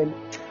goes and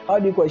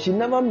she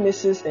never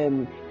misses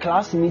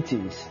class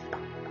meetings.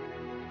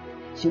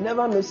 She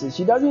never misses.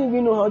 She doesn't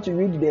even know how to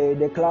read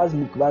the class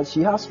book, but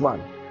she has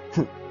one.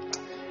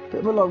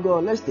 People of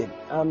God, listen.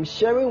 I'm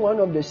sharing one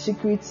of the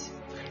secrets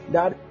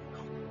that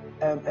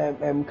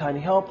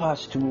can help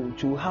us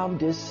to have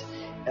this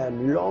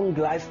long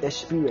life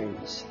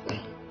experience.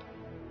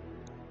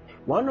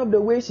 One of the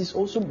ways is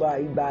also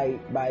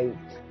by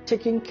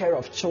taking care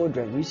of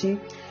children. You see,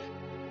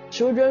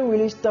 children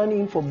really stand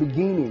in for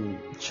beginning.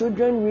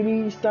 Children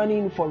really stand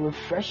in for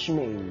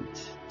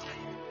refreshment.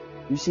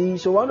 You see,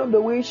 so one of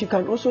the ways you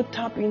can also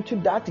tap into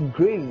that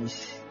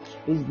grace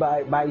is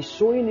by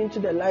sowing into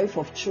the life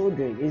of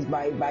children, is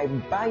by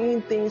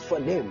buying things for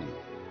them.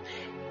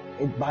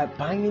 By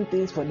buying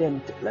things for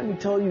them. Let me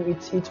tell you,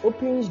 it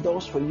opens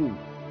doors for you.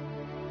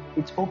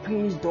 It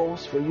opens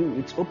doors for you.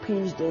 It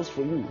opens doors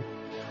for you.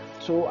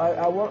 So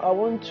I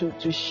want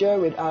to share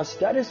with us.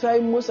 That is why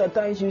most of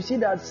the times you see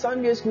that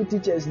Sunday school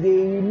teachers,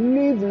 they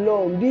live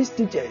long. These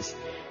teachers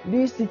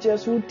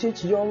who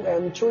teach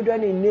young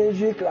children in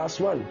nursery class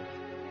 1.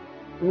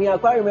 Me, I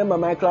quite remember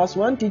my class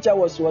 1 teacher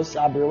was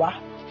Abrewa.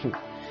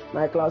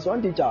 My class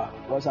 1 teacher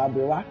was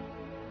Abrewa.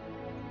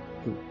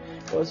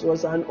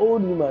 Was an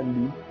old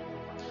woman.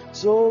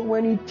 So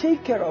when you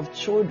take care of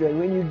children,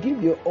 when you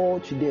give your all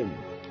to them,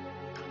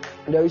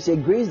 there is a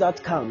grace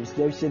that comes.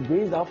 There is a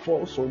grace that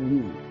falls on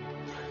you.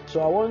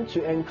 So I want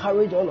to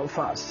encourage all of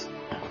us.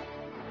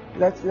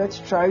 Let's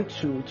try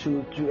to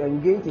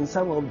engage in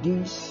some of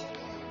these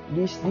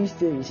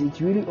things.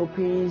 It really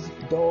opens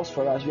doors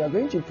for us. We are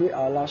going to pray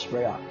our last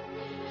prayer.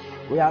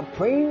 We are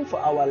praying for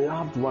our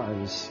loved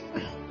ones.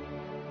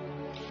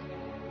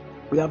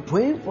 We are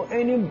praying for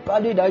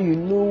anybody that you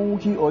know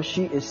he or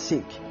she is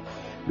sick.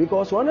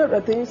 Because one of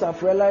the things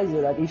I've realized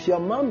is that if your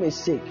mom is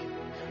sick,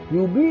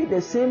 you'll be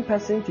the same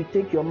person to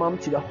take your mom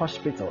to the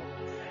hospital.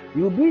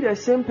 You'll be the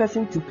same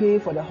person to pay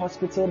for the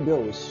hospital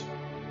bills.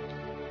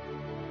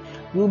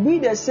 You'll be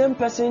the same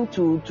person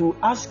to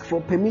ask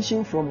for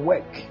permission from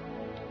work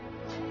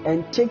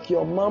and take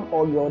your mom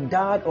or your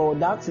dad or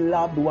that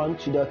loved one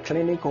to the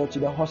clinic or to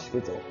the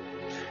hospital.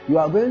 You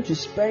are going to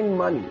spend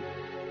money.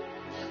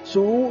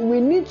 So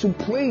we need to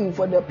pray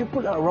for the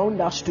people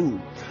around us too.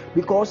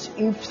 Because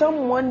if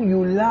someone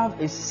you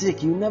love is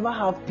sick, you never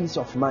have peace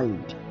of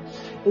mind.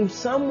 If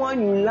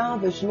someone you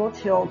love is not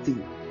healthy,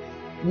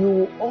 you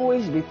will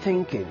always be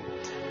thinking.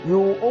 You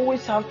will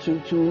always have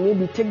to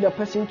maybe take the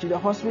person to the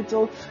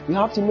hospital. You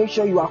have to make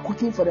sure you are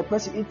cooking for the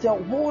person. It's a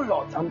whole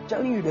lot. I'm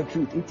telling you the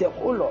truth. It's a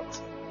whole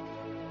lot.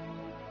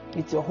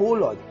 It's a whole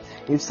lot.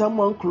 If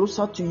someone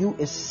closer to you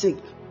is sick,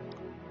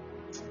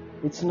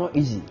 it's not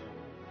easy.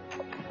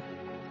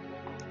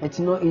 It's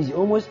not easy.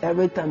 Almost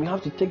every time you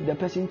have to take the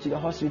person to the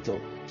hospital.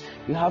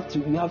 You have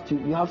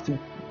to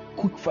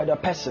cook for the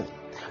person.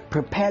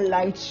 Prepare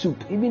light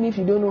soup. Even if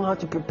you don't know how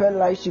to prepare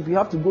light soup, you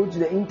have to go to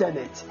the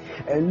internet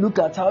and look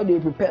at how they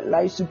prepare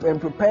light soup and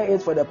prepare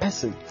it for the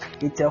person.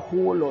 It's a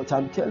whole lot.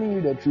 I'm telling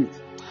you the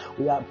truth.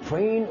 We are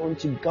praying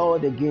unto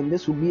God again.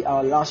 This will be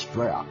our last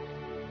prayer.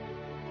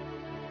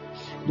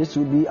 This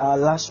will be our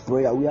last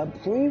prayer. We are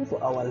praying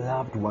for our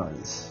loved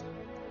ones.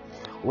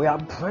 We are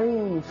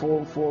praying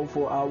for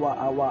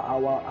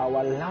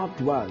our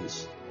loved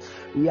ones.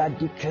 We are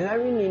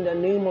declaring in the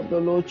name of the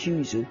Lord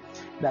Jesus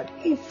that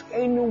if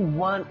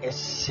anyone is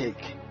sick,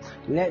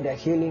 let the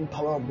healing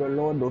power of the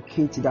Lord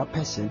locate that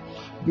person.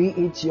 Be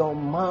it your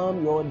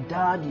mom, your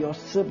dad, your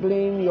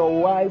sibling, your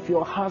wife,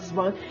 your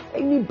husband,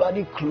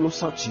 anybody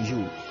closer to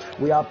you.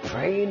 We are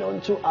praying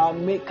unto our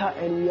Maker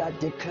and we are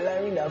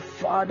declaring that,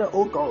 Father,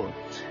 oh God,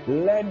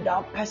 let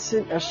that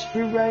person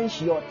experience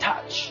your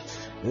touch.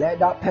 Let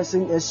that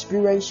person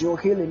experience your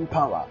healing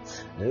power.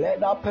 Let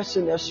that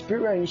person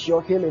experience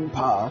your healing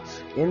power.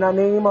 In the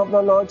name of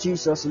the Lord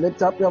Jesus,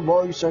 lift up your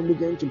voice and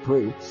begin to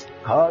pray.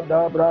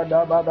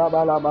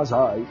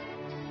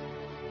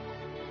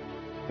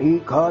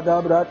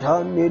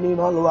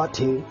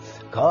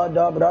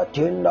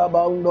 Kadabratinda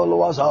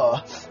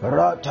Bangolwaza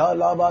Rata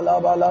Laba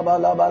Laba Laba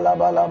Laba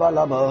Laba Laba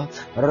Laba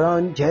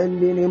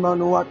Rantendini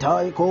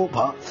Manuatai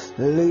Kopa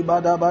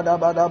Libada Bada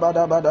Bada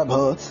Bada Bada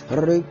Ba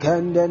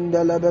Rikenden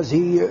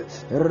Delabazi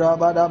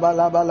Rabada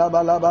Bala Bala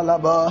Bala Bala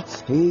Ba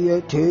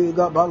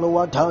Yetiga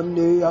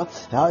Baluatandia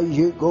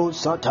Ayiko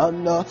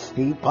Satanda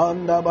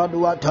Ipanda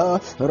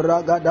Baduata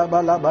Ragada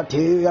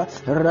Balabatia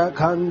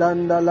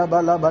Rakandanda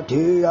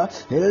Labalabatia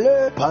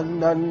Ile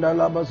Pandanda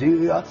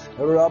Labazia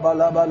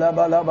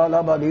Rabalaba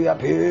Balabadia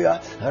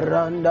Pia,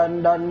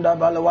 Randanda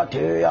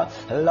Balwatia,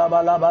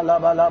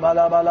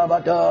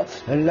 Labalabalabalabalabata,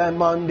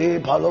 Lemandi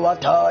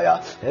Paluataya,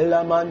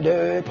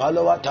 Lemande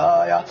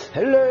Paluataya,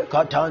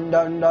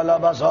 Lekatandanda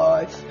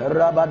Labazai,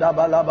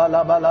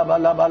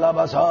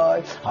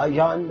 Rabadabalabalabalabalabalabazai,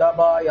 Ayanda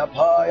Baya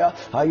Paya,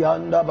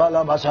 Ayanda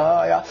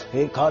Balabasaya,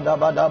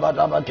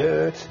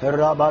 Ikadabadabadabate,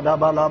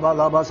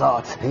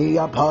 Rabadabalabalabaza,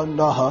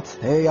 Eapandaha,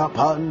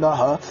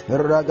 Eapandaha,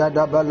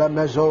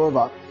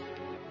 Ragadabalamezova.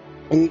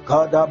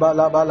 Ikada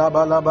bala bala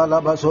bala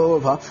bala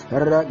basova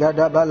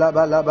ragada bala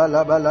bala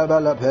bala bala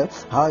bala pe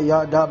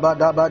hayada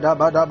bada bada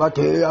bada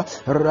batea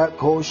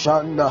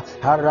rakoshanda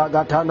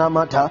haragatana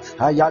mata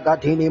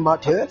hayagatini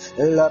mate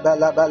la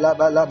bala bala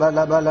bala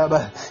bala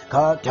bala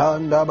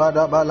Katanda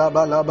bada bala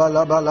bala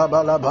bala bala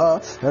bala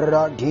ba.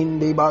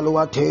 Radindi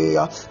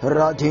baluatea.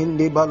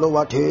 Radindi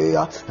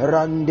baluatea.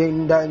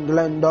 Randinda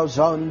glenda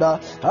zonda.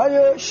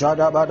 Aye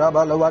shada bada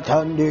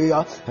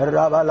baluatandia.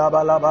 Rabala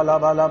bala bala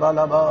bala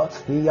bala ba.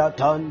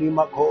 Yatandi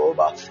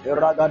makoba.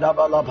 Ragada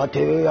bala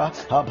patea.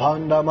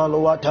 Apanda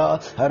maluata.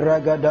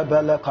 Ragada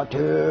bala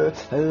kate.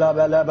 La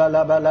bala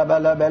bala bala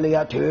bala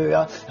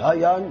beliatea.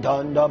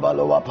 Ayandanda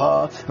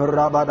baluapa.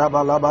 Rabada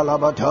bala bala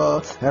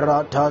bata.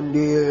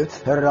 Ratandi.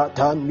 Ratandi.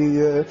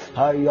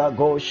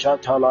 Ayago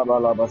shatala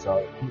bala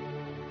basa.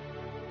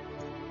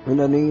 In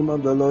the name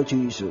of the Lord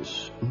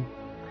Jesus.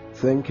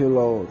 Thank you,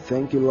 Lord.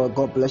 Thank you, Lord.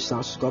 God bless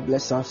us. God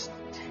bless us.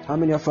 How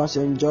many of us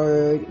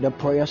enjoyed the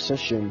prayer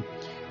session?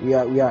 We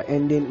are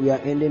ending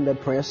the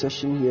prayer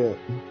session here.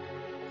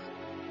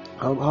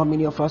 How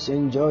many of us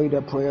enjoyed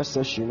the prayer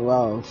session?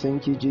 Wow,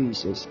 thank you,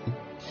 Jesus.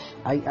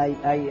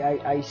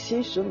 I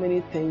see so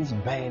many things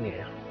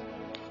burning.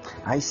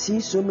 I see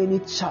so many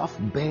chaff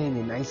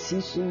burning. I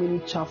see so many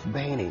chaff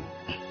burning.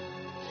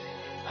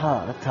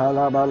 Ha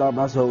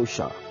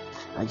talabalabazosha.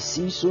 I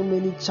see so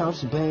many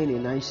chaffs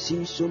burning. I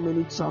see so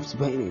many chaffs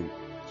burning.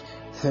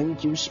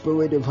 Thank you,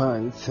 Spirit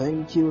Divine.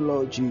 Thank you,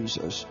 Lord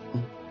Jesus.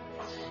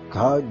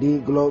 Kadi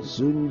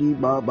glotsundi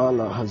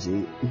babala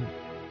hazi.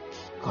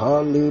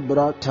 Kali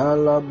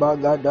bratala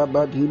bagada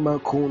badima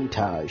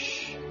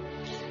kuntash.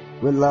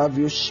 We love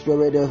you,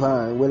 Spirit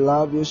Divine. We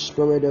love you,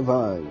 Spirit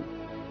Divine.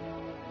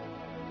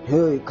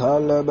 Hey,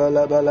 kala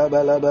bala bala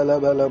bala bala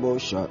bala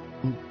bosha.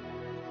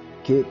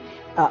 Okay.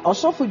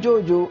 Also for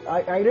Jojo,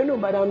 I don't know,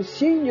 but I'm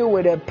seeing you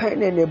with a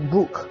pen and a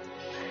book.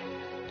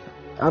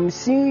 I'm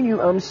seeing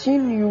you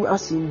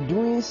as in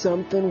doing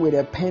something with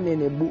a pen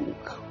and a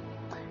book.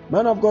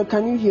 Man of God,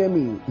 can you hear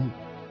me?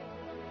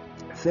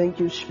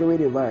 Thank you, Spirit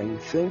Divine.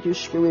 Thank you,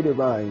 Spirit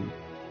Divine.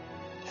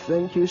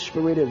 Thank you,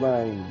 Spirit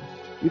Divine.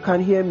 You can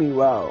hear me.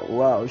 Wow.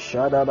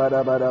 Shada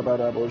bada bada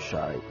bada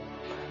boshai.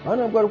 Man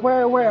of God,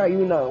 where are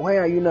you now? Where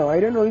are you now? I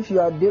don't know if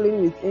you are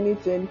dealing with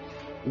anything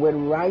with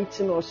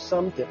writing or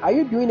something. Are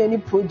you doing any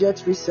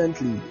projects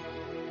recently?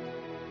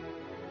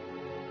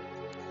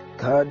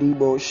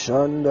 Kadibo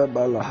Shanda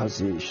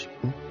Balahazish.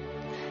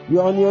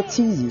 You're on your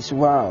thesis.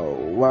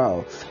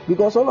 Wow.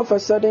 Because all of a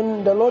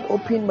sudden the Lord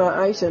opened my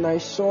eyes and I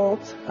saw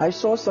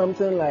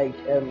something like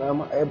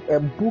a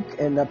book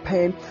and a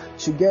pen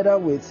together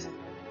with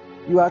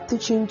you are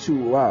teaching to.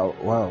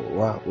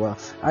 Wow.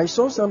 I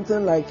saw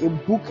something like a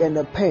book and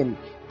a pen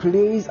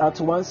placed at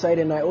one side,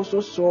 and I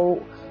also saw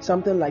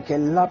something like a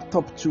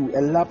laptop too.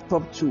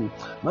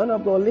 Man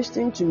of God,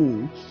 listening to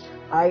me.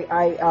 I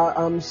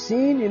am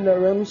seeing in the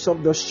realms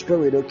of the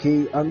Spirit.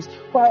 Okay,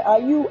 why are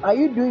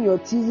you doing your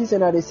thesis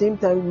and at the same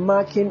time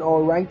marking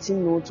or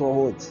writing notes or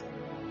what?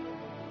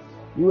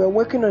 You are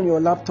working on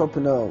your laptop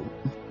now.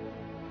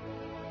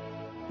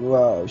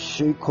 Wow,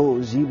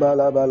 Shiko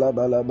Zibala Bala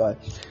Bala Bala.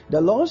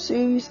 The Lord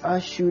says I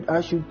should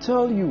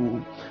tell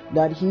you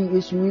that He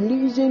is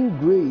releasing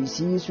grace.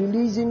 He is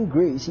releasing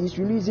grace. He is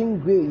releasing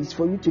grace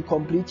for you to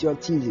complete your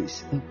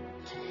thesis.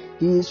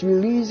 He is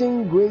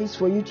releasing grace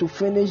for you to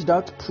finish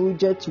that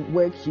project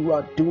work you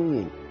are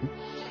doing.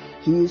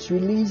 He is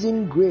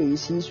releasing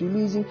grace. He is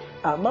releasing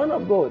a man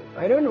of God.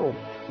 I don't know,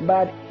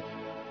 but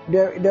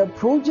the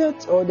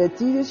project or the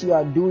thesis you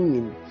are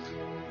doing.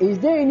 Is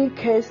there any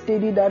case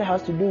study that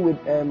has to do with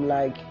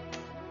like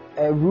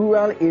a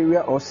rural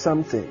area or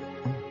something?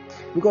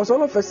 Because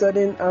all of a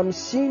sudden I'm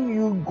seeing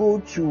you go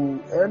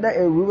to either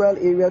a rural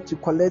area to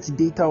collect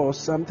data or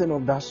something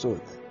of that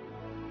sort.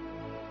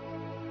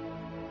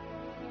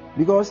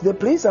 Because the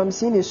place I'm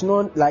seeing is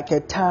not like a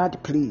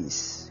third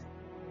place.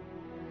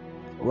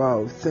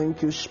 Wow,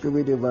 thank you,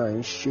 Spirit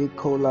Divine.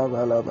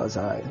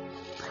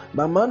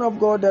 But man of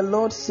God, the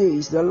Lord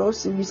says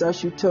I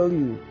should tell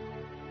you.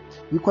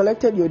 You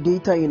collected your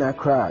data in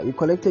Accra.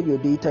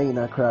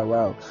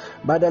 Wow.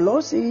 But the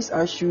Lord says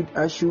I should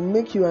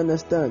make you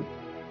understand.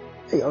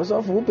 Hey,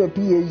 also for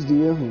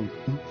PhD.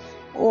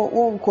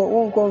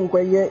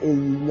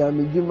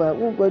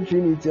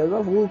 PhD.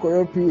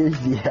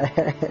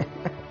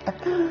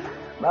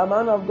 But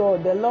man of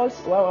God, the Lord,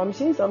 wow, I'm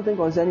seeing something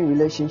concerning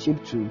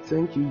relationship too.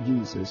 Thank you,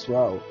 Jesus.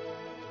 Wow.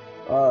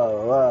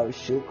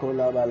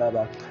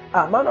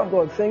 Man of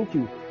God, thank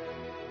you.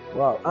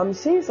 Wow, I'm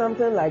seeing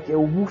something like a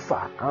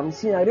woofer. I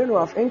don't know,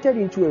 I've entered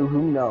into a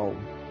room now.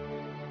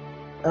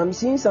 I'm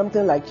seeing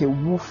something like a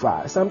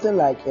woofer, something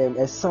like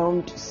a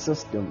sound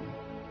system.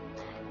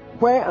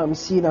 Where I'm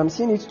seeing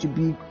it to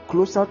be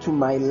closer to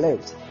my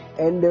left.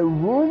 And the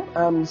room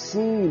I'm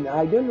seeing,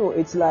 I don't know,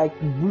 it's like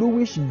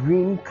bluish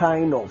green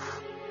kind of.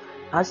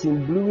 As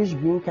in bluish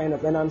green kind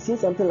of. And I'm seeing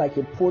something like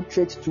a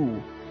portrait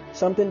too.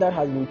 Something that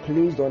has been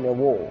placed on a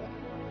wall.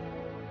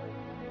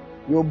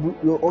 You're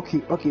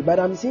okay, but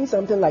I'm seeing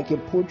something like a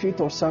portrait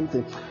or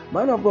something.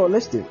 Man of God,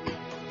 listen.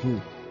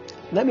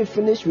 Let me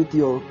finish with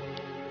you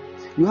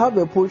have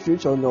a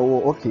portrait on your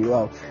wall. Okay,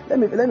 wow. Let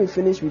me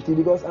finish with you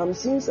because I'm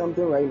seeing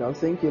something right now.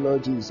 Thank you,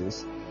 Lord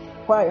Jesus.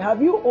 Why?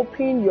 Have you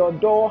opened your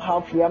door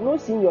halfway? I've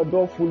not seen your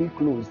door fully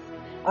closed.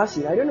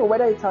 Actually, I don't know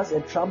whether it has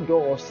a trap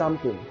door or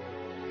something.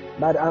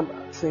 But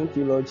thank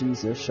you, Lord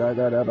Jesus.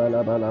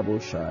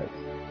 Shagadabalabalaboshai.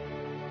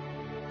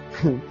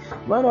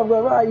 Man of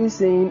God, why are you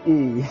saying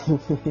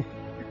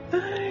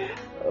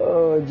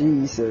Oh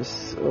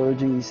Jesus, oh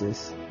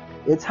Jesus.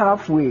 It's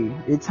halfway.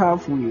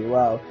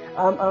 Wow.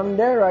 I'm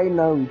there right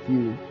now with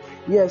you.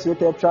 Yes, with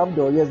a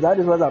trapdoor. Yes, that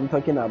is what I'm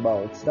talking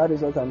about.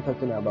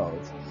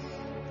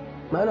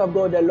 Man of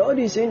God, the Lord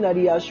is saying that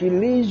He has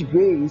released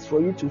grace for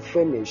you to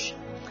finish.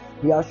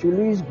 He has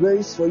released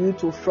grace for you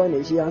to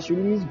finish. He has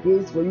released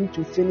grace for you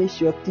to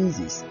finish your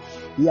thesis.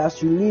 He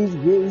has released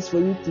grace for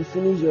you to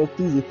finish your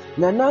thesis.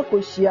 Nana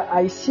Koshia,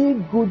 I see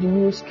good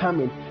news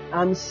coming.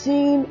 I'm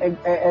seeing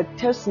a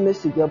text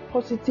message, a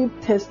positive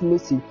text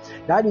message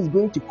that is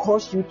going to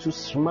cause you to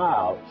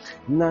smile.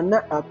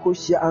 Nana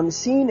Akoshia, I'm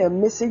seeing a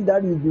message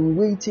that you've been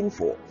waiting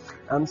for.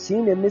 But I'm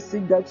seeing in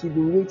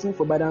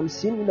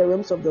the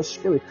realms of the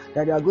Spirit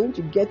that you are going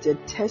to get a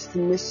text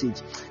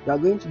message. You are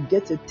going to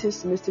get a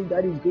text message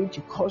that is going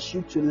to cause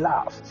you to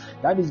laugh.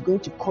 That is going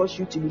to cause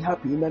you to be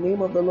happy in the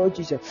name of the Lord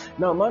Jesus.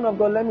 Now, man of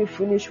God, let me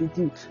finish with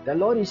you. The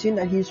Lord is saying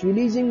that He's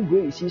releasing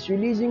grace. He's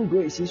releasing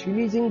grace. He's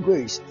releasing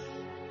grace.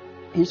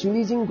 He's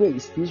releasing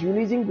grace. He's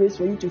releasing grace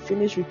for you to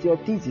finish with your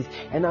thesis.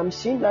 And I'm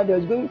seeing that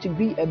there's going to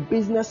be a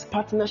business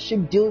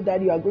partnership deal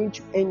that you are going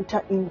to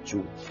enter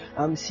into.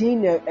 I'm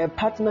seeing a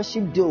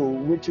partnership deal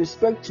with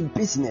respect to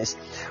business.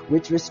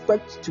 And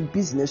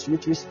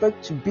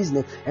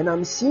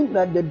I'm seeing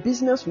that the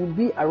business will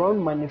be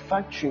around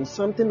manufacturing,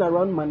 something that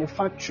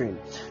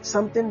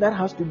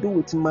has to do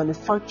with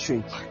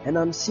manufacturing. And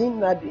I'm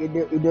seeing that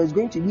there's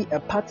going to be a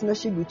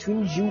partnership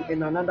between you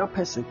and another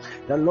person.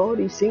 The Lord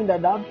is saying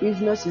that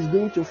business is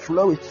going to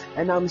flourish,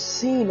 and I'm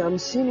seeing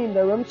in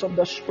the realms of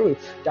the Spirit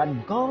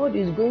that God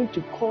is going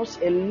to cause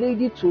a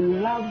lady to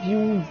love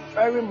you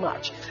very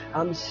much.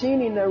 I'm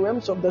seeing in the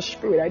realms of the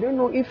Spirit. I don't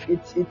know if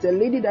it's a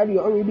lady that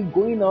you're already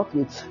going out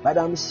with, but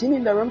I'm seeing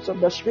in the realms of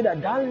the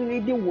Spirit that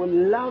lady will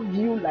love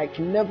you like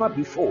never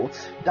before.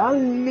 That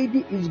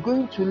lady is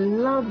going to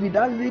love you.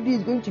 That lady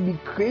is going to be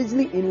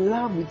crazily in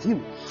love with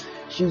you.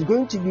 She's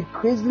going to be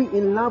crazily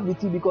in love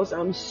with you, because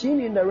I'm seeing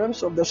in the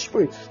realms of the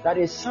Spirit that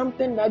is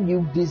something that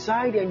you've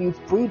desired and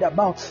you've prayed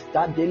about,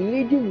 that the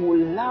lady will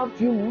love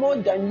you more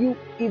than you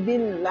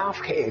even love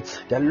her.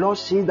 The Lord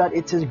says that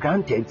it is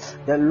granted.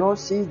 The Lord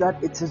says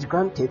that it is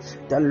granted.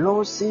 The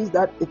Lord says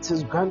that it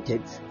is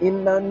granted.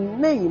 In the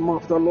name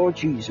of the Lord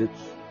Jesus.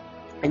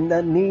 In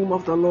the name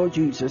of the Lord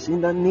Jesus.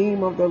 In the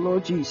name of the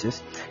Lord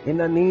Jesus. In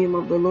the name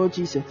of the Lord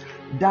Jesus.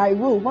 Thy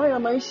will. Why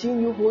am I seeing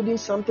you holding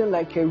something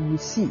like a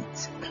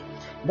receipt?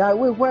 That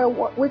way,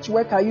 which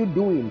work are you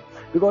doing?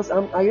 Because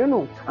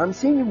I'm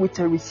seeing you with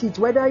a receipt.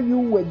 Whether you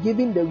were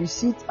giving the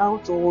receipt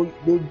out or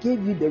they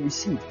gave you the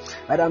receipt,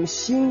 but I'm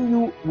seeing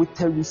you with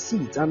a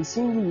receipt.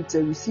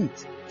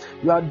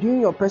 You are doing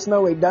your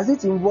personal work. Does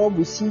it involve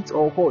receipt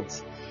or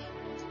what?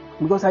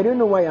 Because I don't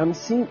know why I'm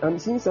seeing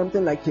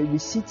something like a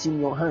receipt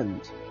in your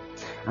hand.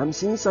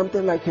 Thank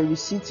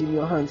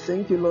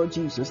you, Lord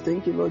Jesus.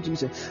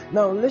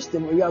 Now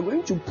listen, we are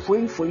going to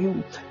pray for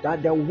you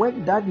that the work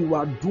that you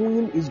are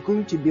doing is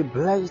going to be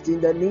blessed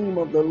in the name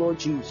of the Lord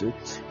Jesus.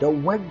 The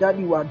work that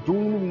you are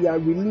doing, we are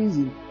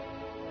releasing.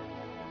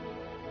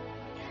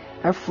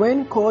 A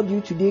friend called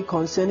you today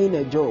concerning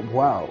a job.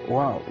 Wow.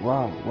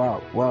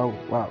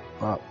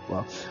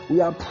 We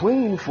are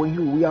praying for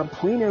you. We are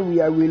praying and we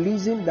are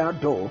releasing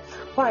that door.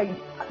 Why?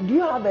 Do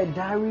you have a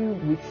diary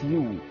with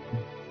you?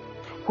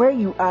 Where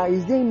you are,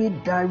 is there any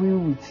diary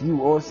with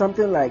you or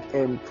something like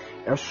a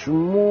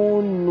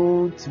small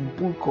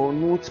notebook or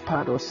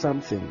notepad or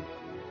something?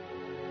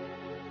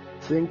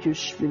 Thank you,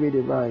 Spirit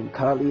Divine.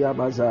 Kalia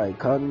Bazai,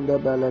 Kanda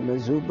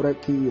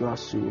Belemezubraki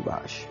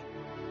Lasubash.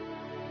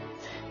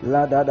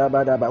 La da da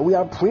ba da ba. We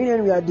are praying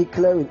and we are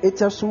declaring.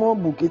 It's a small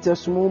book.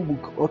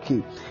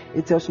 Okay.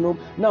 It's a small.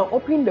 Now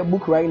open the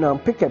book right now.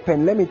 Pick a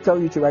pen. Let me tell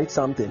you to write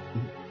something.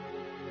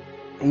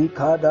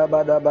 Ikada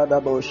ba da ba da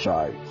bo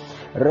shai.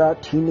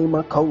 Ratini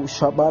Makau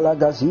Shabala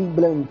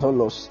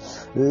Gaziblentolos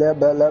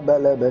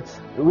Lebe.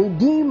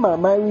 Redeemer,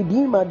 my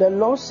Redeemer, the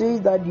Lord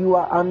says that you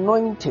are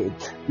anointed.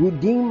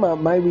 Redeemer,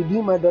 my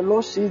Redeemer, the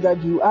Lord says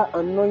that you are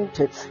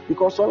anointed,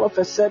 because all of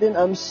a sudden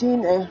I'm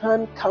seeing a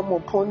hand come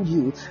upon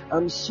you.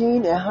 I'm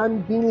seeing a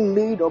hand being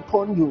laid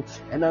upon you,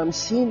 and I'm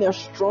seeing a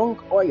strong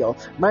oil.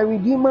 My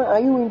Redeemer,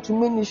 are you into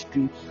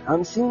ministry?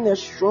 I'm seeing a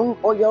strong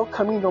oil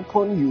coming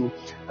upon you.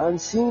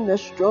 Kate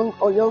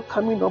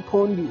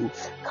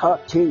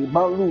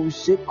Balu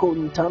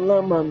Sekon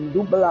Talaman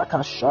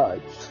Dublakashai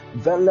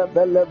Vela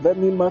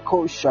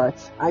Venimakoshai.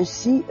 I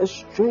see a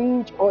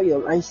strange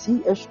oil.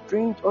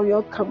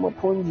 Come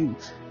upon you.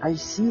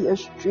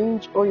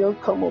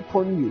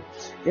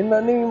 In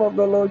the name of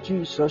the Lord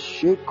Jesus.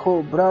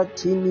 Sheko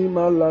Bratini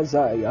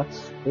Malazaya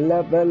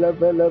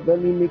Levela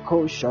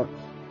Venimikosha.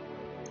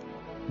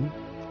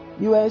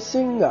 You are a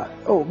singer.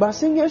 Oh, but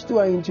singers too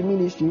are into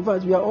ministry. In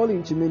fact, we are all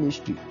into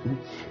ministry.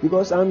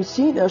 Because I'm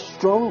seeing a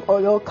strong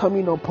oil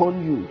coming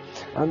upon you.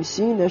 I'm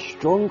seeing a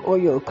strong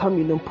oil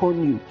coming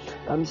upon you.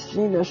 I'm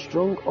seeing a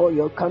strong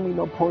oil coming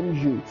upon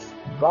you.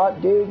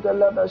 Bade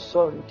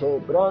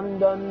galabasonte,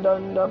 brandan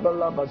danda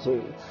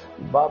balabase,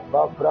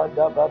 baba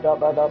brada bada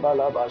bada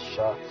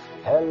balabasha,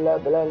 hella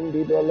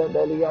blendi bele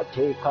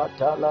beliate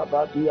katala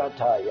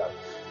badiataya.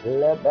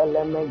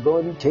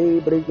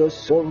 Lebelemegonte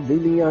brigoson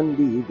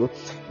viliandigo.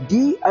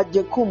 Di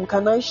Ajekum,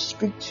 can I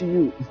speak to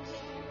you?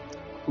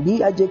 Di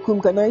Ajekum,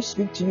 can I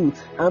speak to you?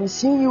 I'm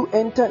seeing you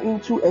enter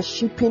into a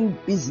shipping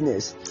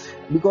business,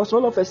 because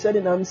all of a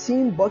sudden I'm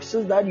seeing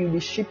boxes that you'll be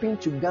shipping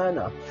to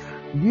Ghana.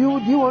 Do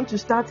you want to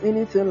start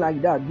anything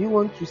like that? Do you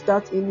want to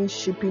start any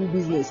shipping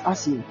business?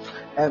 As in,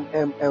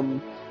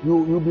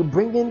 you'll be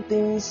bringing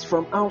things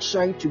from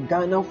outside to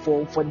Ghana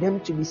for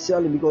them to be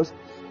selling, because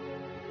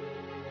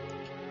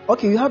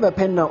okay, you have a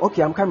pen now.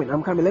 Okay, I'm coming.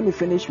 Let me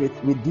finish with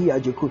D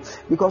Ajeku,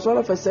 because all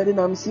of a sudden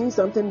I'm seeing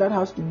something that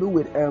has to do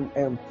with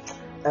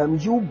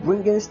you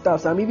bringing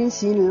stuffs. I'm even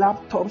seeing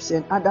laptops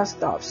and other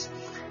stuffs.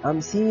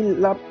 I'm seeing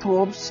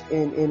laptops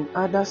and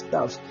other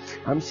stuffs.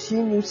 I'm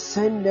seeing you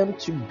send them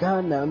to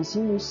Ghana. I'm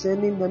seeing you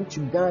sending them to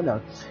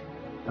Ghana.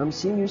 I'm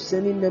seeing you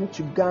sending them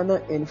to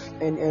Ghana,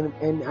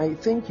 and I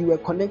think you were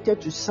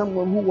connected to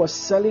someone who was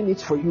selling it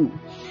for you.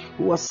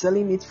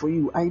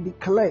 I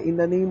declare in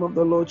the name of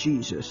the Lord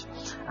Jesus.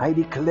 I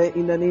declare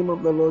in the name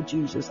of the Lord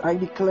Jesus. I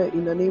declare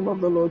in the name of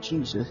the Lord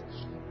Jesus.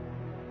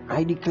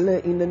 I declare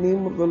in the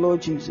name of the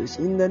Lord Jesus.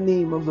 In the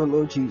name of the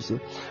Lord Jesus.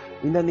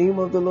 In the name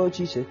of the Lord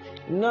Jesus.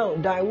 Now,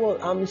 thy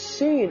word, I'm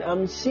seeing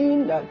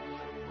that.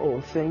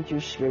 Oh, thank you,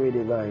 Spirit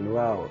Divine.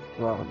 Wow.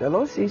 The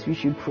Lord says we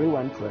should pray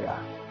one prayer.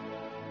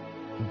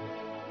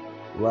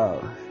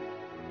 Wow.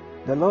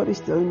 The Lord is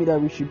telling me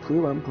that we should pray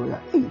one prayer.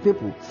 Hey,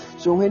 people.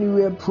 So when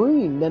we were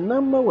praying, the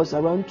number was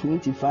around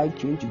 25,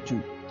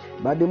 22.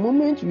 But the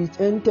moment we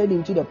entered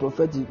into the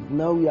prophetic,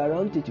 now we are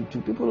around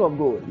 32. People of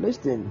God,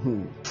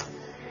 listen.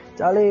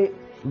 Charlie,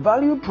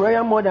 value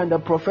prayer more than the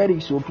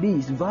prophetic. So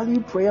please,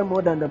 value prayer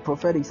more than the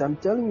prophetics. I'm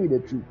telling you the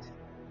truth.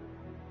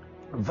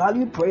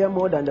 Value prayer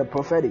more than the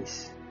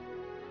prophetics.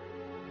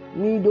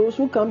 Those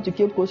who come to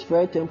Cape Coast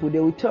Prayer Temple, they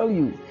will tell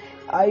you,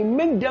 I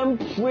make them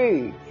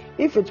pray.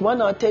 If it's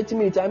 1 hour 30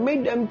 minutes, I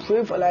make them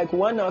pray for like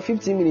 1 hour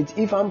 15 minutes.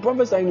 If I'm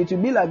prophesying, it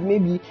will be like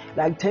maybe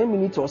like 10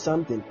 minutes or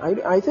something.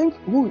 I think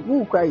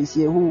who cries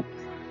here? Who?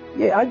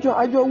 Yeah,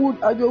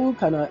 Ajo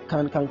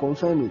can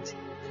confirm it.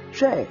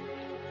 Share,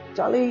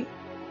 Charlie.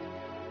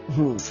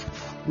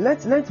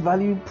 Let's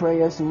value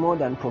prayers more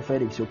than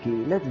prophetics. Okay,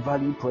 let's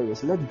value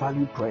prayers. Let's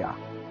value prayer.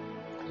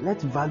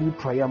 Let's value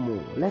prayer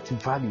more. Let's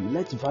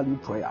value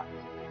prayer.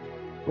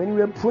 When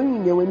we were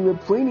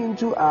praying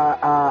into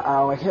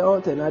our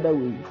health and other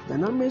ways, the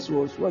numbers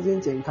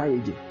wasn't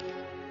encouraging.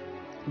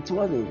 It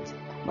wasn't.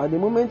 But the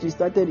moment we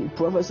started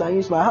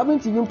prophesying, so I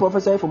haven't even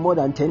prophesied for more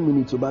than 10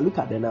 minutes. But look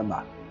at the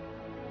number.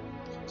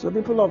 So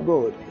people of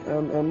God,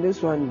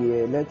 this one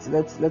there,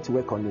 let's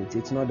work on it.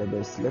 It's not the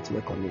best. Let's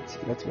work on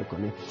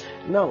it.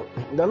 Now,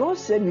 the Lord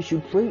said we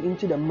should pray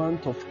into the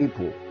month of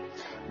April,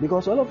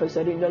 because all of a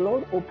sudden the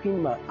Lord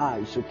opened my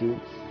eyes. Okay,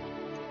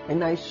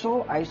 and I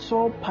saw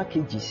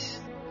packages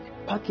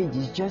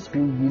just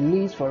being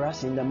released for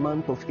us in the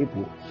month of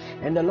April.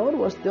 And the Lord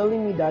was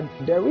telling me that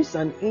there is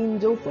an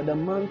angel for the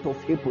month of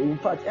April. In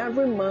fact,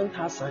 every month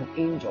has an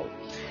angel.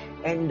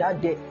 And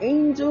that the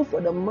angel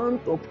for the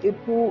month of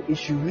April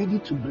is ready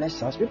to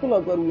bless us. People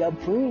of God, we are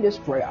praying this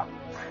prayer.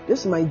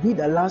 This might be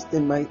the last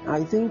thing.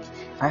 I think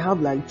I have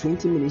like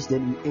 20 minutes,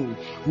 then we end.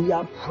 We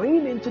are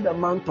praying into the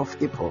month of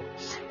April,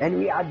 and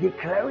we are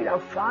declaring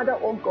that, Father,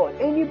 oh God,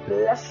 any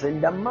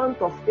blessing the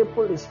month of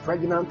April is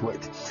pregnant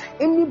with,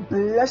 any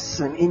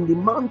blessing in the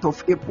month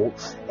of April,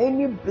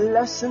 any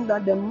blessing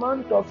that the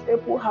month of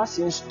April has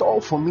in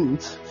store for me,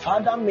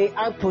 Father, may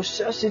I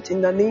possess it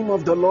in the name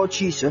of the Lord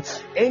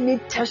Jesus. Any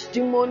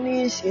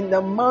testimonies in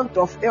the month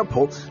of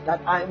April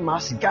that I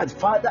must get,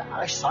 Father,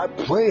 as I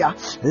pray,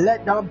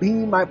 let that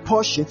be my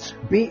portion,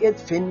 be it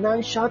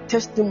financial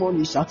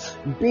testimonies,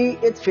 be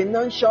it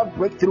financial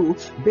breakthrough,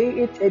 be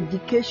it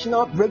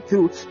educational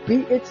breakthrough, be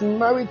it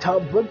marital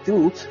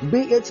breakthrough,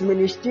 be it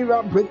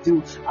ministerial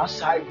breakthrough.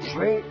 As I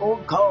pray, oh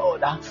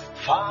God,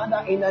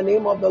 Father, in the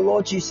name of the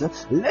Lord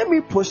Jesus, let me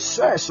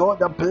possess all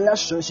the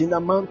blessings in the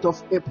month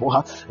of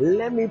April.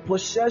 Let me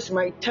possess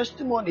my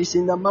testimonies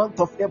in the month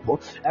of April.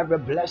 Every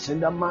blessing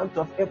the month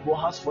of April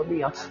has for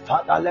me,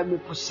 Father, let me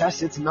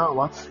possess it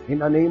now in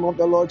the name of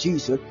the Lord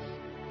Jesus.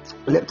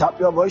 Lift up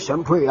your voice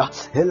and pray.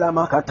 Hela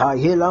makata,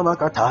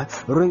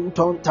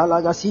 rington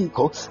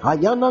talagasiko,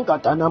 ayana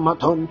katana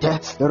matonte,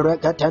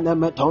 rekatana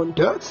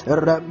metonte,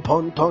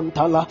 remponton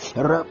tala,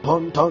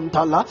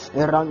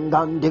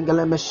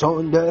 rangandingle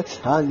mesonde,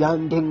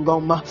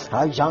 ayandingoma,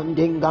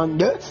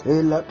 ayandingande,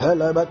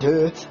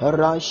 ilepelebate,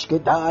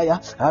 rashkitaya,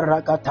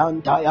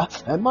 rakatantaya,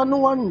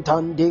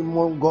 emanuantandi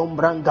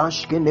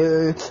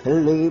mongombrangashkine,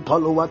 le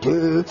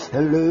paluate,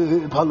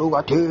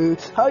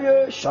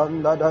 aye,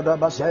 shanda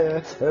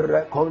dadabase,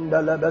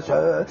 reconda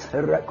lebese,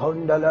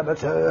 reconda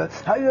lebese,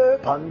 aye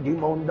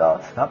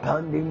pandimonda,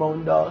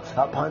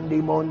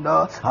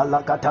 apandimona,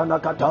 alakatana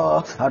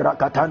kata,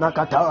 rakatana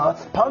kata,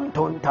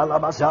 pantun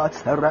talabasa,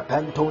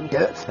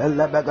 repentunte,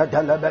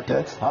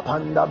 lebegadelebete,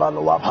 apanda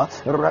baluapa,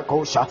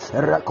 rekosha.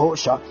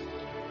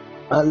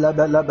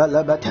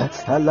 Alabalabalabat,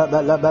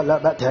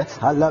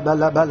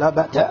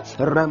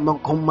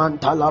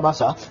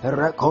 Ramokumantalabasa,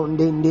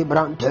 Recondindi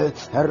Brante,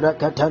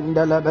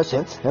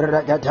 Rakatandelabase,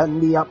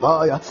 Rakatandia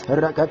Paya,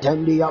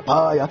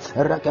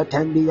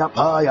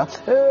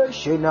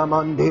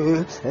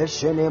 Shinamandi,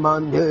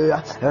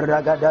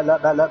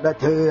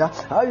 Ragadalabalabate,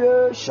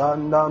 Aye,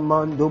 Shanda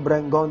Mandu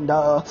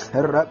Brengonda,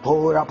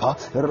 Reporapa,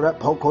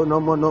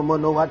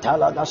 Repoconomono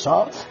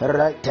Atalagasa,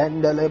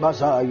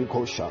 Rectandelebasa,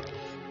 Yukosha.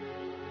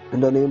 In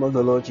the name of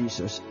the Lord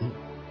Jesus.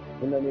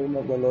 In the name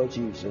of the Lord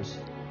Jesus.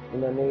 In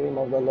the name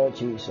of the Lord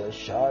Jesus.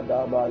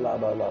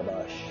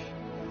 Shadabalabalabash.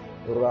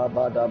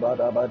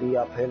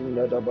 Rabadabadabadia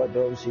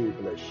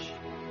pendadabadosiglash.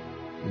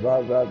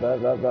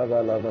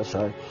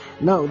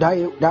 Now,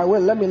 that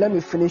will let me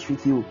finish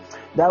with you.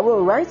 That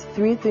will write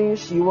 3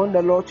 things you want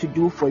the Lord to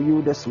do for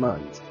you this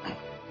month.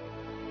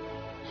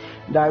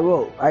 That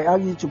will. I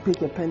ask you to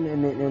pick a pen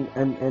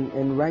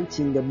and write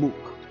in the book.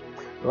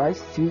 Write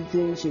 3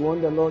 things you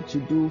want the Lord to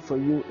do for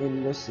you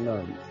in this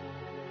month.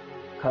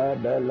 I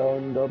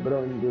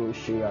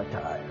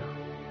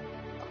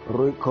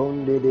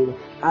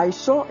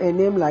saw a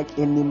name like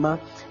Enima.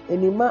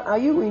 Enima, are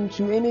you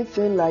into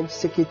anything like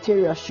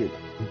secretariatship?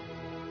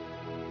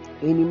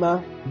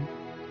 Enima,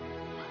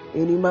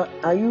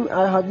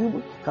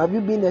 have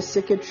you been a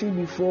secretary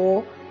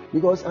before?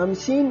 Because I'm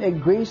seeing a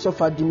grace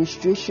of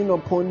administration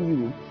upon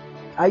you.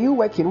 Are you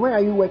working? Where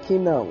are you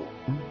working now?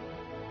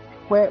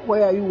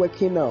 Where are you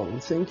working now?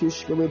 Thank you,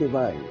 Spirit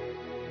Divine.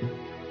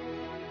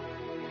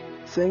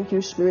 Thank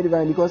you, Spirit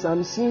Divine, because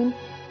I'm seeing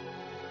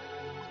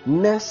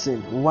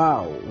nursing.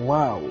 Wow,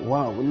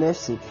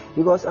 nursing.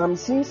 Because I'm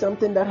seeing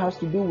something that has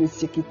to do with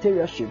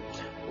secretariatship.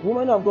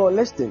 Woman of God,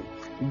 listen.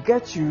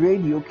 Get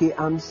ready, okay?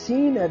 I'm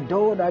seeing a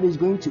door that is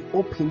going to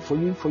open for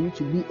you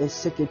to be a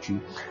secretary.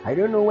 I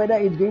don't know whether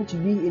it's going to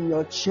be in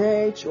your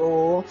church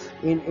or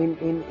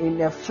in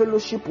a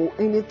fellowship or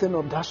anything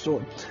of that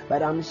sort.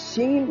 But I'm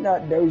seeing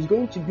that there is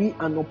going to be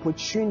an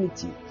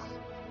opportunity.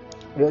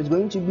 There's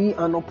going to be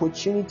an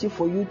opportunity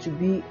for you to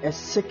be a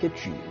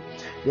secretary.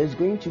 There's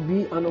going to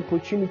be an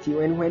opportunity,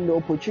 and when the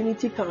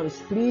opportunity comes,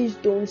 please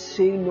don't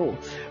say no,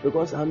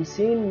 because I'm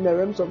seeing in the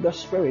realms of the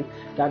Spirit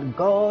that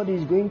God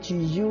is going to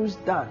use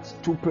that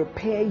to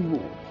prepare you.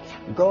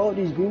 God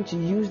is going to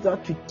use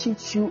that to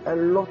teach you a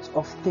lot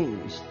of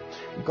things.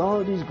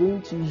 God is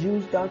going to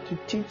use that to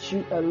teach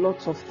you a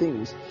lot of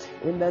things.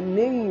 In the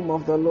name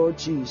of the Lord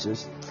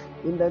Jesus.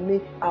 In the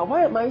name.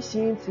 Why am I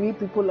seeing 3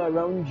 people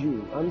around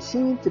you? I'm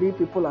seeing 3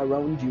 people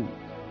around you.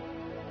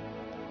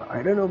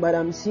 I don't know, but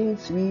I'm seeing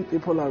 3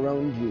 people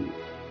around you.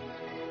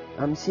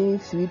 I'm seeing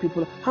 3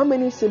 people. How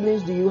many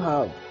siblings do you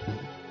have?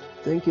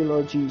 Thank you,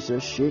 Lord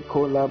Jesus. You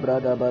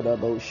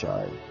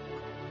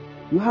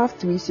have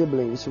 3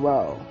 siblings.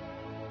 Wow.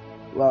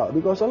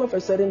 Because all of a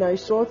sudden I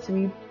saw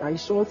 3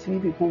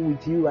 people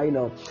with you right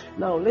now.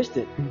 Now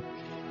listen.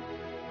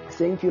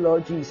 Thank you,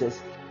 Lord Jesus.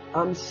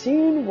 I'm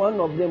seeing one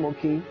of them,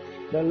 okay?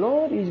 The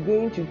Lord is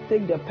going to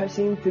take the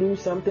person through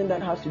something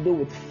that has to do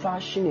with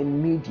fashion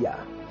and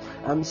media.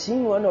 I'm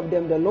seeing one of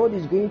them. The Lord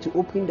is going to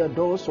open the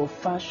doors of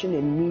fashion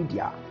and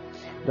media.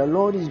 The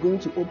Lord is going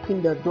to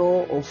open the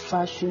door of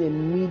fashion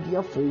and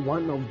media for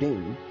one of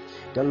them.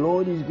 The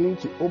Lord is going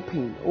to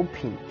open,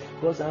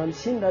 because I'm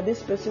seeing that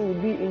this person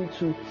will be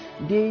into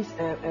this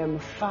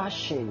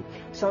fashion,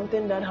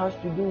 something that has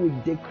to do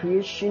with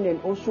decoration and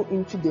also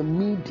into the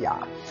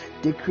media,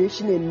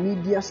 decoration and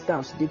media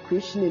stuff.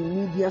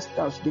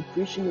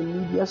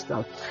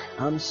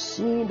 I'm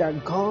seeing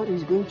that God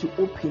is going to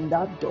open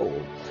that door.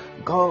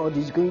 God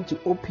is going to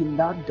open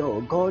that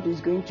door.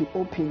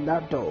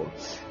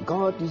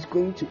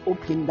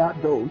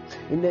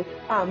 And then,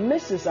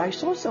 Mrs. I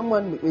saw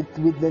someone with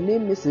the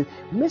name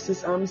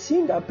Mrs. I'm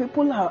seeing that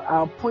people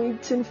are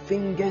pointing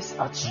fingers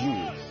at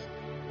you.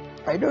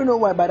 I don't know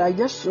why, but I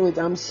just saw it.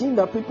 I'm seeing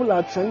that people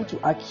are trying to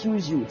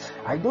accuse you.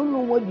 I don't know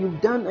what you've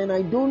done, and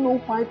I don't know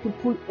why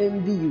people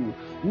envy you.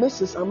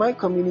 Mrs., am I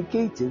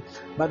communicating?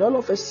 But all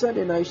of a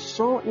sudden, I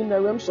saw in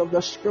the realms of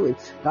the Spirit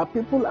that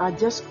people are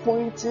just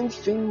pointing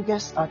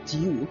fingers at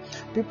you.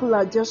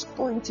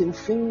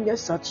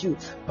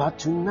 But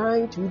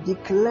tonight, we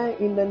declare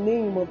in the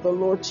name of the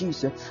Lord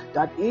Jesus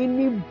that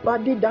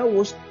anybody that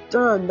was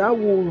that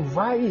will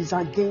rise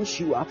against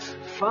you,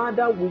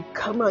 Father, we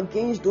come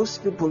against those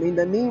people in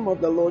the name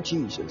of the Lord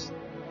Jesus.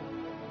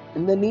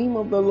 In the name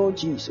of the Lord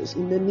Jesus.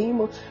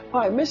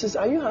 Hi, Mrs.,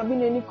 are you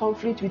having any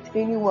conflict with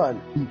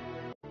anyone?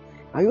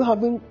 Are you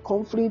having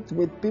conflict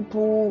with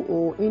people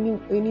or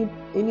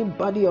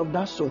anybody of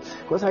that sort?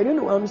 Because I don't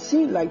know, I'm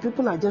seeing like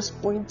people are just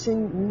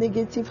pointing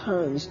negative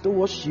hands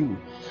towards you.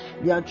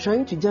 They are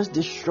trying to just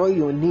destroy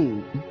your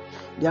name.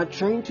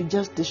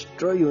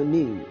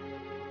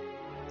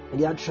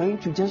 They are trying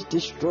to just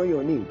destroy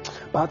your name.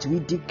 But we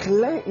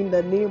declare in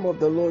the name of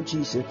the Lord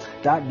Jesus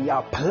that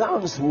their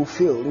plans will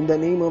fail in the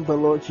name of the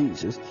Lord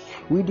Jesus.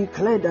 We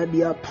declare that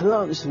their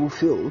plans will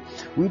fail.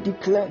 We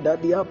declare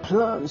that their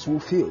plans will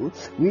fail.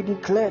 We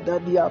declare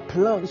that their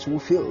plans will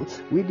fail.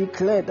 We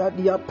declare that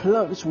their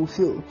plans will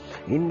fail.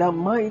 In the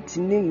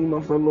mighty name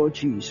of the Lord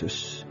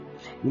Jesus.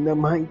 In the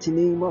mighty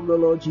name of the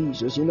Lord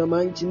Jesus. In the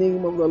mighty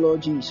name of the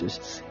Lord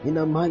Jesus. In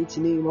the mighty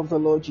name of the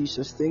Lord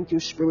Jesus. Thank you,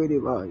 Spirit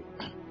Divine.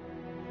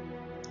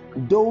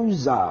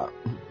 Those are,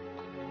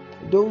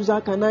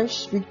 can I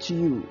speak to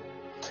you?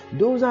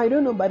 Those I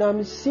don't know, but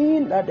I'm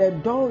seeing that a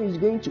door is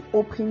going to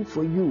open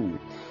for you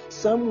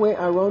somewhere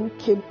around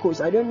Cape Coast.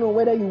 I don't know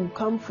whether you will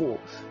come for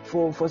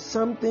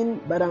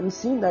something, but I'm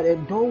seeing that a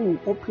door will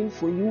open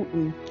for you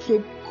in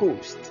Cape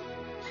Coast.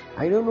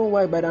 I don't know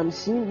why, but I'm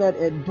seeing that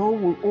a door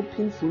will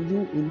open for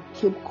you in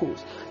Cape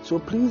Coast. So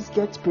please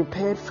get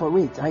prepared for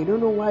it. I don't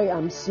know why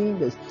I'm seeing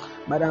this,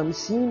 but I'm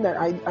seeing that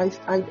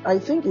I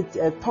think it's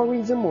a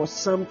tourism or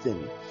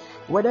something.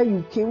 Whether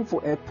you came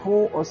for a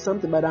tour or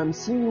something, but I'm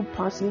seeing you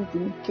passing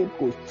through Cape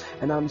Coast,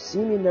 and I'm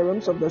seeing in the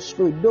realms of the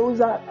spirit.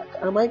 Those are,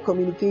 am I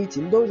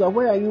communicating? Those are,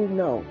 where are you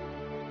now?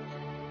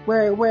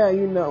 Where are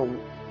you now?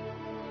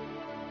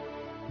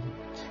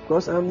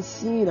 Because I'm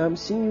seeing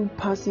you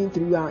passing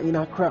through in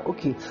Accra.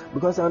 Okay,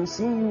 because I'm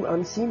seeing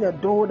a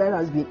door that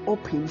has been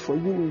opened for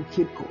you in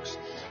Cape Coast.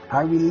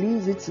 I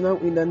release it now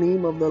in the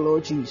name of the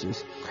Lord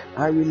Jesus.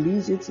 I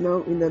release it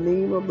now in the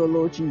name of the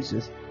Lord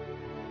Jesus.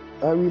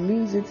 I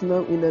release it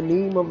now in the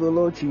name of the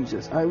Lord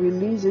Jesus. I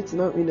release it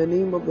now in the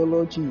name of the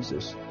Lord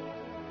Jesus.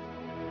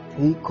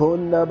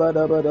 Ikonda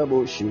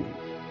badabadaboshi.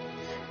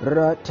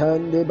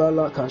 Ratande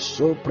balaka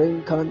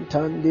sopren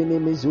kantande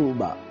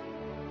nemizuba.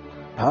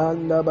 I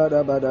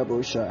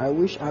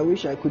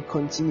wish I could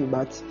continue,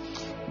 but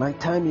my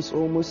time is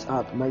almost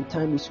up.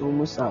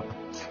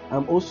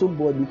 I'm also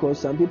bored because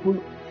some people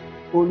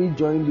only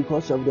join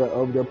because of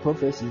the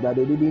prophecies, but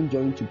they didn't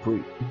join to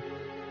pray.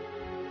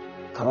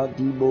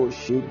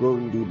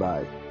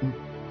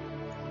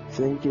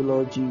 Thank you,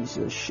 Lord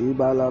Jesus.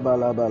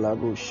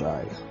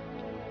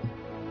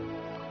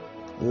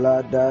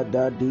 La da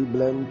da di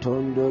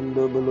blenton don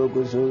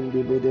dobelogozon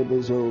di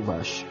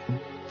bedebezovash.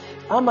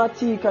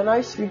 Amati, can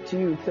I speak to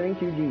you?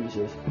 Thank you,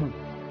 Jesus.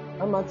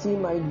 Amati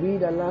might be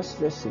the last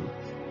person.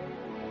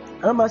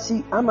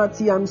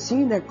 Amati, I'm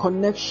seeing a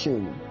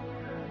connection.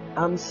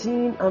 I'm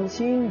seeing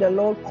the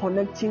Lord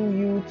connecting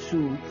you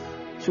to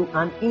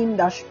an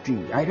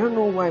industry. I don't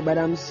know why, but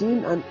I'm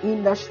seeing an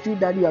industry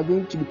that you are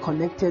going to be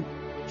connected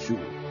to.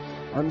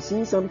 I'm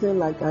seeing something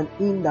like an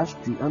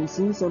industry.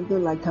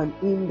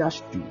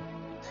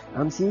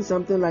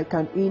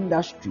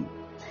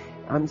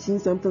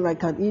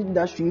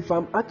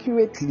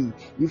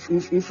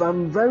 If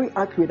I'm very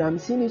accurate, I'm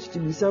seeing it to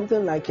be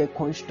something like a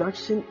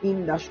construction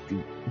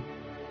industry.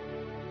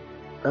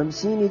 I'm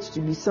seeing it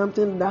to be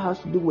something that has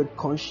to do with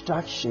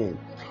construction.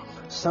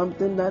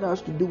 Something that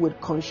has to do with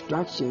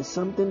construction.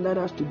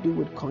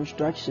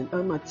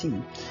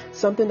 Amati.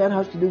 Something that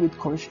has to do with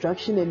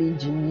construction and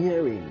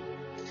engineering.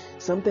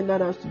 Something that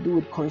has to do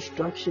with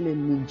construction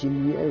and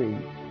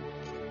engineering.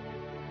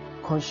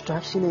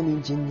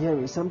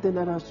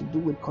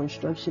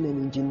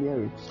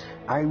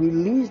 I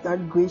release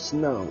that grace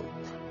now.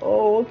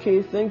 Oh,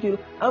 okay, thank you.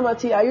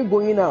 Amati, are you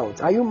going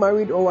out? Are you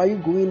married or are you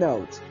going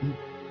out?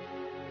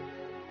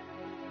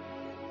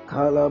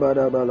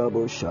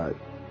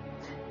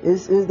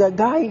 Is the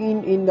guy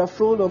in the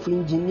field of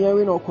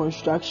engineering or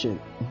construction?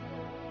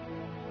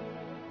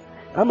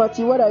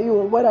 Amati, what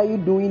are you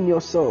doing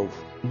yourself?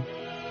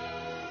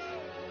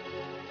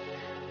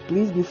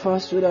 Please be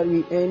fast so that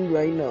we end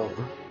right now.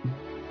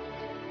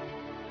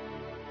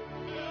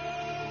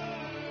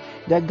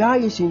 The guy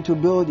is into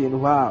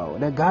building. Wow.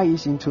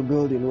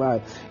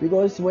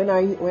 Because when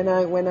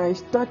I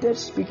started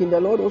speaking, the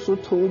Lord also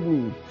told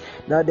me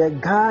that the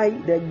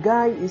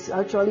guy is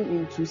actually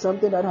into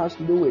something that has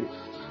to do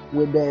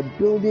with the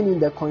building in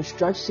the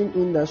construction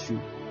industry.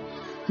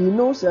 He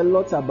knows a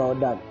lot about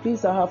that.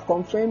 Please, I have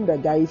confirmed the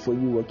guy for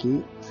you,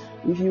 okay?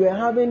 If you are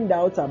having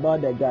doubts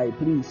about the guy,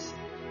 please.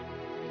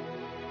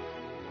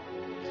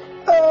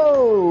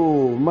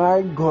 Oh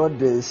my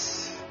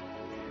goodness.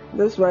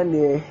 This one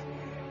there.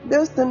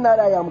 This thing that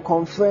I am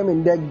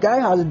confirming, the guy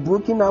has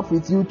broken up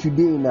with you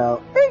today now.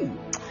 Hey,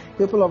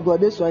 people of God,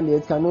 this one there,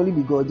 it can only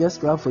be God. Just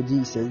clap for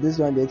Jesus. This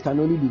one there, it can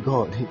only be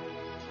God.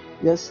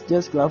 Just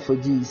clap for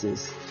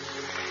Jesus.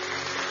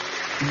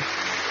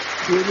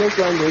 This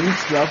one there,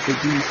 just clap for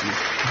Jesus.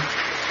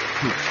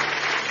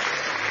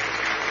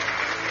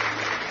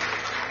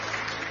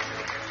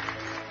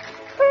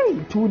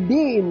 Hey,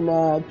 today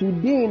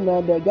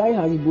now, the guy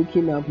has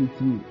broken up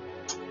with you.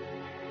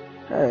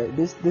 Hey,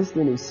 this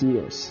thing is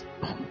serious.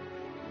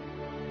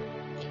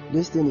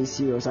 This thing is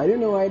serious. I don't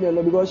know why the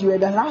Lord, because you were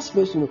the last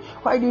person.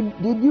 Why did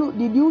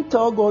you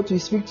tell God to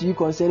speak to you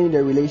concerning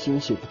the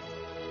relationship?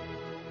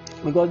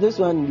 Because this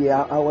one,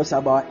 yeah, I was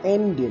about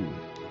ending.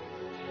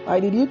 Why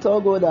did you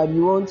tell God that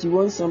you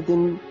want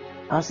something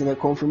as in a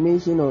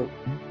confirmation or?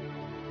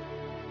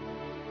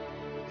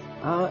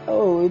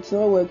 Oh, it's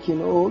not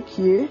working.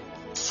 Okay.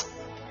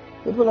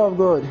 People of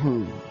God.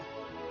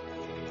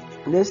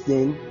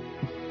 Listen.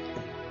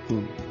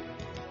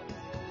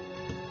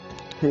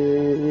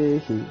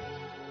 Hey.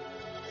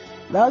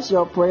 That's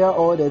your prayer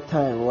all the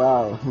time.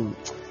 Wow.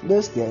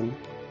 Listen.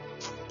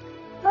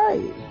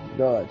 Hi,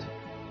 God.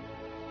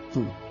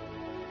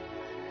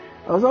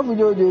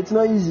 It's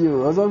not easy.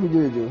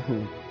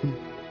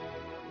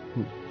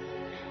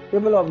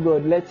 People of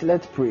God,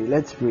 let's pray.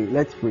 Let's pray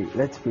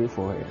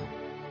for her.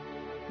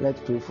 Let's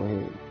pray for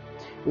him.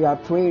 We are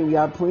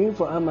praying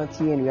for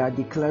Amati, and we are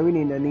declaring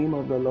in the name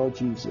of the Lord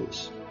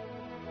Jesus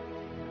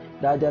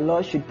that the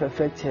Lord should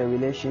perfect her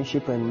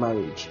relationship and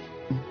marriage.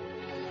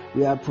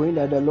 We are praying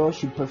that the Lord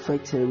should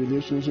perfect her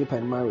relationship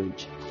and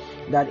marriage.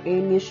 That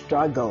any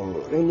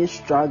struggle, may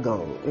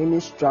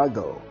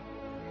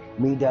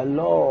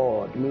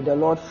the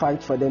Lord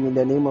fight for them in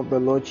the name of the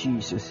Lord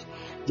Jesus.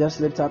 Just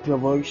lift up your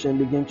voice and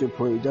begin to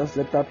pray.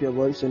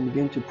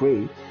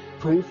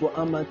 Pray for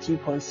Amati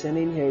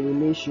concerning her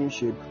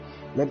relationship.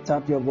 Lift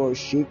up your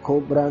voice.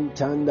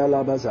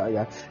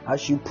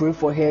 As you pray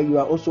for her, you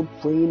are also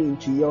praying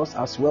into yours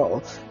as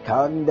well.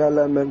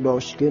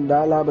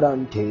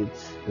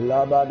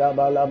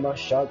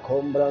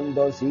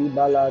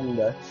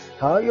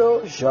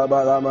 Hayo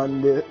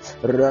shabalamande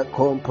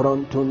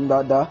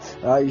rekomprontundada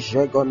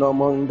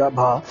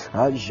ajegonomondaba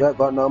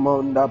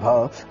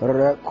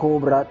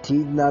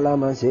rekobratina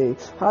lamaze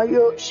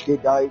hayo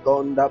shkidai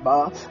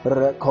gondaba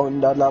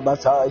rekonda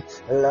labasai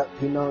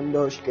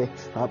lepinondoshke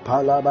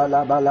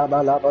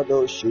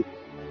apalabalabalabadoshi.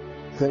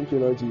 Thank you,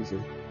 Lord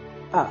Jesus.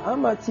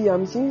 Amati,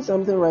 I'm seeing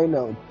something right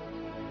now.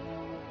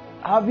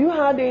 Have you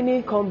had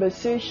any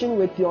conversation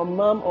with your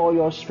mom or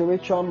your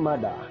spiritual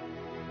mother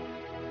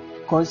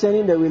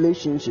concerning the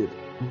relationship?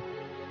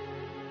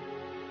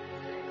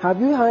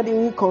 Have you had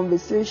any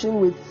conversation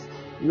with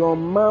your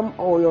mom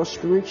or your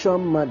spiritual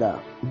mother?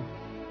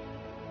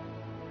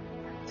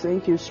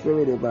 Thank you,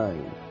 Spirit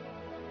Divine.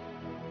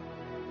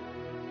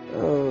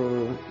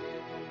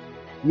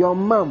 Your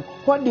mom,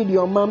 what did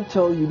your mom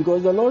tell you?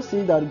 Because the Lord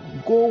says that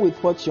go with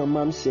what your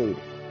mom said.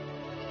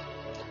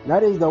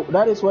 That is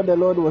what the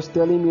Lord was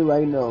telling me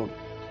right now.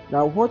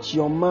 Now, what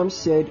your mom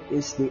said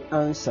is the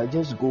answer.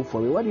 Just go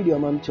for it. What did your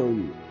mom tell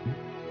you?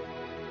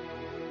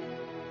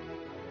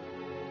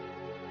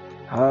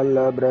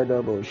 Hala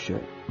brother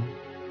bullshit.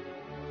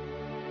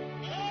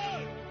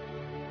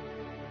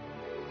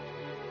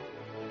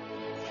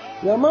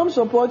 Your mom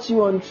supports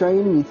you on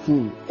trying with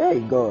him. Hey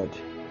God.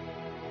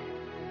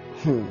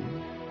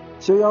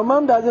 So your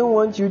mom doesn't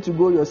want you to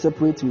go your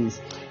separate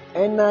ways.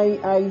 And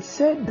I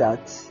said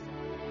that.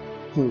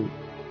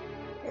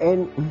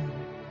 And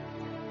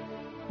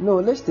no,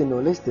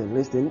 listen. This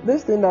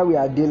thing that we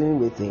are dealing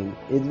with him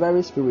is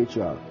very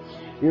spiritual.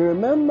 You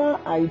remember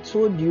I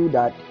told you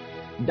that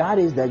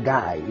is the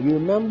guy. You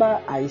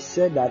remember I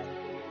said that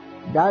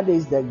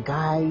is the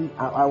guy.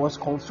 I was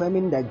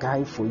confirming the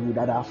guy for you,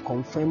 that I've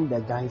confirmed the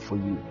guy for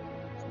you.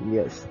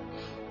 Yes.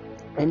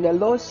 And the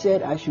Lord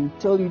said I should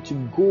tell you to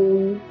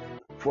go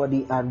for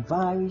the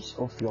advice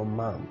of your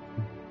mom.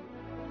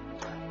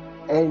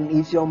 And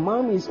if your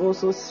mom is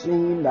also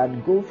saying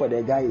that go for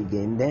the guy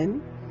again,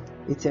 then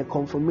it's a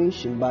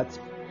confirmation. But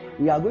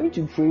we are going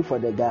to pray for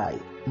the guy.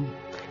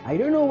 I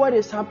don't know what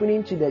is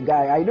happening to the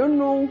guy. I don't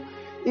know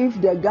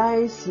if the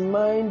guy's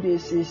mind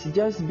is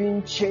just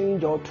being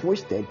changed or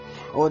twisted,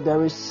 or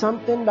there is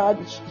something that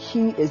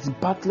he is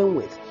battling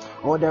with,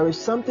 or there is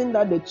something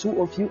that the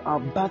two of you are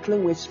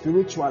battling with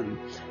spiritually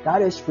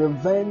that is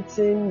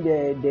preventing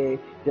the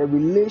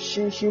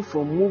relationship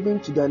from moving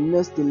to the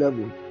next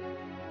level.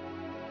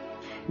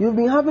 You've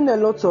been having a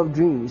lot of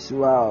dreams.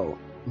 Wow.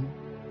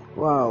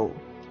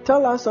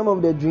 Tell us some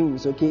of the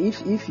dreams, okay?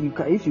 If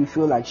you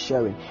feel like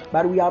sharing.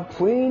 But we are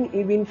praying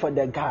even for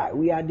the guy.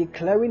 We are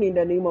declaring in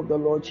the name of the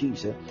Lord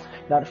Jesus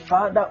that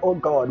Father, oh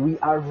God, we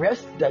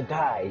arrest the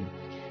guy.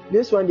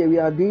 This one day we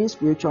are doing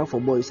spiritual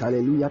for boys.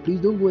 Hallelujah.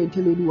 Please don't go and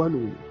tell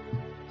anyone.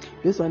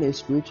 This one is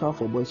spiritual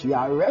for boys. We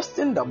are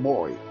arresting the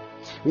boy.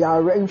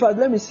 In fact,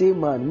 let me say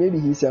man. Maybe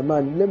he's a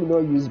man. Let me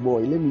not use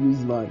boy. Let me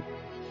use man.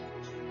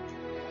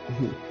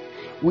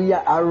 We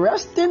are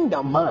arresting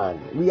the man.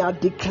 We are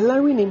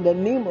declaring in the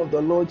name of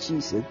the Lord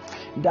Jesus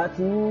that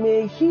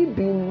may he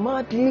be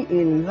madly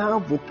in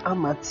love with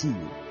Amati.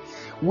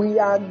 We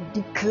are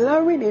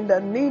declaring in the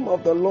name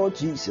of the Lord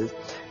Jesus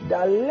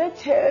that let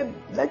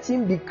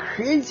him be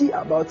crazy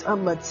about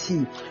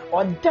Amati,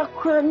 or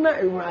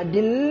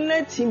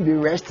let him be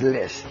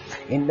restless.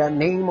 In the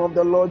name of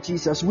the Lord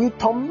Jesus, we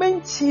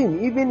torment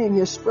him even in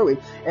his spirit,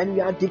 and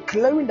we are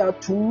declaring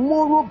that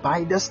tomorrow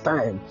by this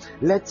time,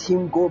 let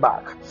him go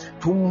back.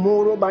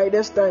 Tomorrow by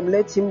this time,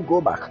 let him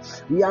go back.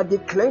 We are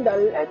declaring that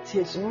let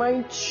his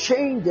mind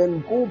change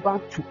and go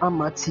back to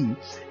Amati.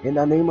 In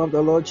the name of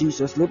the Lord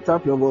Jesus, lift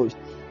up your voice.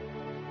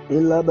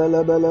 Illa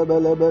bala bala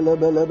bala bala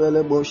bala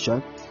bala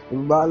bosha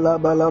bala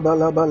bala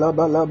bala bala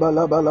bala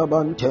bala bala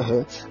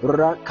bante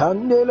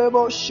rakandele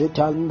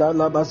boshitanda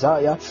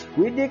labazaya.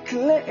 We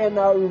declare and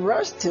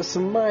arrest his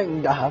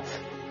mind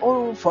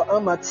own for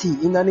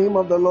Amati in the name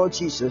of the Lord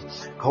Jesus.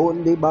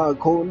 Kondi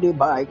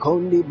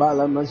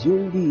bala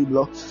mazundi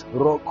blo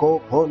roko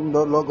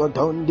pondo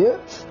logodonde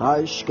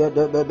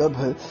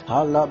ashkedebedebe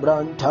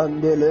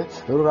halabrantandele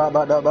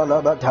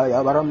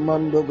rabadabalabataya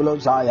baramando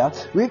glozaya.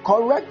 We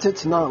correct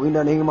it now in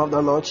the name of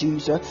the Lord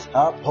Jesus.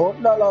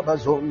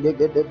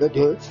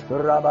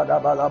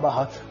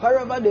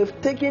 Wherever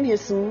they've taken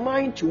his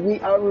mind to, we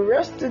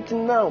arrest it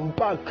now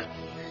back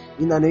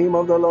in the name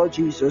of the Lord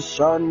Jesus.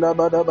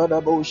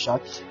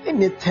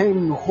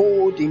 Anything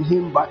holding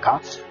him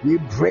back, we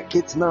break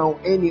it now.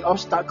 Any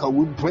obstacle,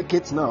 we break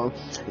it now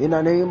in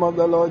the name of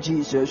the Lord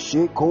Jesus.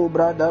 In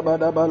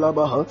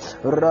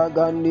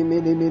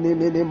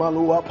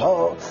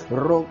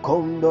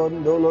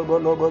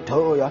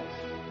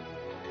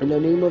the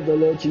name of the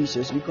Lord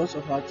Jesus. Because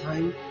of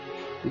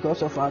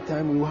our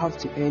time, we will have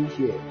to end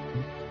here.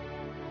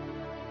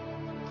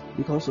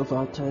 Because of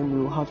our time,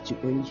 we will have to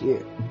end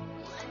here.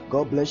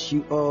 God bless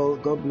you all.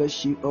 God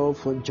bless you all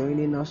for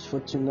joining us for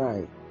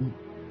tonight.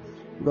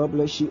 God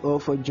bless you all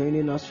for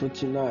joining us for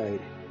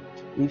tonight.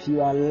 If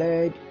you are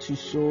led to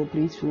sow,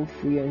 please feel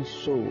free and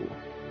sow.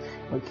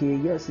 Okay,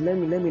 yes, let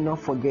me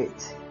not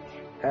forget.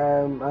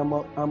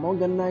 I'm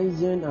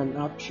organizing an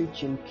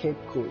outreach in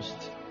Cape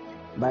Coast.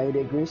 By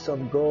the grace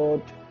of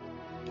God,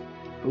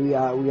 we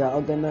are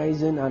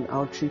organizing an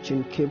outreach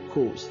in Cape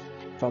Coast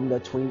from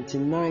the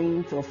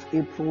 29th of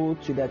April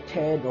to the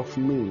 3rd of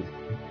May.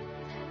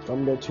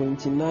 From the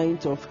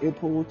 29th of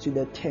April to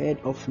the 3rd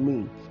of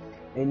May.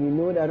 And you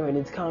know that when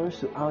it comes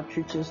to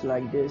outreaches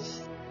like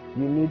this,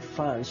 you need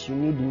funds, you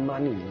need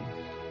money.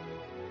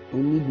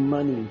 You need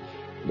money.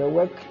 The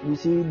work, you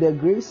see, the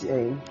grace,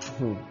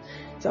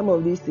 some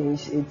of these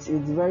things, it's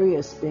very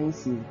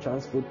expensive.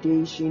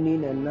 Transportation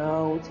in and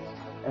out,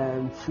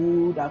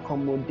 food,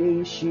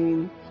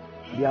 accommodation,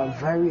 they are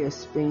very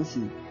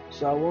expensive.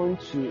 So I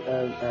want to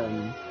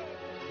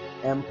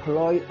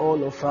employ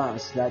all of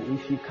us that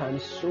if you can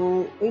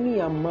sow any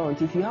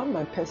amount, if you have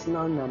my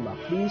personal number,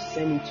 please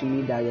send it to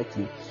me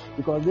directly,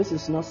 because this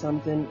is not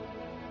something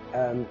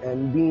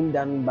being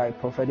done by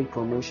Prophetic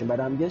Promotion, but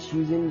I'm just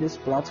using this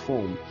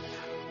platform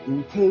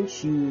in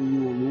case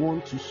you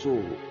want to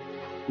sow.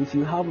 If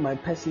you have my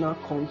personal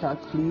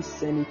contact, please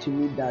send it to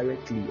me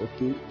directly,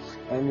 okay,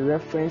 and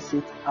reference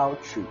it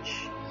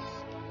outreach.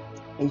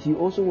 If you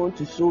also want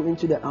to sow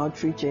into the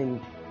outreach and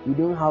you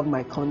don't have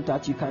my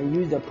contact, you can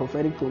use the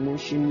Prophetic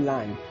Promotion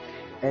line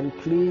and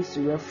please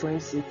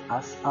reference it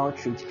as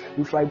outreach.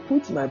 If I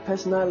put my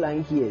personal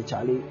line here,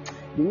 Charlie,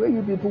 the way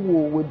you people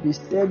would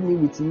disturb me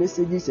with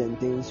messages and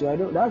things, so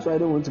that's why I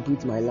don't want to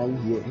put my line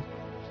here.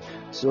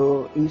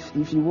 So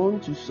if you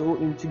want to sow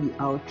into the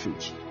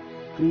outreach,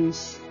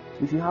 please,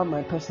 if you have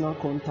my personal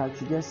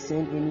contact, just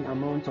send any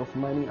amount of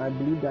money. I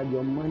believe that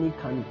your money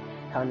can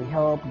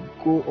help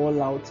go all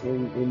out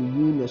and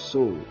win a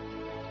soul.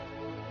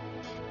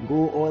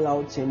 Go all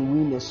out and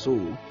win a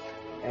soul.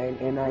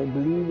 And I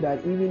believe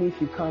that even if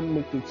you can't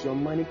make it, your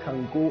money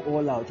can go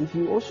all out. If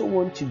you also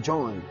want to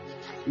join,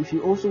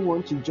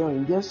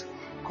 just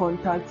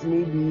contact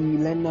maybe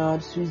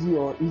Leonard, Susie,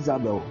 or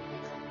Isabel.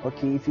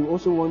 Okay, if you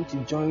also want to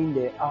join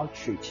the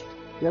outreach,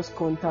 just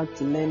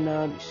contact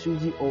Leonard,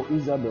 Susie, or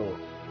Isabel.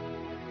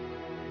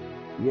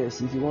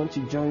 Yes, if you want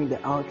to join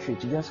the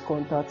outreach, just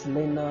contact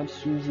Leonard,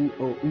 Susie,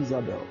 or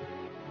Isabel,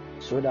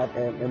 so that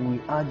we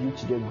add you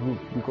to the group,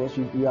 because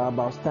we are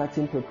about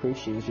starting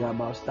preparations. We are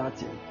about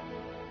starting.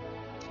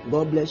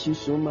 God bless you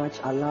so much.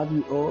 I love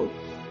you all.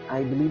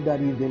 I believe that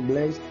you've been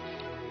blessed.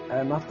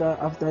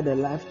 After the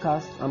live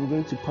cast, I'm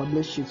going to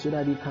publish it so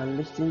that you can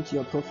listen to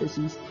your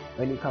prophecies,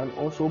 and you can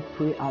also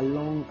pray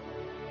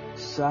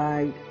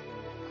alongside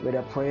with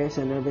the prayers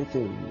and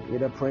everything.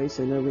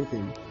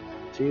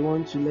 So we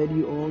want to let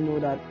you all know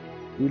that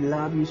we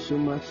love you so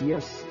much.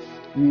 Yes,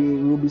 we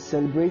will be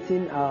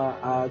celebrating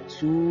our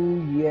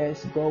 2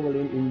 years, God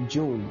willing, in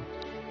June.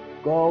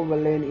 God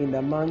willing, in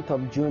the month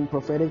of June,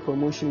 Prophetic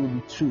Promotion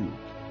will be 2.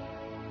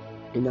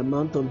 In the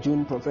month of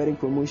June, Prophetic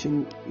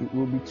Promotion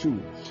will be 2.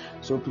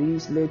 So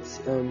please, let's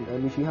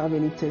if you have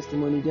any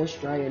testimony,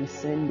 just try and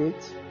send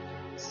it.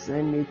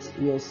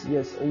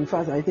 Yes. In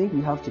fact, I think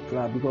we have to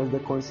clap, because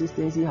the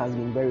consistency has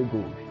been very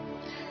good.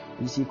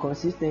 You see,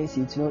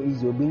 consistency, it's not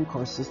easy. You're being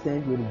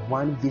consistent with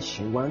one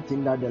vision, one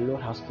thing that the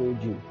Lord has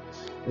told you.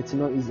 It's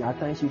not easy. At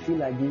times you feel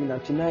like giving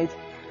up. Tonight,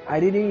 I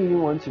didn't even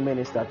want to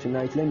minister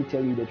tonight. Let me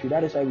tell you the truth.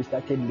 That is why we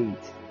started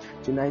late.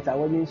 Tonight, I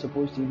wasn't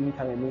supposed to even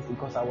come and minister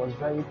because I was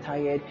very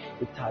tired.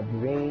 It had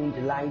rained,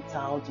 lights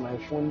out, my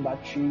phone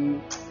battery.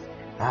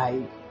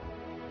 I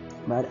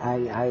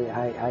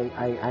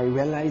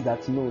realized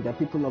that no, the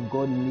people of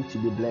God need to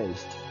be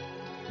blessed.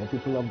 The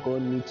people of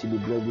God need to be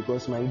blessed,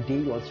 because my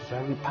day was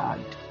very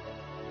packed.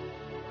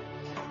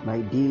 My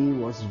day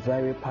was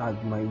very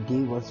packed.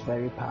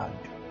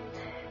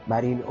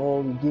 But in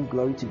all, we give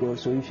glory to God.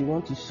 So if you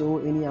want to sow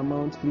any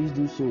amount, please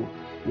do so.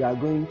 We are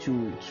going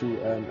to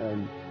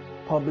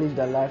publish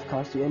the live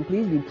cast, and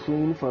please be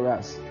praying for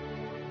us.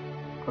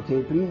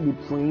 Okay, please be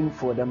praying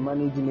for the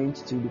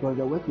management too, because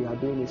the work we are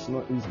doing is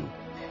not easy.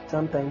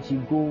 Sometimes you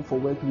go for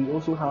work. We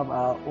also have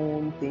our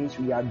own things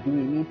we are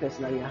doing. Me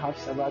personally, I have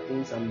several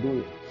things I'm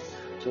doing.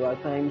 So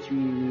at times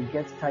we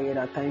get tired.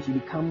 At times we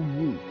become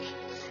weak.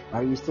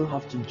 But we still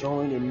have to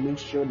join and make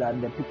sure that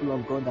the people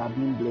of God are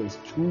being blessed.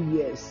 2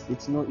 years,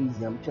 it's not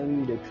easy. I'm telling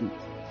you the truth.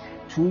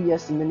 2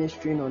 years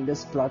ministering on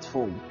this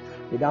platform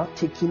without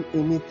taking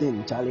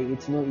anything, Charlie,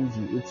 it's not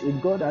easy. It's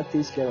God that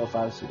takes care of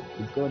us.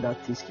 It's God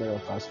that takes care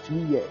of us. 2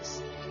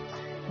 years.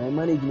 My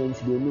management,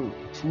 they know.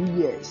 2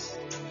 years.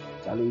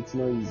 Charlie, it's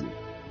not easy.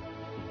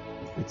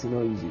 It's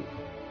not easy.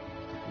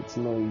 It's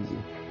not easy.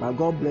 But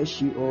God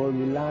bless you all.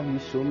 We love you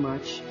so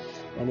much.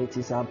 And it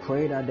is our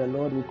prayer that the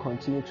Lord will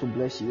continue to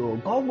bless you all.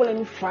 God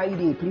willing,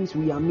 Friday, please,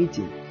 we are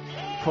meeting.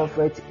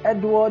 Prophet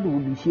Edward will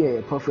be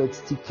here. Prophet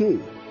TK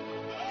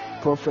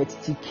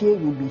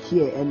will be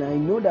here. And I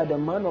know that the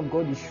man of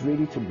God is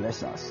ready to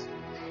bless us.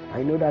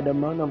 I know that the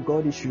man of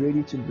God is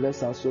ready to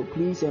bless us. So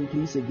please and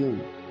please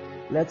again,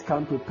 let's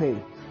come prepare.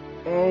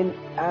 And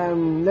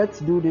let's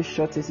do this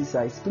short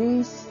exercise.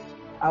 Please,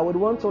 I would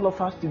want all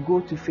of us to go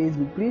to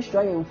Facebook. Please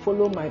try and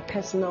follow my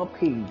personal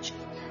page.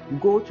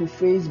 Go to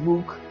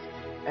Facebook.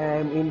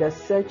 In the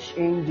search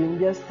engine,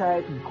 just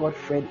type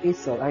Godfred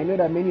Essel. I know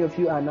that many of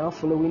you are now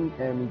following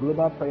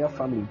Global Prayer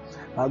Family.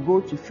 Go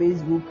to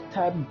Facebook,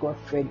 type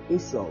Godfred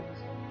Essel.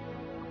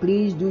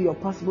 Please do your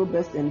possible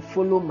best and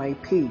follow my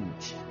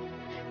page.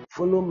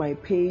 Follow my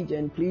page,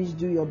 and please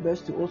do your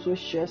best to also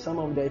share some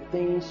of the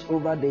things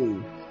over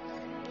there.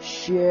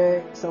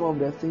 Share some of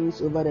the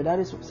things over there. That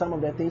is some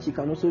of the things you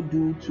can also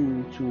do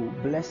to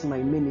bless my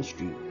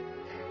ministry.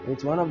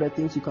 It's one of the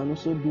things you can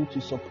also do to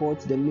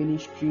support the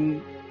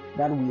ministry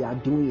that we are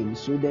doing.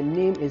 So the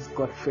name is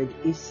Godfred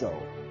Essel.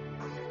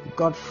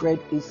 Godfred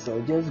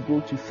Essel. Just go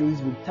to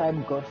Facebook, type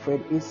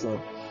Godfred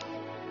Essel,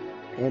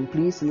 and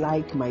please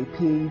like my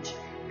page.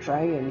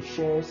 Try and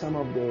share some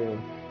of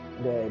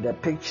the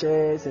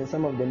pictures and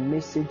some of the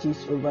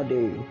messages over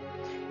there.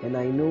 And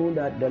I know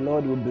that the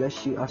Lord will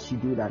bless you as you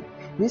do that.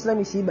 Please let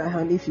me see by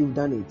hand if you've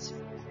done it.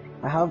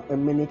 I have a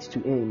minute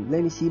to end.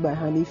 Let me see by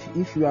hand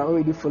if you are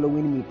already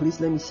following me. Please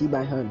let me see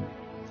by hand.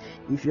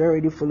 If you're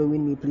already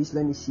following me, please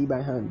let me see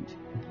by hand.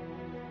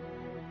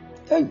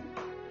 Hey!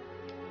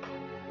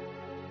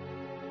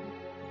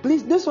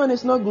 Please, this one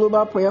is not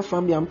Global Prayer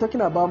Family. I'm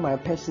talking about my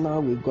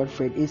personal with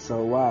Godfred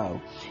Essel.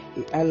 Wow.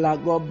 Allah,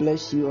 God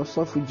bless you.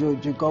 Osofu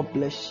Jojo, God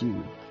bless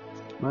you.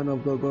 Man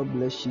of God, God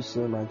bless you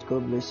so much.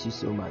 God bless you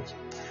so much.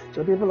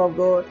 So people of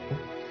God,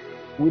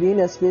 within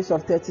a space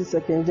of 30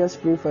 seconds,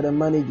 just pray for the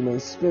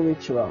management,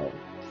 spiritual.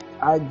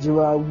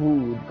 Ajua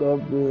Wood,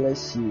 God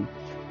bless you.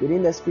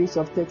 Within the space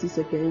of 30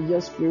 seconds,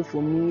 just pray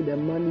for me, the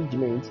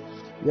management.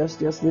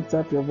 Just lift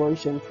up your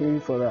voice and pray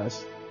for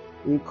us.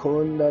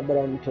 Ikonda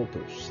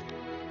brantotos.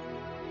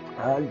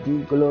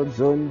 Aldi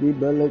glozondi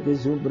belege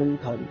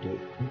zubrintante.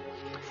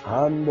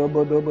 Hando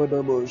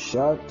bodobodobo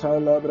shata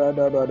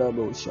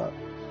labradabadabo sha.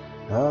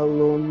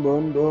 Halon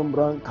bondom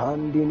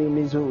brankandini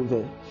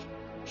mizuve.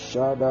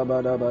 Shada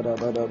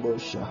badabadabadabo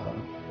shaha.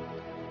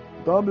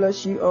 God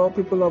bless you all,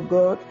 people of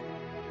God.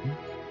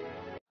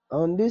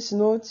 On this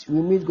note,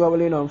 we meet God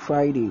willing on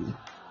Friday.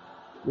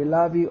 We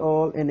love you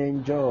all and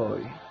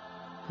enjoy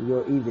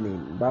your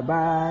evening.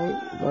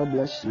 Bye-bye. God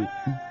bless you.